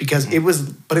 times because it was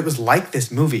like this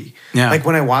movie. Yeah. Like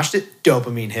when I watched it,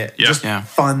 dopamine hit. Yeah. Just Yeah.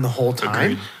 fun the whole time.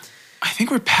 Agreed. I think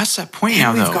we're past that point And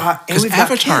now, we've though. got Because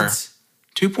Avatar, kids.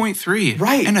 2.3.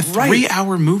 Right, And a right.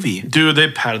 3-hour movie. Dude, they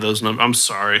padded those numbers. I'm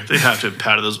sorry. They have to have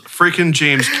padded those. Freaking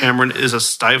James Cameron is a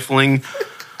stifling,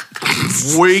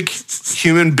 weak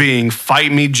human being.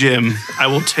 Fight me, Jim. I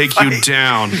will take you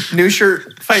down. New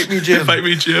shirt, fight me, Jim. Fight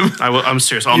me, Jim. I'm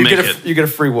serious. I'll you make get it. you get a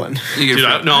free one. Dude,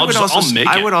 I'll make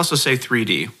I it. would also say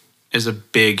 3D is a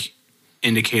big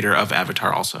indicator of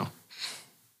Avatar also.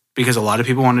 Because a lot of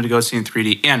people wanted to go see in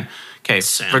 3D. And, okay,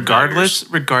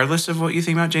 regardless of what you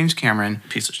think about James Cameron,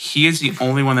 Piece of shit. he is the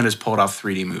only one that has pulled off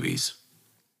 3D movies.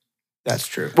 That's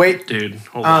true. Wait, Dude,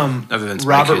 hold on. Other than Spy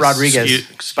Robert Kids. Rodriguez,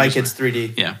 Excuse Spy me. Kids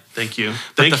 3D. Yeah. Thank you.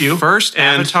 But Thank the you. first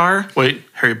And Avatar. Wait,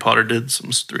 Harry Potter did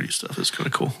some 3D stuff. It's kind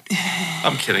of cool.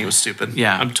 I'm kidding. It was stupid.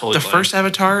 Yeah. I'm totally The lying. first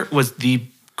Avatar was the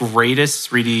greatest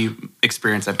 3D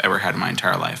experience I've ever had in my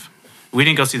entire life. We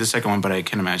didn't go see the second one, but I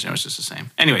can imagine it was just the same.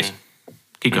 Anyways,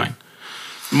 keep going.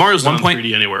 Mario's not 1 in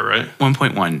 3D anywhere, right?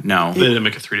 1.1, no. They didn't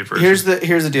make a 3D version.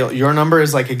 Here's the deal. Your number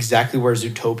is like exactly where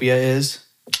Zootopia is.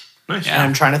 nice. Yeah. And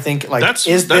I'm trying to think like That's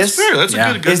is this fair. That's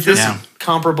Yeah. a good is this Yeah.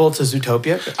 comparable to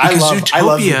Zootopia? I love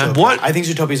Zootopia- Zootopia. What? I think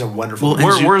Zootopia is a wonderful Well,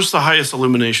 movie. Where's the highest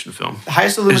illumination film? The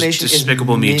highest illumination is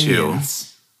Despicable Me 2.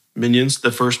 Minions. Minions,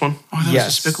 the first one. Oh, that Yes.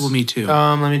 was Despicable Me too.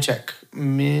 Let me check.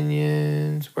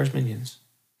 Minions. Where's Minions?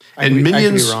 I And could be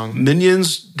Minions, wrong.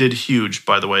 Minions did huge,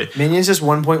 by the way. Minions is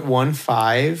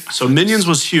 1.15. So Minions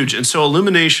was huge, and so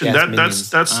Illumination. Yeah, it's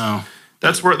that's oh,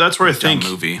 that's where I dumb think.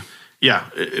 movie. Yeah,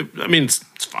 I mean it's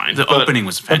fine. The but opening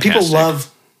was But fantastic. people love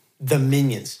the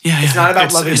Minions. Yeah, It's yeah. not about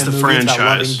It's- loving it's the the movie. It's about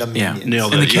loving franchise. the Yeah. Minions.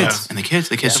 Nailed And the it, kids. yeah. And the kids.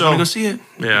 The kids So- want to go see it.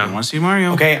 Yeah. They want to see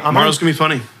Mario. Okay, Tomorrow's going to be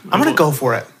funny. I'm gonna go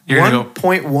for it. You're gonna go-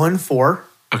 1.14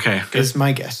 Okay. is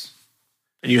my guess.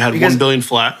 And you had Because- 1 billion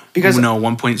flat. Because No,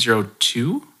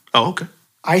 1.02? Oh, okay.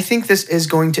 I think this is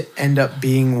going to end up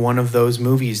being one of those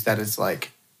movies that is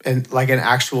like an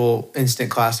actual instant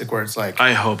classic where it's like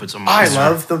I hope it's a I monster.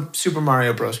 love the Super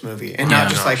Mario Bros. Movie. And Yeah. not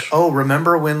just Gosh. like, oh,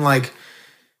 remember when like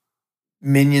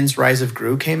Minions Rise of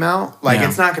Gru came out? Like Yeah.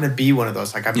 it's not gonna be one of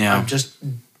those. Like Yeah. I'm just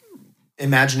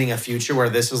imagining a future where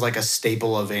this is like a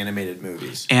staple of animated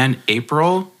movies. And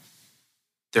April,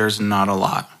 there's not a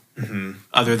lot.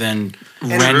 Other than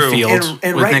Renfield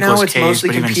And with right Nicolas now it's Cage, mostly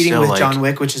but even competing still, with like, John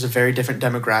Wick, which is a very different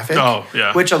demographic. Oh,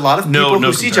 yeah. Which a lot of No- people no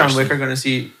who see John comparison. Wick are going to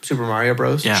see Super Mario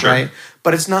Bros. Yeah. Right?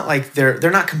 But it's not like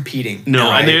they're not competing. No,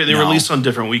 No, and they no. release on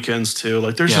different weekends too.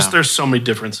 Like there's Yeah. there's so many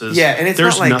differences. Yeah, and it's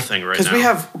there's not like, nothing right now. because we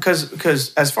have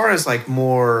because as far as like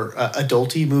more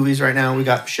adulty movies right now, we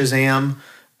got Shazam,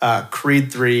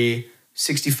 Creed 3,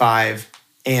 65,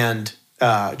 and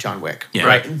John Wick. Yeah.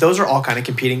 Right, those are all kind of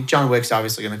competing. John Wick's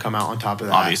obviously going to come out on top of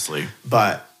that, Obviously.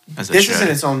 but As it this should.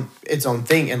 isn't its own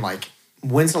thing. And like,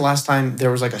 when's the last time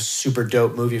there was like a super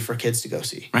dope movie for kids to go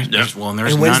see? Right. Yeah. There's, well, and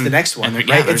there's And when's none. the next one? And there-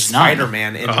 Right, yeah, there's it's none. Spider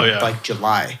Man in Oh, yeah. like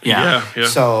July. Yeah. yeah.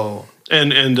 So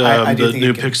and I do the think new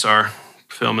it can- Pixar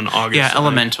film in August. Yeah, I think.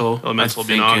 Elemental. Elemental I will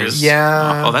be in think August. is-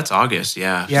 Yeah. Oh, that's August.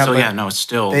 Yeah. Yeah, So but yeah, no, it's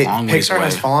still they, a long ways Pixar away.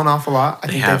 has fallen off a lot. I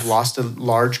think have. they've lost a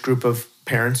large group of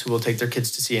parents who will take their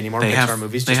kids to see any more They Pixar have.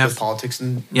 movies They just have. with politics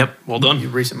in Yep. Well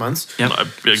done. recent months. Yep.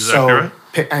 Exactly So,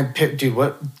 right. dude,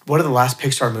 what did the last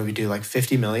Pixar movie do? Like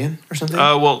 50 million or something?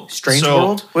 Well, Strange so-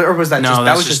 World, or was that No, just that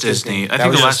that's was just Disney. I That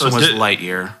think was the just- last one was Di-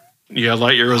 Lightyear. Yeah,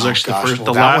 Lightyear was oh, actually gosh, the first,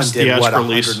 well, the that last one did what, theatrical 100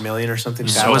 release. million or something.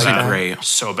 So bad it wasn't like that? great.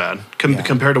 So bad Yeah.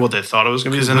 compared to what they thought it was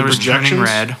going to be. Because then there was Turning projections.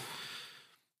 Red.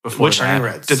 Before Which- that. Turning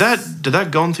Red. Did that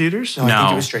go in theaters? No, I think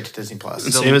No. it was straight to Disney Plus.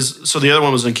 And same as so the other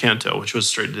one was Encanto, which was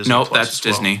straight to Disney. Nope, Plus that's as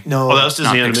well. Disney. No, Oh, that was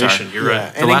Disney Not Pixar. animation. You're yeah,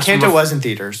 right. and last one Encanto bef- was in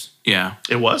theaters. Yeah.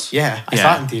 It was. Yeah, I Yeah.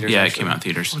 saw it in theaters. Yeah, it actually. came out in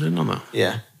theaters. I didn't know that.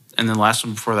 Yeah, And then the last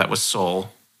one before that was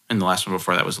Soul. And the last one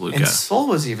before that was Luca. and Soul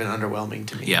was even underwhelming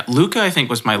to me. Yeah, Luca I think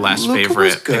was my last Luca favorite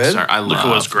was good. Pixar. I Luca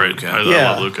love was great. I Luca.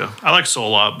 Yeah. love Luca. I like Soul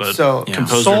a lot, but So Yeah.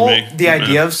 composer Soul, me. the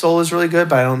idea of Soul is really good,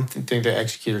 but I don't think they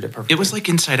executed it perfectly. It was like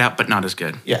Inside Out, but not as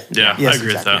good. yeah, Yeah, Yes, I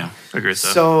agree exactly. with that. I agree with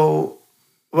that. So,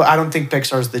 well, I don't think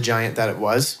Pixar's the giant that it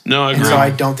was. No, I And agree. so I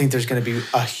don't think there's going to be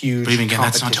a huge. But even again,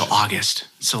 that's not till competition. August.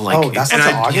 So like, Oh, that's not and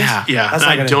till August? Yeah, Yeah, That's and not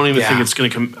I gonna- don't even yeah. think it's going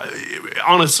to come.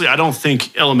 Honestly, I don't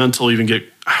think Elemental even get.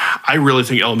 I really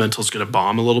think Elemental is going to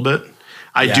bomb a little bit.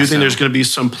 I Yeah, do think so- there's going to be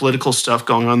some political stuff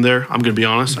going on there. I'm going to be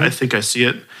honest. Mm-hmm. I think I see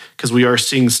it because we are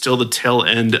seeing still the tail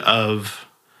end of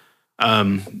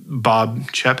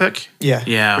Bob Chapek. Yeah.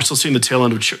 yeah. We're still seeing the tail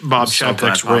end of Bob So glad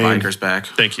Chapek's Bob reign. Iger's back.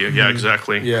 Thank you. Yeah,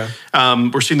 exactly. Yeah.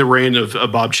 We're seeing the reign of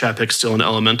Bob Chapek still in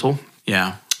Elemental.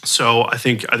 Yeah, So I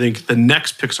think the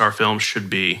next Pixar film should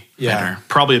be Yeah. better.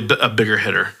 probably a bigger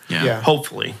hitter. Yeah. Yeah.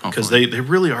 Hopefully, because Hopefully. they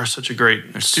really are such a great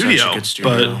such a studio, good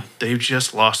studio. but they've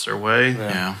just lost their way.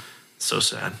 Yeah. So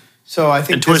sad. So I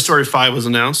think And Toy this- Story 5 was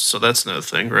announced, so that's another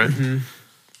thing, right?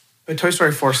 But Toy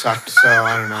Story 4 sucked, so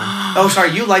I don't know. Oh,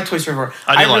 sorry, you like Toy Story 4.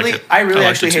 I did like it. I really I liked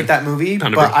actually it hate too. that movie,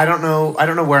 Don't but agree. I don't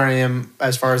know where I am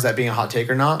as far as that being a hot take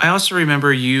or not. I also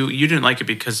remember you didn't like it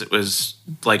because it was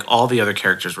like all the other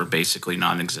characters were basically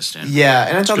non-existent. Yeah,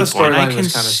 and I thought the Good point. And I storyline can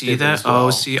was kind of see stupid that. as well. Oh,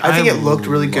 see, I think it looked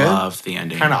really good. Love the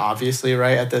ending. Kind of obviously,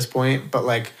 right, at this point, but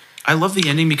like, I love the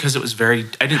ending because it was very.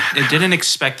 I didn't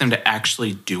expect them to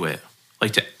actually do it,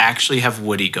 like to actually have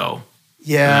Woody go.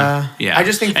 yeah. Yeah. I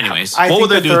just think. Anyways. I What think would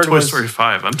they the do with third Toy was- Story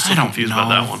 5? I'm I still don't confused know. about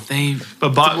that one. They But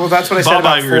Bob, Well, that's what I said Bob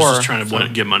about Iger is 4. just trying to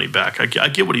get money back. I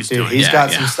get what he's Dude, doing. he's Yeah,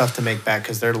 got yeah. some stuff to make back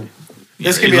because they're. This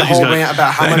Yeah, could be a he's whole got- rant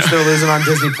about how much they're losing on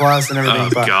Disney Plus and everything, Oh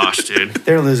but gosh, dude,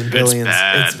 they're losing billions. It's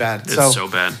bad. It's bad. It's So, so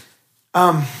bad.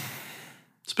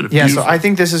 It's been a yeah, beautiful. so I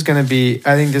think this is gonna be.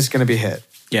 I think this is gonna be a hit.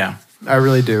 yeah. I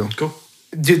really do. cool.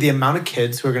 Dude, the amount of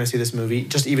kids who are going to see this movie,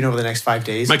 just even over the next 5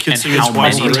 days, My kids And sing it how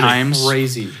twice many already. times?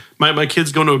 crazy. My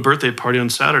kid's going to a birthday party on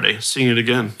Saturday, seeing it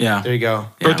again. Yeah. There you go.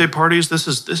 Yeah. Birthday parties. This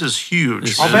is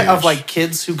huge. I'll man. bet of like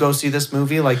kids who go see this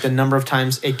movie, like the number of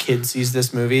times a kid sees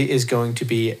this movie is going to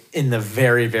be in the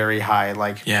very, very high,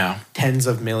 like Yeah. tens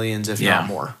of millions, if Yeah. not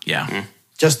more. Yeah.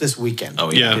 Just this weekend.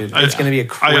 Oh, Yeah, Dude, it's going to be a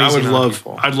crazy I would amount love. of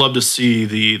people. I'd love to see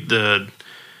the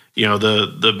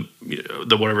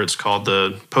the whatever it's called,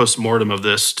 the post-mortem of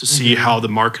this, to see Mm-hmm. how the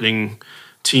marketing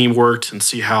team worked and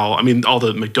see how, I mean, all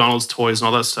the McDonald's toys and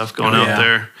all that stuff going Oh, out yeah.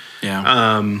 there.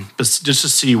 Yeah. But just to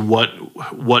see what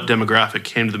demographic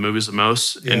came to the movies the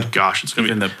most. Yeah. And gosh, it's gonna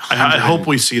Even be. the I hope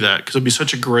we see that because it'd be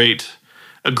such a great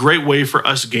a great way for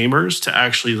us gamers to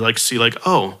actually like see like,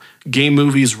 oh, game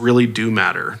movies really do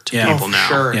matter to Yeah. people now.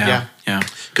 Sure. Yeah.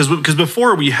 Because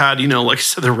before we had, you know, like I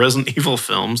said, the Resident Evil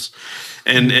films,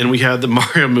 and we had the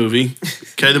Mario movie.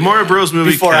 Okay, the Mario Bros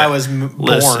movie. Before okay. I was born.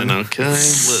 Listen, okay,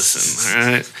 listen. All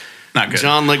right, Not good.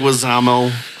 John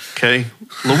Leguizamo. Okay,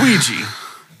 Luigi.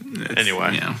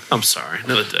 Anyway, yeah. I'm sorry.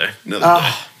 Another day. Another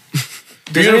day.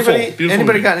 Does Beautiful, anybody, beautiful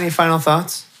anybody movie. got any final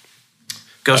thoughts?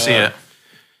 Go see it.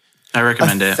 I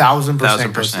recommend it.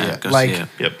 1,000% go see it. Go Like, see it.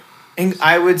 Yep. And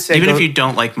I would say Even go, if you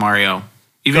don't like Mario,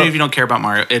 even Go- if you don't care about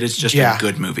Mario, it is just a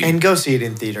good movie. And go see it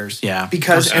in theaters. Yeah.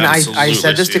 Because, Go and I absolutely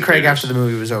said this see to it in Craig theaters. after the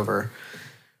movie was over.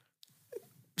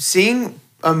 Seeing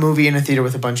a movie in a theater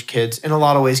with a bunch of kids in a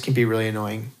lot of ways can be really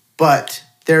annoying. But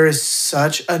there is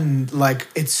such a, like,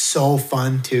 it's so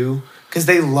fun too. Because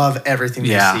they love everything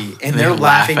yeah. they see. And they they're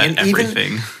laugh laughing. at And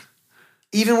everything.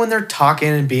 even when they're talking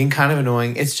and being kind of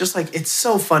annoying, it's just like, it's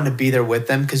so fun to be there with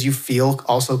them because you feel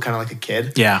also kind of like a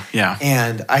kid. Yeah. Yeah.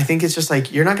 And I think it's just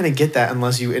like, you're not going to get that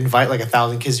unless you invite like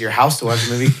 1,000 kids to your house to watch a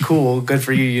movie. Cool. Good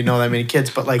for you. You know that many kids.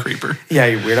 But like, Creeper. yeah,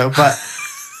 you weirdo. But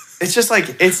it's just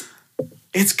like,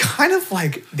 it's kind of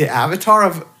like the Avatar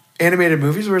of animated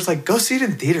movies where it's like, go see it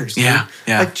in theaters. dude. Yeah,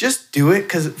 yeah. Like just do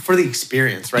it for the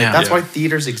experience, right? Yeah. That's Yeah. why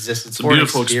theaters exist. It's a for an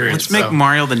beautiful experience. Let's make So,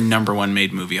 Mario the #1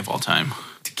 made movie of all time.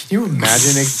 can you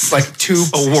imagine it's like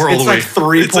A world it's like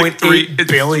away. It's like 3.8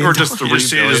 billion. or just You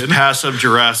see this passive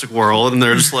Jurassic World, and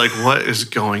they're just like, what is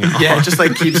going on? Yeah, it just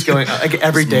like keeps going. Like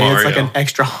every day, it's like Mario. an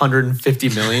extra 150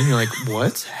 million. You're like,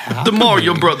 what's The happening?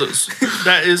 Mario Brothers.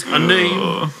 That is a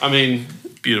name. I mean,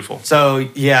 beautiful. So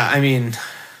yeah, I mean,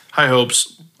 High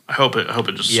hopes. I hope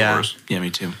it just Yeah. soars. Yeah, me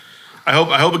too. I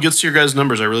hope it gets to your guys'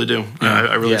 numbers. I really do.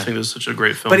 I really Yeah. think this is such a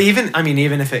great film. but even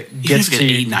if it gets if it to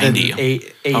get 890. the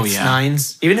eights, Oh, yeah.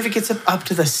 nines, even if it gets up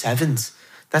to the sevens,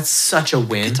 that's such a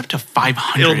win. It's up to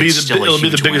 500. it'll be It's still a the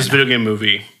huge biggest win. video game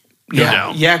movie. No yeah,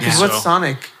 doubt. yeah. Because Yeah. what's So-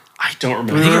 Sonic? I don't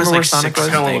remember. I think it was Remember like where Sonic 6 was?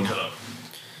 I kinda something. looked it up.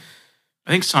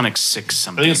 I think Sonic 6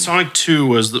 something. I think Sonic 2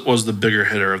 was the bigger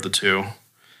hitter of the two.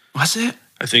 Was it?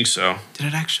 I think so. Did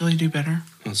it actually do better?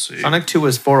 Let's see. Sonic 2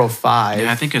 was 405.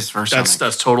 Yeah, I think it's first that's Sonic.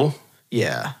 that's total.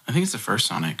 Yeah. I think it's the first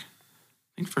Sonic. I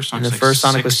think first And Sonic's the like first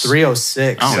Sonic was 6.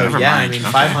 306. Oh, so never yeah, mind. I mean,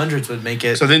 Okay. 500s would make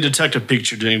it. So I think Detective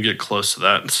Pikachu didn't even get close to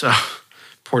that. So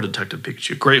poor Detective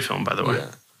Pikachu. Great film, by the way. yeah.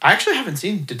 I actually haven't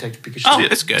seen Detective Pikachu. Oh, See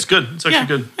it. it's good. It's good. It's actually Yeah.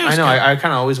 good. It was I know. good. I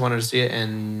kind of always wanted to see it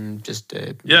and just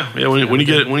did. Yeah. When you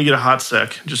get a hot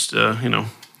sec, just Detective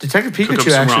up Pikachu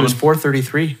some actually was ramen.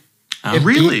 433. Oh. It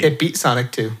Really? It beat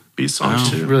Sonic 2. beat Sonic Oh.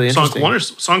 2. Really Sonic interesting. 1 or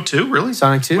Sonic 2? Really?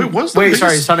 Sonic 2? Wait, what's the Wait, biggest-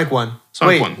 sorry, Sonic 1.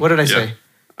 Sonic Wait, 1. what did I Yeah. say?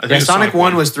 I think Yeah, it's Sonic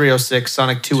 1 was 306,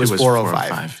 Sonic 2 was 405.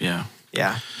 405. Yeah.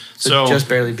 Yeah. So- So just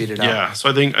barely beat it out. Yeah. So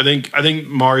I think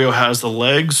Mario has the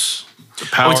legs, the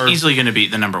power. Oh, it's easily going to be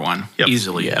the #1. Yep.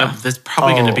 Easily. Yeah. That's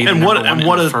probably going to be the And what- #1 and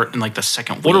what in, a- the in like the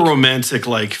second What a week. romantic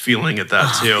like feeling at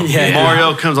that too. yeah.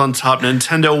 Mario comes on top.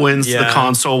 Nintendo wins the Yeah.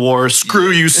 console war. Screw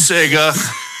you, Sega.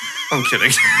 I'm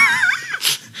kidding.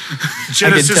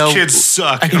 Genesis tell- kids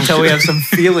suck. I can I'm tell we kidding. have some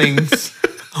feelings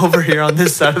over here on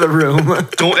this side of the room.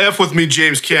 Don't f with me,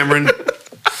 James Cameron.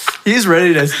 He's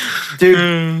ready to,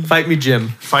 dude. Fight me, Jim.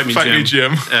 Fight me, Fight Jim. me,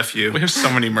 Jim. F you. We have so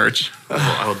many merch.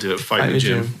 I'll do it. Fight me,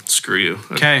 Jim. Screw you.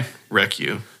 Okay. Wreck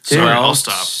you. Dude. Sorry, I'll Well,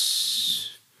 stop.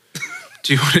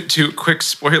 Do you want to do a quick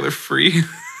spoiler free?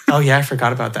 Oh yeah, I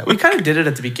forgot about that. We kind of did it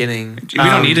at the beginning. We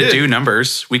don't need to did. do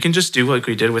numbers. We can just do like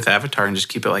we did with Avatar and just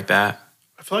keep it like that.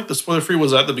 I feel like the spoiler free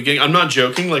was at the beginning. I'm not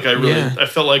joking. Like Yeah. I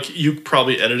felt like you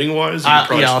probably editing wise, you could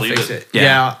probably yeah, I'll just leave fix it. it.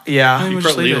 Yeah. Yeah. We'll You just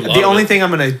probably leave leave it. a lot The of only it. thing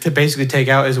I'm going to basically take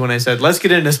out is when I said, let's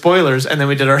get into spoilers. And then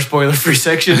we did our spoiler free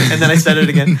section. And then I said it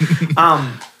again.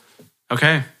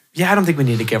 Okay. Yeah, I don't think we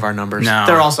need to give our numbers. No.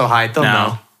 They're also high. They'll No.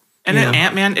 know. And then Yeah.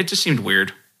 Ant-Man, it just seemed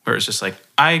weird. Where it's just like,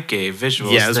 I gave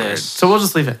visuals Yeah, it's weird. this. So we'll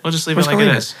just leave it. We'll just leave We're it like gonna it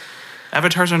leave is.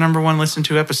 Avatar's our #1 listened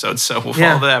to episode, so we'll Yeah.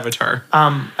 follow the Avatar.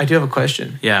 I do have a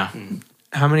question. Yeah.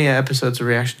 How many episodes of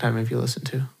Reaction Time have you listened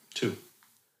to? 2.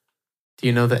 Do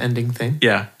you know the ending thing?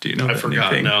 Yeah. Do you know I that forgot,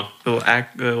 anything? no. The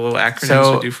little acronyms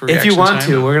So we do for if you reaction want time?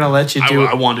 to, we're going to let you do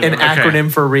I want to. an Okay.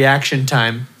 acronym for Reaction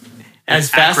Time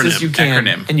as fast as acronym. you can.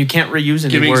 Acronym. And you can't reuse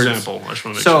any Give me an words. example. I just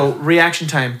want to make So sure. Reaction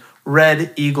Time.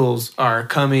 Red Eagles are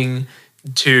coming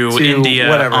to to India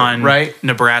whatever, on right?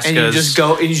 Nebraska's and you just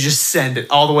go and you just send it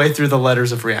all the way through the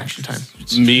letters of Reaction Time.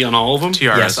 Me on all of them?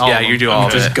 tiaras. Yes, all yeah, of them. you do all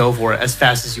of Just it. go for it as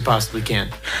fast as you possibly can.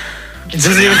 It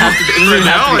doesn't even have to. It doesn't even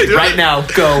have to I be do right it. now.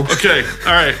 Go. Okay,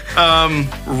 all right.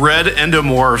 Red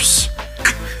endomorphs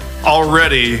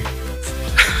already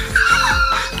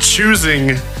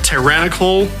choosing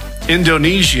tyrannical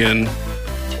Indonesian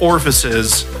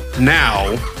orifices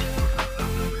now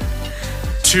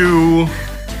to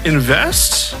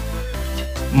invest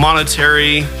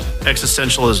monetary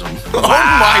existentialism. Oh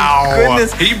my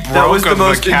goodness. He That was broke the a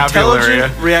most vocabulary.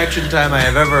 intelligent reaction time I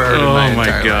have ever heard in my Oh my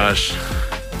entire life. gosh.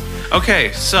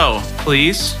 Okay, so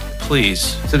please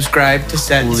Subscribe to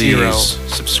Set Zero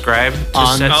subscribe to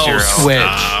on Set Zero Twitch.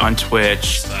 on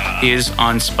Twitch. He is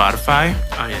on Spotify,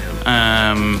 I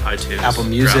am. iTunes. Apple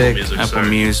Music, Apple sorry.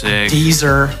 Music,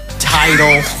 Deezer,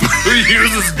 Tidal. Who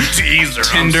uses Deezer?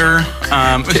 Tinder.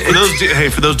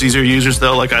 For those Deezer users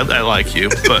though, like I like you,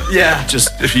 but Yeah.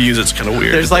 just if you use it's kind of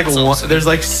weird. There's like there's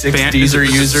like 6 Band- Deezer is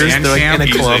it users. They're like in a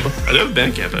Bandcamp? club. I know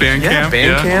Bandcamp. Yeah,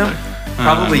 Bandcamp.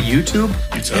 Probably YouTube.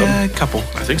 Yeah, a couple.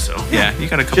 I think so. Yeah, you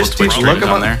got a couple Just Twitch look streams them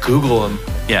on up. there. Google them.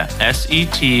 Yeah,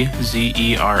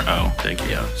 SETZERO. Thank you.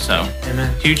 Yeah, so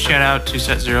Amen. huge shout out to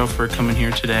Set Zero for coming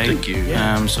here today. Thank you.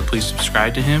 Yeah. So please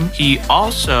subscribe to him. He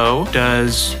also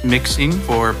does mixing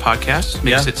for podcasts.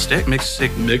 Mix Yeah. It Stick. Mix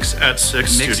at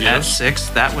 6 Mix Studios. at 6.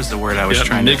 That was the word I was Yep,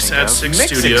 trying Mix to think at of. 6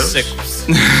 Mix Studios.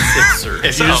 Sixer.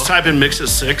 If you just type in Mix at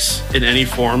 6 in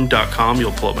anyform.com,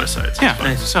 you'll pull up my sites. Yeah.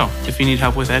 So if you need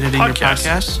help with editing your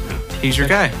podcast, he's your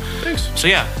guy. Thanks. So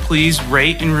yeah, please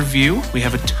rate and review. We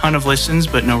have a ton of listens,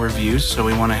 but no reviews. So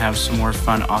we want to have some more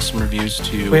fun, awesome reviews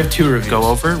to We have 2 reviews. go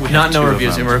over. We Not have no 2 of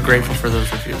reviews, them. and we're grateful for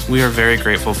those reviews. We are very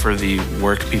grateful for the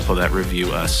work people that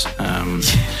review us.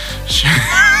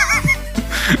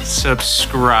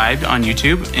 Subscribe on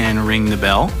YouTube and ring the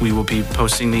bell. We will be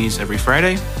posting these every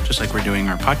Friday, just like we're doing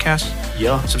our podcast.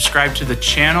 Yeah. Subscribe to the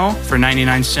channel for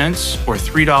 99 cents or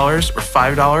 $3 or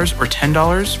 $5 or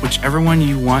 $10, whichever one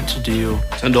you want to do.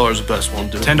 $10 the best one.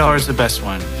 Do it. $10 the best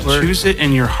one. We're- Choose it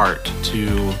in your heart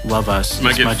to love us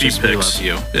Might as get much feet as we pics. love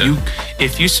you. Yeah.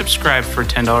 If you subscribe for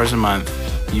 $10 a month,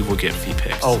 you will get feet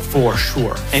pics. Oh, for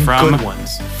sure. And From- good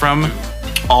ones. From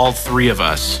all 3 of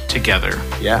us together.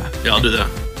 Yeah. Yeah, I'll do that.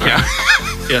 Yeah.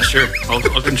 Yeah, sure. I'll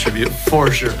contribute.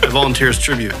 For sure. I volunteer as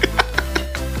tribute.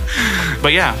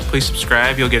 But yeah, please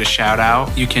subscribe. You'll get a shout out.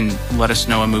 You can let us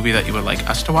know a movie that you would like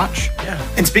us to watch. Yeah.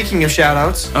 And speaking of shout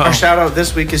outs, Uh-oh. our shout out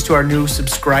this week is to our new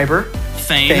subscriber,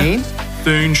 Thane. Thane.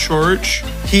 Thane Church.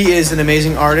 He is an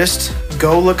amazing artist.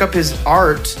 Go look up his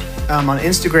art on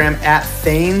Instagram at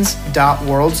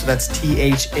thanes.world. So that's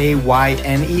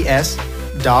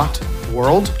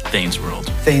THAYNES.world. Thane's World.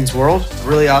 Thanes World.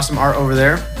 Really awesome art over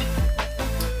there.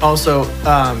 Also,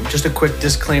 just a quick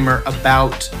disclaimer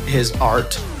about his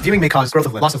art. Viewing may cause growth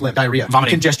of limb, loss of limb, diarrhea,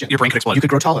 Vomiting. congestion. Your brain could explode. You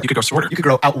could grow taller. You could grow shorter. You could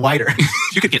grow out wider.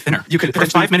 You could get thinner. You could For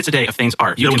 5 minutes a day of Thane's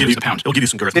art, you It'll can give lose you a pound. It'll give you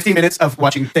some girth. 15 minutes of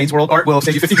watching Thane's World art will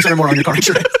save you 50% or more on your car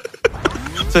insurance.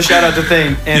 So shout out to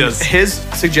Thane. And Yes. his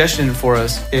suggestion for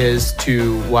us is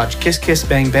to watch Kiss Kiss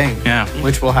Bang Bang. Yeah.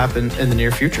 Which will happen in the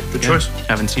near future. Good choice.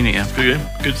 Haven't seen it yet. Good game.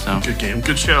 Good, So. good game.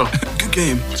 Good show. Good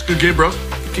game. It's a good game, bro.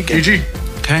 Good game. GG.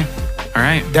 Okay. All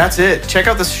right. That's it. Check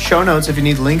out the show notes if you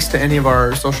need links to any of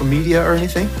our social media or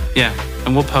anything. Yeah.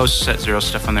 And we'll post Set Zero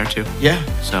stuff on there too. Yeah.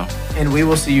 So, And we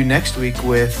will see you next week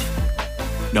with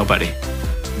nobody.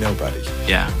 nobody.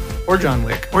 Yeah. Or John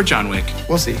Wick. Or John Wick.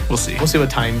 We'll see. We'll see. We'll see what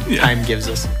time gives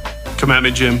us. Come at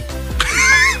me, Jim.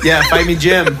 Yeah, fight me,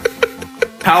 Jim.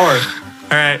 Power.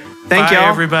 All right. Thank Bye, y'all.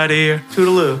 everybody.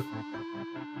 Toodaloo.